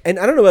 And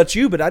I don't know about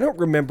you, but I don't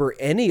remember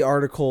any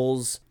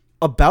articles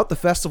about the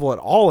festival at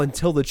all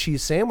until the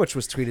cheese sandwich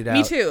was tweeted out.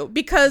 Me too,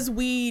 because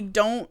we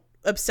don't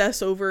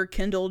obsess over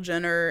Kendall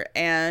Jenner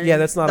and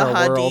that's not the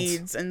our world.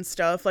 Hadids and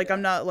stuff. Like,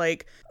 I'm not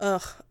like,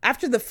 ugh.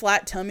 After the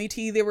flat tummy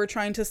tea they were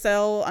trying to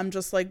sell, I'm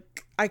just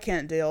like, I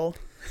can't deal.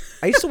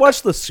 I used to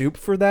watch The Soup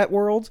for that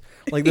world.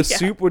 Like, The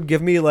Soup would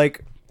give me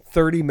like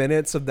 30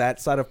 minutes of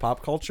that side of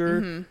pop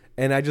culture,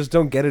 and I just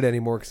don't get it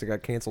anymore because it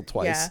got canceled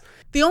twice. Yeah.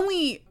 The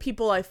only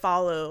people I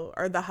follow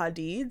are the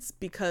Hadids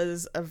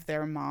because of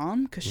their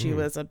mom, because she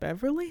was a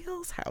Beverly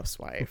Hills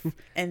housewife.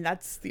 And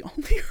that's the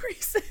only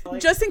reason.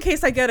 Just in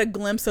case I get a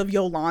glimpse of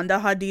Yolanda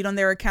Hadid on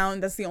their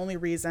account, that's the only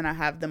reason I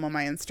have them on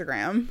my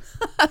Instagram.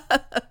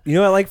 You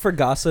know what I like for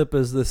gossip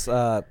is this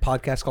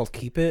podcast called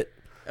Keep It.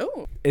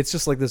 Oh. It's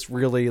just like this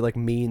really like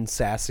mean,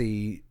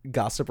 sassy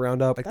gossip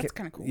roundup. That's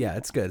kind of cool. Yeah,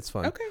 it's good. It's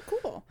fun. Okay,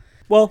 cool.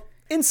 Well,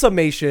 in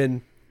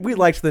summation, we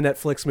liked the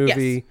Netflix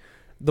movie,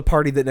 The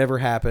Party That Never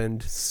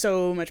Happened.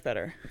 So much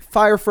better.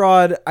 Fyre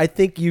Fraud, I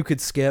think you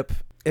could skip.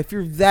 If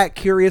you're that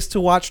curious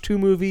to watch two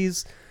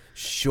movies,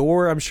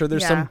 sure. I'm sure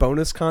there's some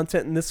bonus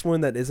content in this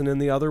one that isn't in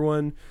the other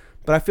one.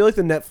 But I feel like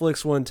the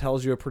Netflix one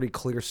tells you a pretty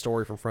clear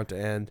story from front to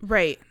end.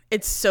 Right.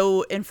 It's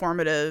so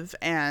informative,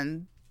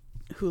 and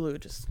Hulu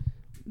just...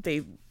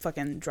 they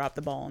fucking dropped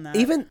the ball on that.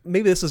 Even,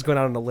 maybe this is going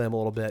out on a limb a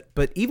little bit,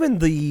 but even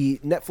the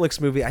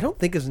Netflix movie, I don't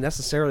think is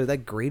necessarily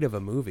that great of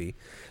a movie.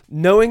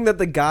 Knowing that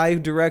the guy who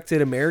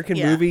directed American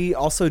Movie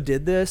also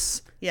did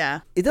this,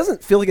 it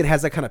doesn't feel like it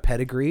has that kind of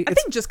pedigree. I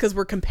think just because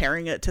we're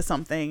comparing it to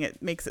something,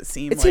 it makes it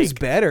seem seems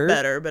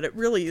better, but it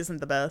really isn't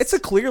the best. It's a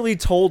clearly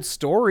told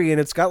story, and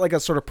it's got like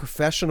a sort of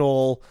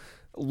professional,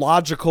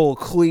 logical,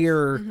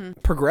 clear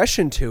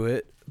progression to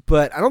it.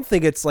 But I don't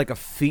think it's like a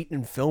feat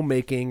in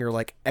filmmaking or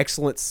like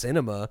excellent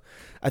cinema.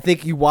 I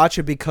think you watch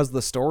it because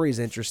the story's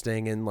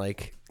interesting and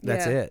like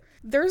that's it.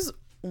 There's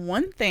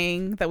one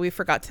thing that we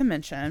forgot to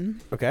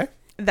mention. Okay.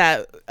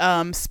 That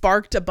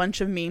sparked a bunch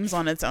of memes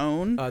on its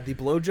own. The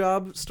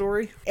blowjob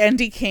story.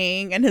 Andy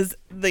King and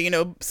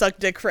the suck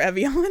dick for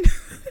Evian.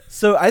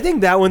 So I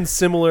think that one's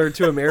similar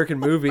to American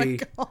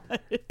Movie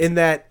in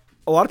that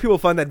a lot of people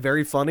find that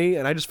very funny,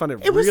 and I just find it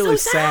really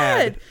so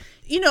sad.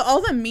 You know,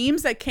 all the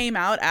memes that came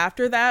out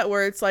after that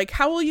where it's like,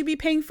 how will you be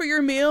paying for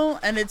your meal?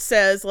 And it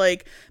says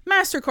like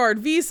MasterCard,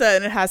 Visa,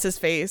 and it has his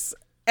face.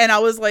 And I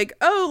was like,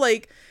 oh,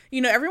 like,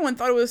 you know, everyone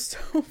thought it was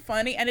so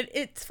funny. And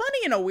it's funny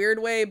in a weird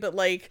way, but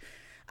like,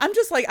 I'm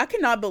just like, I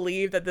cannot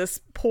believe that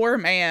this poor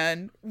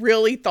man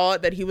really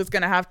thought that he was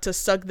going to have to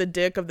suck the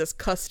dick of this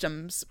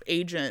customs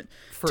agent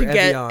to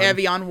get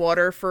Evian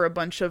water for a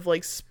bunch of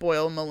like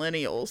spoiled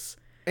millennials.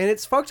 And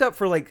it's fucked up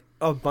for like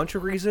a bunch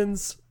of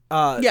reasons.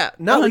 Not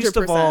 100%. least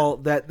of all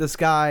that this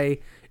guy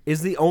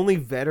is the only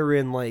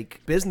veteran like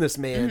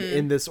businessman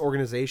in this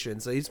organization.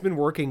 So he's been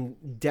working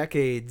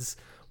decades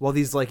while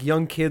these like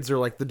young kids are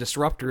like the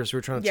disruptors who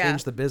are trying to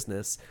change the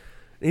business.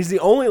 And he's the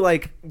only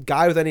like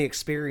guy with any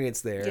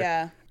experience there.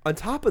 Yeah. On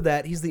top of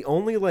that, he's the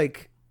only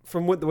like,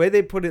 from the way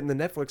they put it in the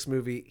Netflix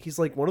movie, he's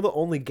like one of the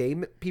only gay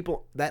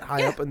people that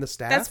high up in the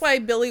staff. That's why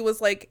Billy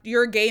was like,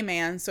 you're a gay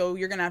man, so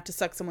you're going to have to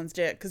suck someone's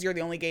dick because you're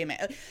the only gay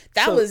man.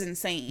 That was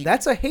insane.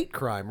 That's a hate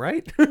crime,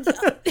 right?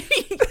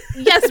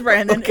 Yes,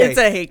 Brandon, it's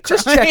a hate crime.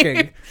 Just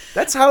checking.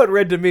 That's how it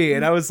read to me,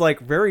 and I was like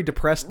very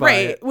depressed by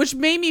it. Which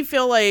made me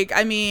feel like,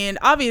 I mean,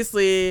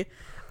 obviously,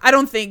 I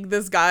don't think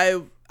this guy,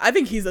 I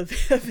think he's a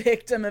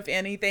victim of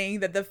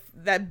anything,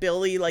 that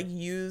Billy like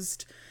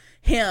used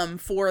him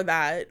for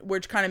that,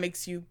 which kind of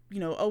makes you,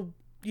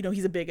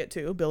 he's a bigot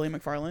too, Billy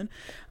McFarland,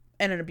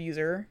 and an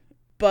abuser.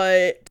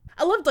 But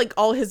I loved like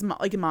all his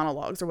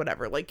monologues or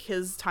whatever, like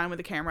his time with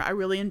the camera. I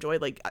really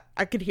enjoyed, like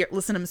I could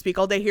listen to him speak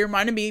all day. He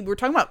reminded me, we were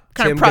talking about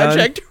kind Tim of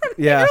Project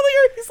Yeah.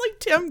 earlier. He's like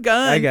Tim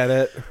Gunn. I get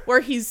it. Where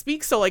he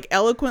speaks so like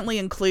eloquently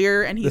and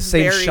clear, and he's The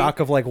same very,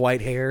 shock of like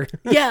white hair.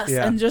 Yes,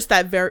 Yeah. and just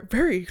that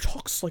very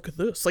talks like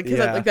this, like his,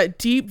 Yeah. like that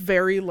deep,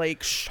 very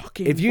like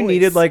shocking. If you voice.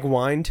 needed like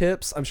wine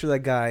tips, I'm sure that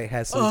guy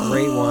has some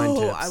great wine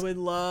tips. I would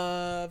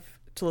love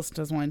to listen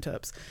to his wine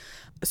tips.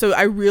 So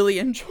I really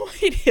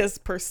enjoyed his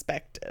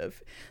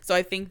perspective. So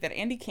I think that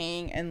Andy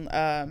King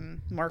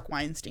and Mark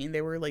Weinstein,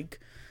 they were like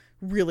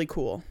really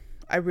cool.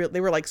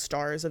 They were like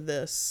stars of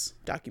this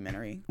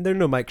documentary. They're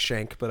no Mike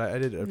Shank, but I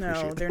did appreciate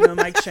No, that. they're no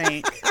Mike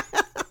Shank.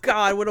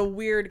 God, what a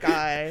weird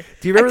guy.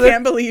 Do you remember I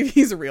can't believe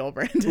he's real,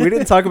 Brandon. We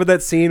didn't talk about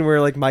that scene where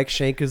like Mike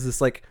Shank is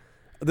this like,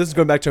 this is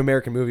going back to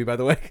American Movie, by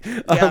the way.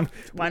 Yeah,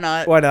 why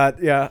not? Why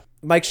not? Yeah.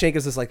 Mike Shank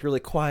is this like really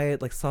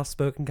quiet, like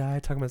soft-spoken guy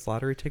talking about his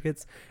lottery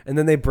tickets, and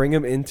then they bring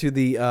him into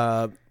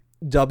the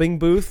dubbing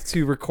booth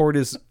to record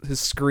his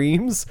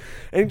screams,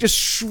 and he just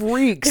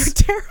shrieks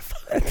They're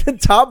terrifying. at the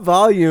top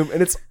volume,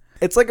 and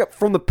it's like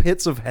from the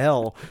pits of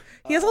hell.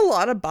 He has a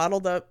lot of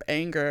bottled up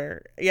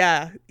anger.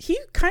 Yeah, he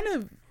kind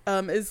of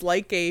is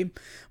like a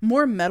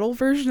more metal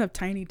version of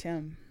Tiny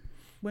Tim,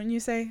 wouldn't you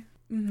say?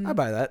 Mm-hmm. I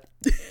buy that.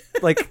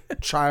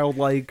 Like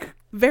childlike,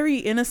 Very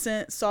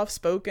innocent, soft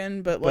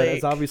spoken, but but like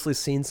has obviously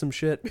seen some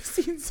shit.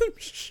 seen some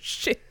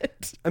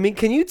shit. I mean,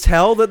 can you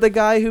tell that the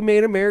guy who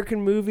made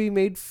American Movie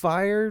made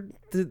Fyre?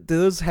 Do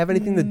those have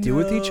anything to do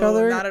with each No,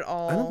 other? not at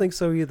all. I don't think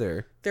so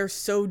either. They're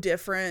so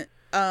different.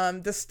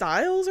 The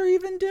styles are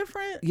even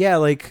different. Yeah,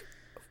 like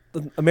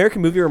the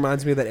American Movie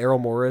reminds me of that Errol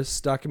Morris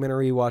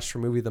documentary you watched for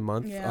Movie of the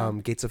Month, Yeah.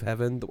 Gates of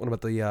Heaven, the one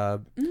about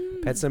the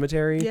Pet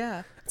Cemetery.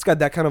 Yeah. It's got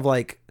that kind of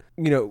like,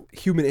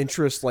 human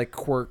interest like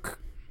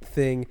quirk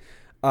thing.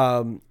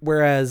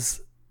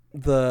 Whereas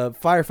the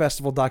Fyre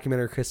Festival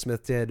documentary Chris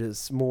Smith did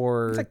is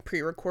more It's like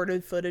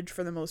pre-recorded footage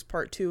for the most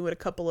part too, with a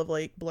couple of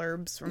like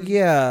blurbs from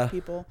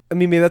people. I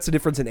mean, maybe that's a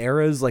difference in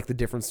eras, like the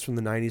difference from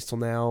the 90s till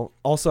now.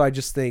 Also, I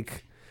just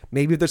think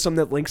maybe if there's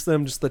something that links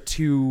them, just the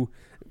two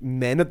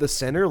men at the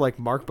center, like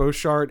Mark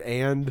Beauchart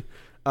and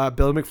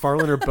Billy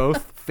McFarland, are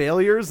both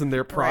failures, and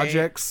their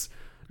projects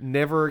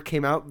never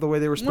came out the way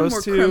they were supposed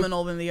One to. more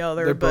criminal than the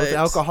other. They're but both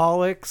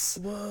alcoholics.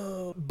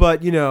 Whoa.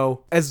 But,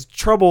 as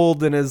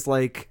troubled and as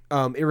like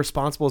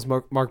irresponsible as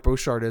Mark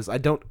Beauchart is, I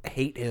don't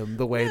hate him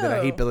the way that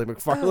I hate Billy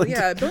McFarland. Oh,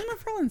 yeah, Billy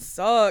McFarland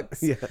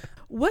sucks. Yeah.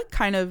 What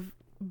kind of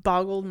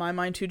boggled my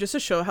mind too, just to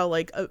show how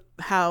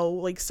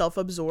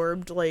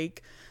self-absorbed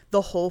like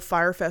the whole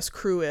Firefest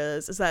crew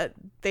is that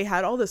they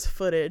had all this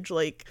footage,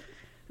 like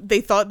they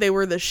thought they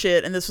were the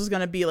shit and this was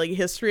gonna be like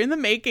history in the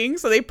making,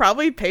 so they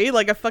probably paid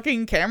like a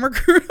fucking camera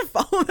crew to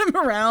follow them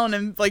around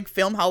and like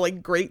film how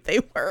like great they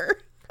were.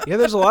 Yeah,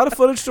 there's a lot of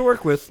footage to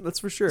work with, that's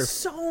for sure.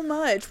 So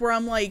much where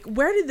I'm like,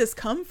 where did this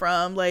come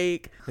from?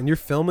 Like, And you're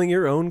filming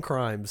your own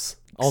crimes,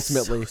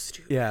 ultimately. So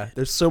stupid. Yeah,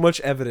 there's so much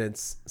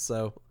evidence.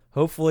 So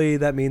hopefully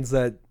that means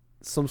that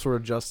some sort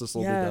of justice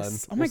will be done.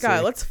 Oh my We'll god,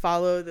 see. let's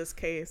follow this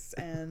case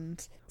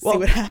and Well, see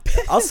what happens.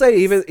 I'll say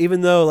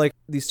even though like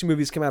these two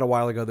movies came out a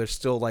while ago, they're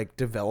still like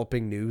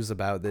developing news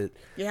about it.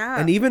 Yeah.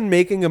 And even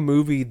making a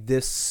movie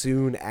this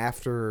soon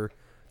after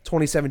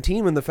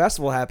 2017 when the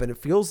festival happened, it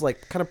feels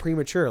like kind of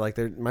premature. Like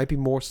there might be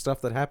more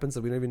stuff that happens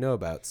that we don't even know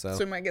about. So, So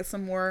we might get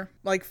some more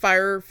like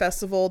Fyre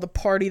Festival, the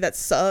party that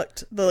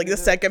sucked, the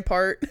second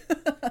part.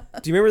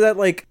 do you remember that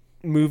like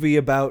movie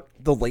about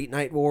the late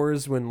night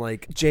wars when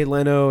like Jay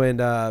Leno and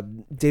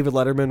David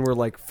Letterman were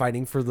like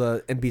fighting for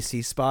the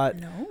NBC spot?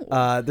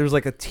 No. There's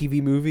like a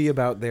TV movie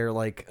about their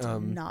like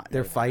not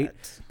their know fight.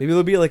 that. Maybe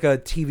there'll be like a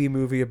TV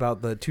movie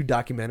about the two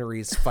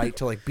documentaries fight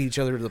to like beat each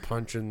other to the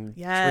punch and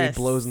trade Yes.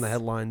 blows in the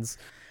headlines.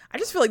 I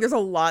just feel like there's a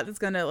lot that's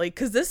gonna like,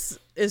 because this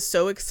is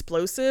so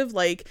explosive.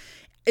 Like,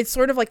 it's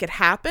sort of like it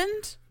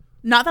happened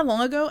not that long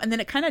ago, and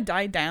then it kind of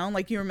died down.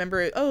 Like, you remember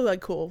it, oh,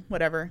 like, cool,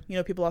 whatever,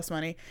 people lost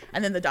money,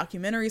 and then the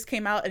documentaries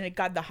came out and it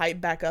got the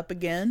hype back up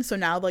again. So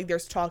now like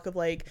there's talk of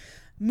like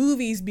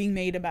movies being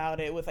made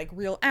about it with like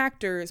real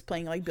actors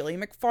playing like Billy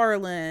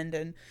McFarland,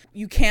 and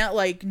you can't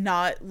like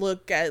not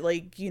look at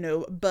like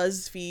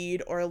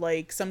BuzzFeed or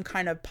like some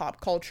kind of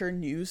pop culture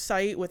news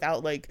site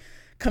without like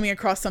coming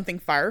across something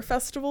Fyre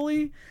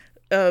Festival-y.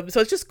 So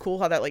it's just cool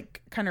how that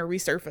like kind of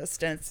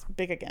resurfaced and it's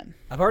big again.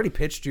 I've already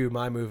pitched you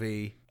my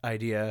movie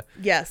idea.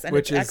 Yes, and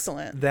which it's is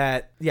excellent.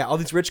 That all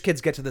these rich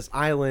kids get to this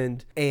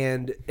island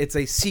and it's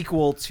a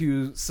sequel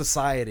to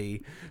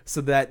Society, so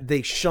that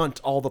they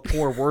shunt all the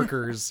poor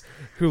workers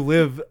who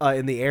live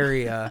in the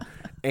area,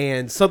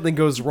 and something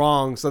goes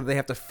wrong, so they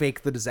have to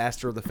fake the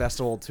disaster of the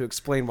festival to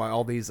explain why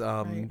all these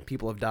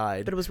people have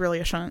died. But it was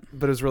really a shunt.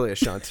 But it was really a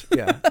shunt.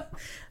 Yeah.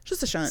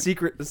 Just a shunt.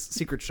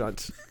 Secret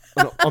shunt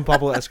on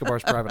Pablo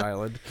Escobar's private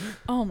island.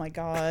 Oh my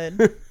god.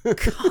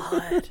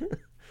 God.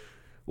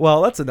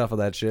 Well, that's enough of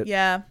that shit.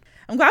 Yeah.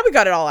 I'm glad we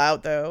got it all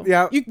out, though.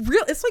 Yeah.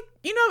 It's like,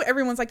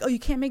 everyone's like, oh, you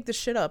can't make this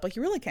shit up. Like,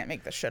 you really can't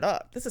make this shit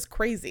up. This is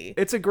crazy.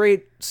 It's a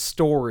great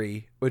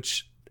story,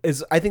 which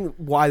is, I think,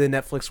 why the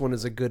Netflix one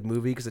is a good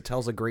movie, because it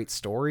tells a great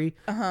story,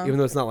 even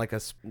though it's not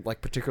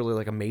like particularly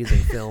like amazing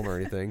film or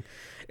anything.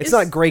 It's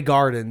not Grey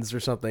Gardens or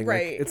something.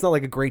 Right. Like, it's not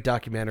like a great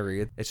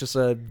documentary. It's just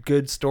a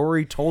good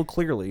story told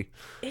clearly,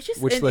 which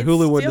the it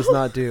Hulu one still- does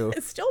not do.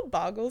 It still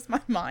boggles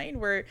my mind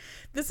where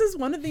this is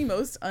one of the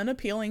most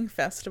unappealing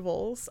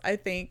festivals, I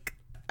think.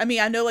 I mean,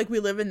 I know like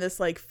we live in this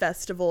like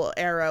festival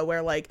era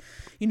where like,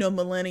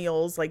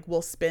 millennials like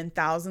will spend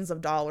thousands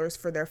of dollars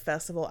for their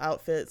festival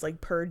outfits like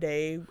per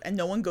day, and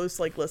no one goes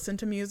to like listen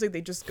to music.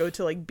 They just go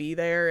to like be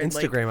there and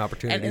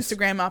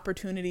Instagram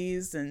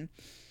opportunities and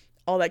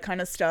all that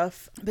kind of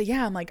stuff. But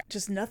yeah, I'm like,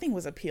 just nothing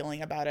was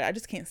appealing about it. I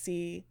just can't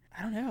see.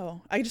 I don't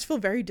know. I just feel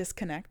very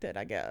disconnected,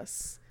 I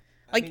guess.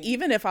 Like,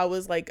 even if I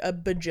was like a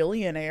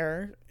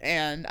bajillionaire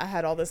and I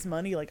had all this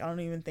money, like, I don't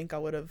even think I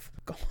would have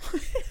gone.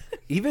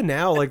 Even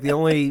now, like, the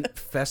only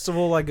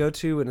festival I go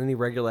to in any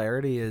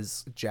regularity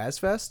is Jazz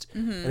Fest,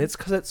 and it's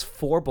because it's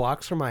 4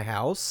 blocks from my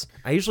house.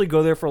 I usually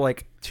go there for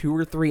like 2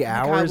 or 3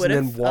 hours and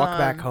then walk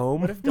back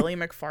home. What if Billy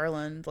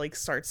McFarland like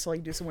starts to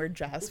like do some weird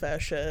Jazz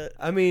Fest shit?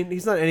 I mean,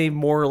 he's not any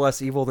more or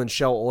less evil than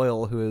Shell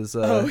Oil, who is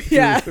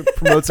who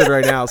promotes it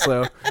right now,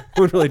 so it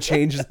wouldn't really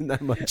change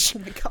that much. Oh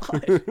my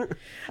god,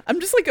 I'm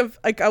just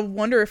like I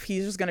wonder if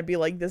he's just gonna be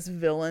like this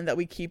villain that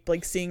we keep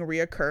like seeing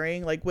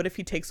reoccurring. Like, what if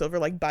he takes over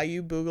like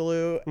Bayou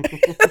Boogaloo?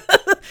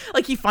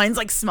 Like, he finds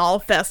like small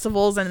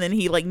festivals and then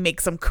he like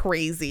makes them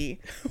crazy.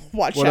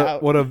 Watch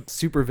out! What a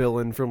super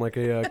villain from like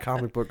a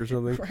comic book or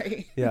something,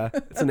 right? Yeah,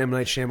 it's an M.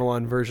 Night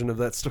Shyamalan version of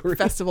that story.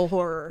 Festival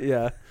horror.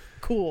 Yeah,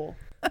 cool.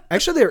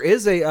 Actually, there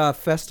is a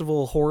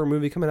festival horror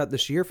movie coming out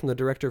this year from the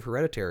director of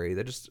Hereditary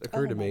that just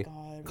occurred to me,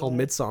 called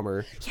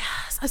Midsommar.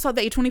 Yes, I saw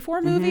the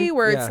A24 movie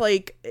where it's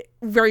like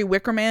very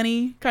Wicker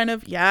Man-y kind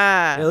of.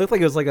 Yeah, It looked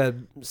like it was like a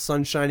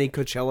sunshiny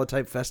Coachella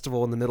type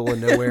festival in the middle of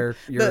nowhere,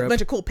 Europe. A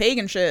bunch of cool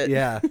pagan shit.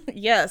 Yeah.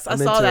 Yes, I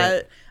saw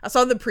that. I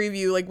saw the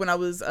preview like when I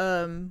was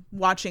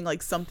watching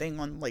like something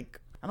on like,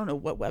 I don't know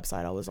what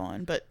website I was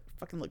on, but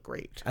fucking look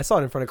great. I saw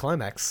it in front of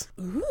Climax.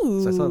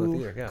 Ooh, so I saw it in the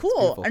theater. Yeah,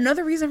 cool.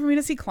 Another reason for me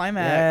to see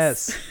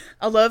Climax. Yes.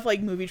 I love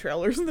like movie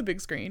trailers on the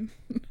big screen.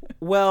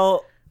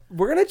 Well,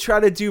 we're gonna try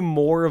to do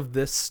more of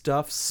this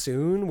stuff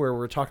soon, where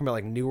we're talking about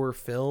like newer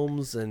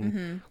films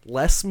and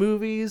less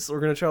movies. We're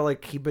gonna try to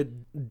like keep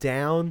it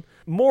down.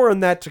 More on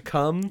that to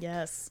come.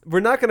 Yes. We're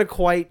not gonna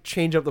quite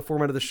change up the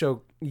format of the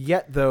show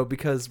yet, though,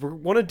 because we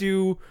want to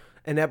do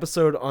an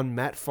episode on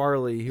Matt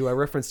Farley, who I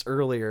referenced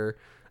earlier.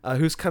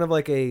 Who's kind of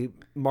like a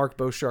Mark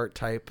Beauchart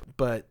type,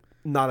 but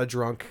not a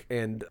drunk,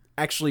 and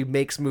actually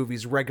makes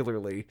movies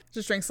regularly.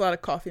 Just drinks a lot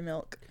of coffee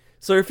milk.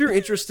 So if you're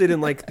interested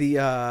in like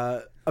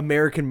the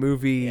American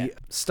movie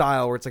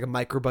style, where it's like a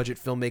micro-budget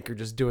filmmaker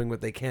just doing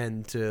what they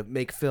can to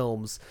make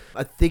films,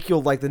 I think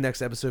you'll like the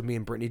next episode me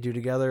and Brittany do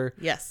together.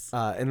 Yes.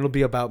 And it'll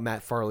be about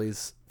Matt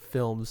Farley's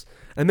films.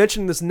 I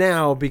mention this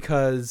now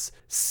because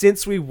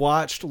since we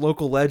watched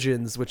Local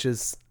Legends, which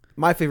is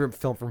my favorite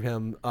film from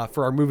him,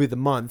 for our movie of the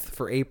month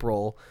for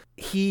April,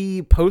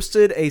 he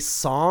posted a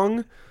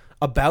song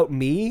about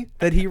me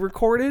that he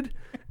recorded,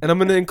 and I'm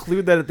going to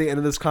include that at the end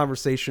of this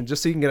conversation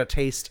just so you can get a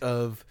taste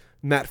of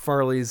Matt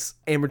Farley's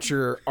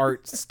amateur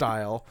art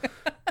style.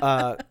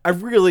 I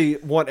really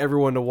want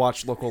everyone to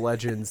watch Local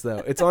Legends,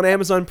 though. It's on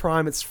Amazon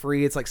Prime. It's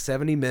free. It's like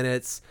 70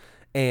 minutes,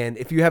 and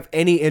if you have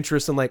any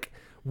interest in like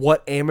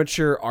what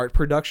amateur art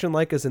production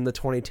like is in the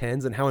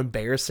 2010s and how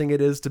embarrassing it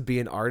is to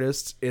be an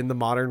artist in the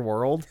modern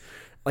world,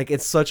 like,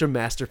 it's such a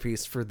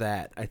masterpiece for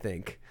that, I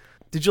think.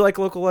 Did you like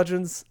Local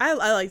Legends? I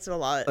liked it a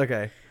lot.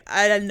 Okay.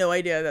 I had no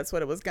idea that's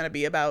what it was going to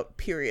be about,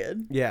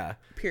 period. Yeah.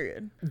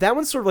 Period. That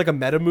one's sort of like a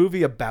meta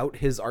movie about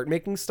his art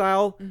making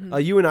style.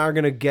 You and I are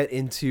going to get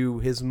into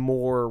his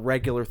more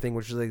regular thing,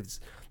 which is like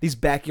these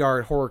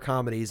backyard horror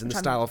comedies in the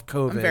style of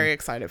Coven. I'm very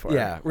excited for it.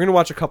 Yeah, we're going to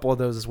watch a couple of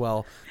those as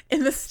well.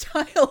 In the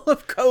style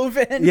of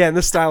Coven. Yeah, in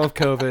the style of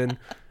Coven.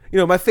 You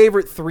know, my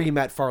favorite 3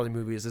 Matt Farley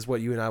movies is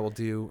what you and I will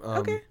do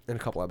in a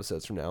couple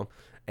episodes from now.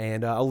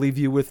 And I'll leave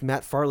you with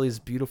Matt Farley's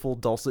beautiful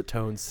dulcet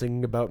tones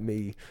singing about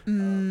me.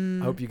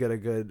 I hope you get a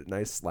good,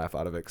 nice laugh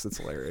out of it because it's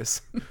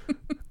hilarious.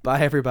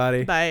 Bye,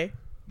 everybody. Bye.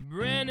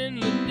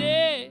 Brennan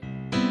Ledet,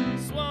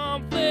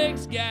 Swamp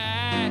Flakes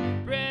guy.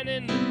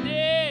 Brennan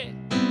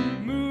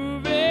Ledet,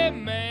 movie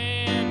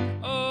man.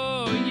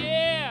 Oh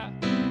yeah,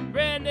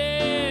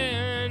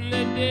 Brennan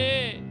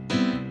Ledet.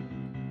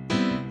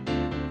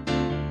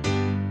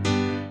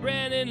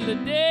 Brennan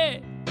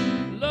Ledet,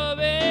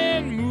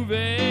 loving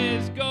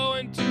movies,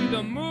 going to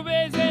the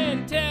movies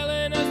and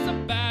telling us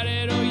about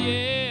it. Oh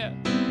yeah,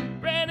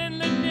 Brennan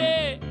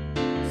Ledet,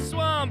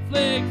 Swamp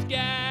Flakes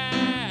guy.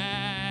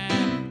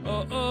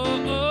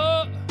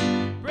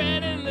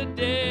 Brennan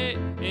Ledet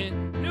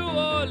in New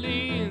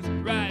Orleans,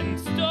 writing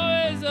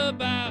stories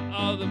about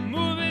all the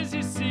movies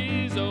he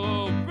sees.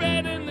 Oh,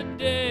 Brennan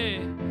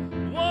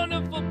Ledet,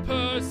 wonderful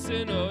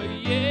person. Oh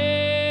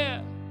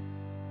yeah.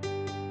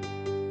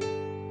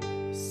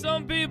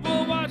 Some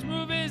people watch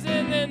movies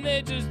and then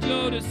they just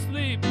go to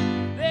asleep.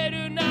 They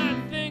do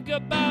not think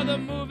about the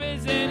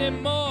movies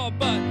anymore,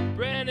 but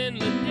Brandon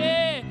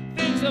Leday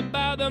thinks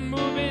about the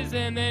movies,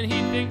 and then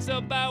he thinks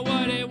about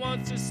what he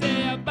wants to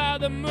say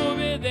about the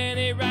movie, then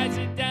he writes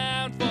it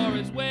down for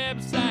his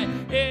website.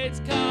 It's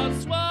called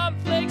Swamp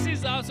Flakes.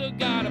 He's also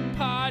got a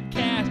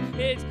podcast.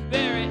 It's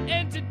very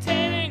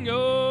entertaining.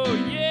 Oh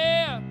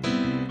yeah,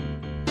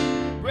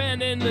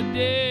 Brandon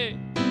Leday.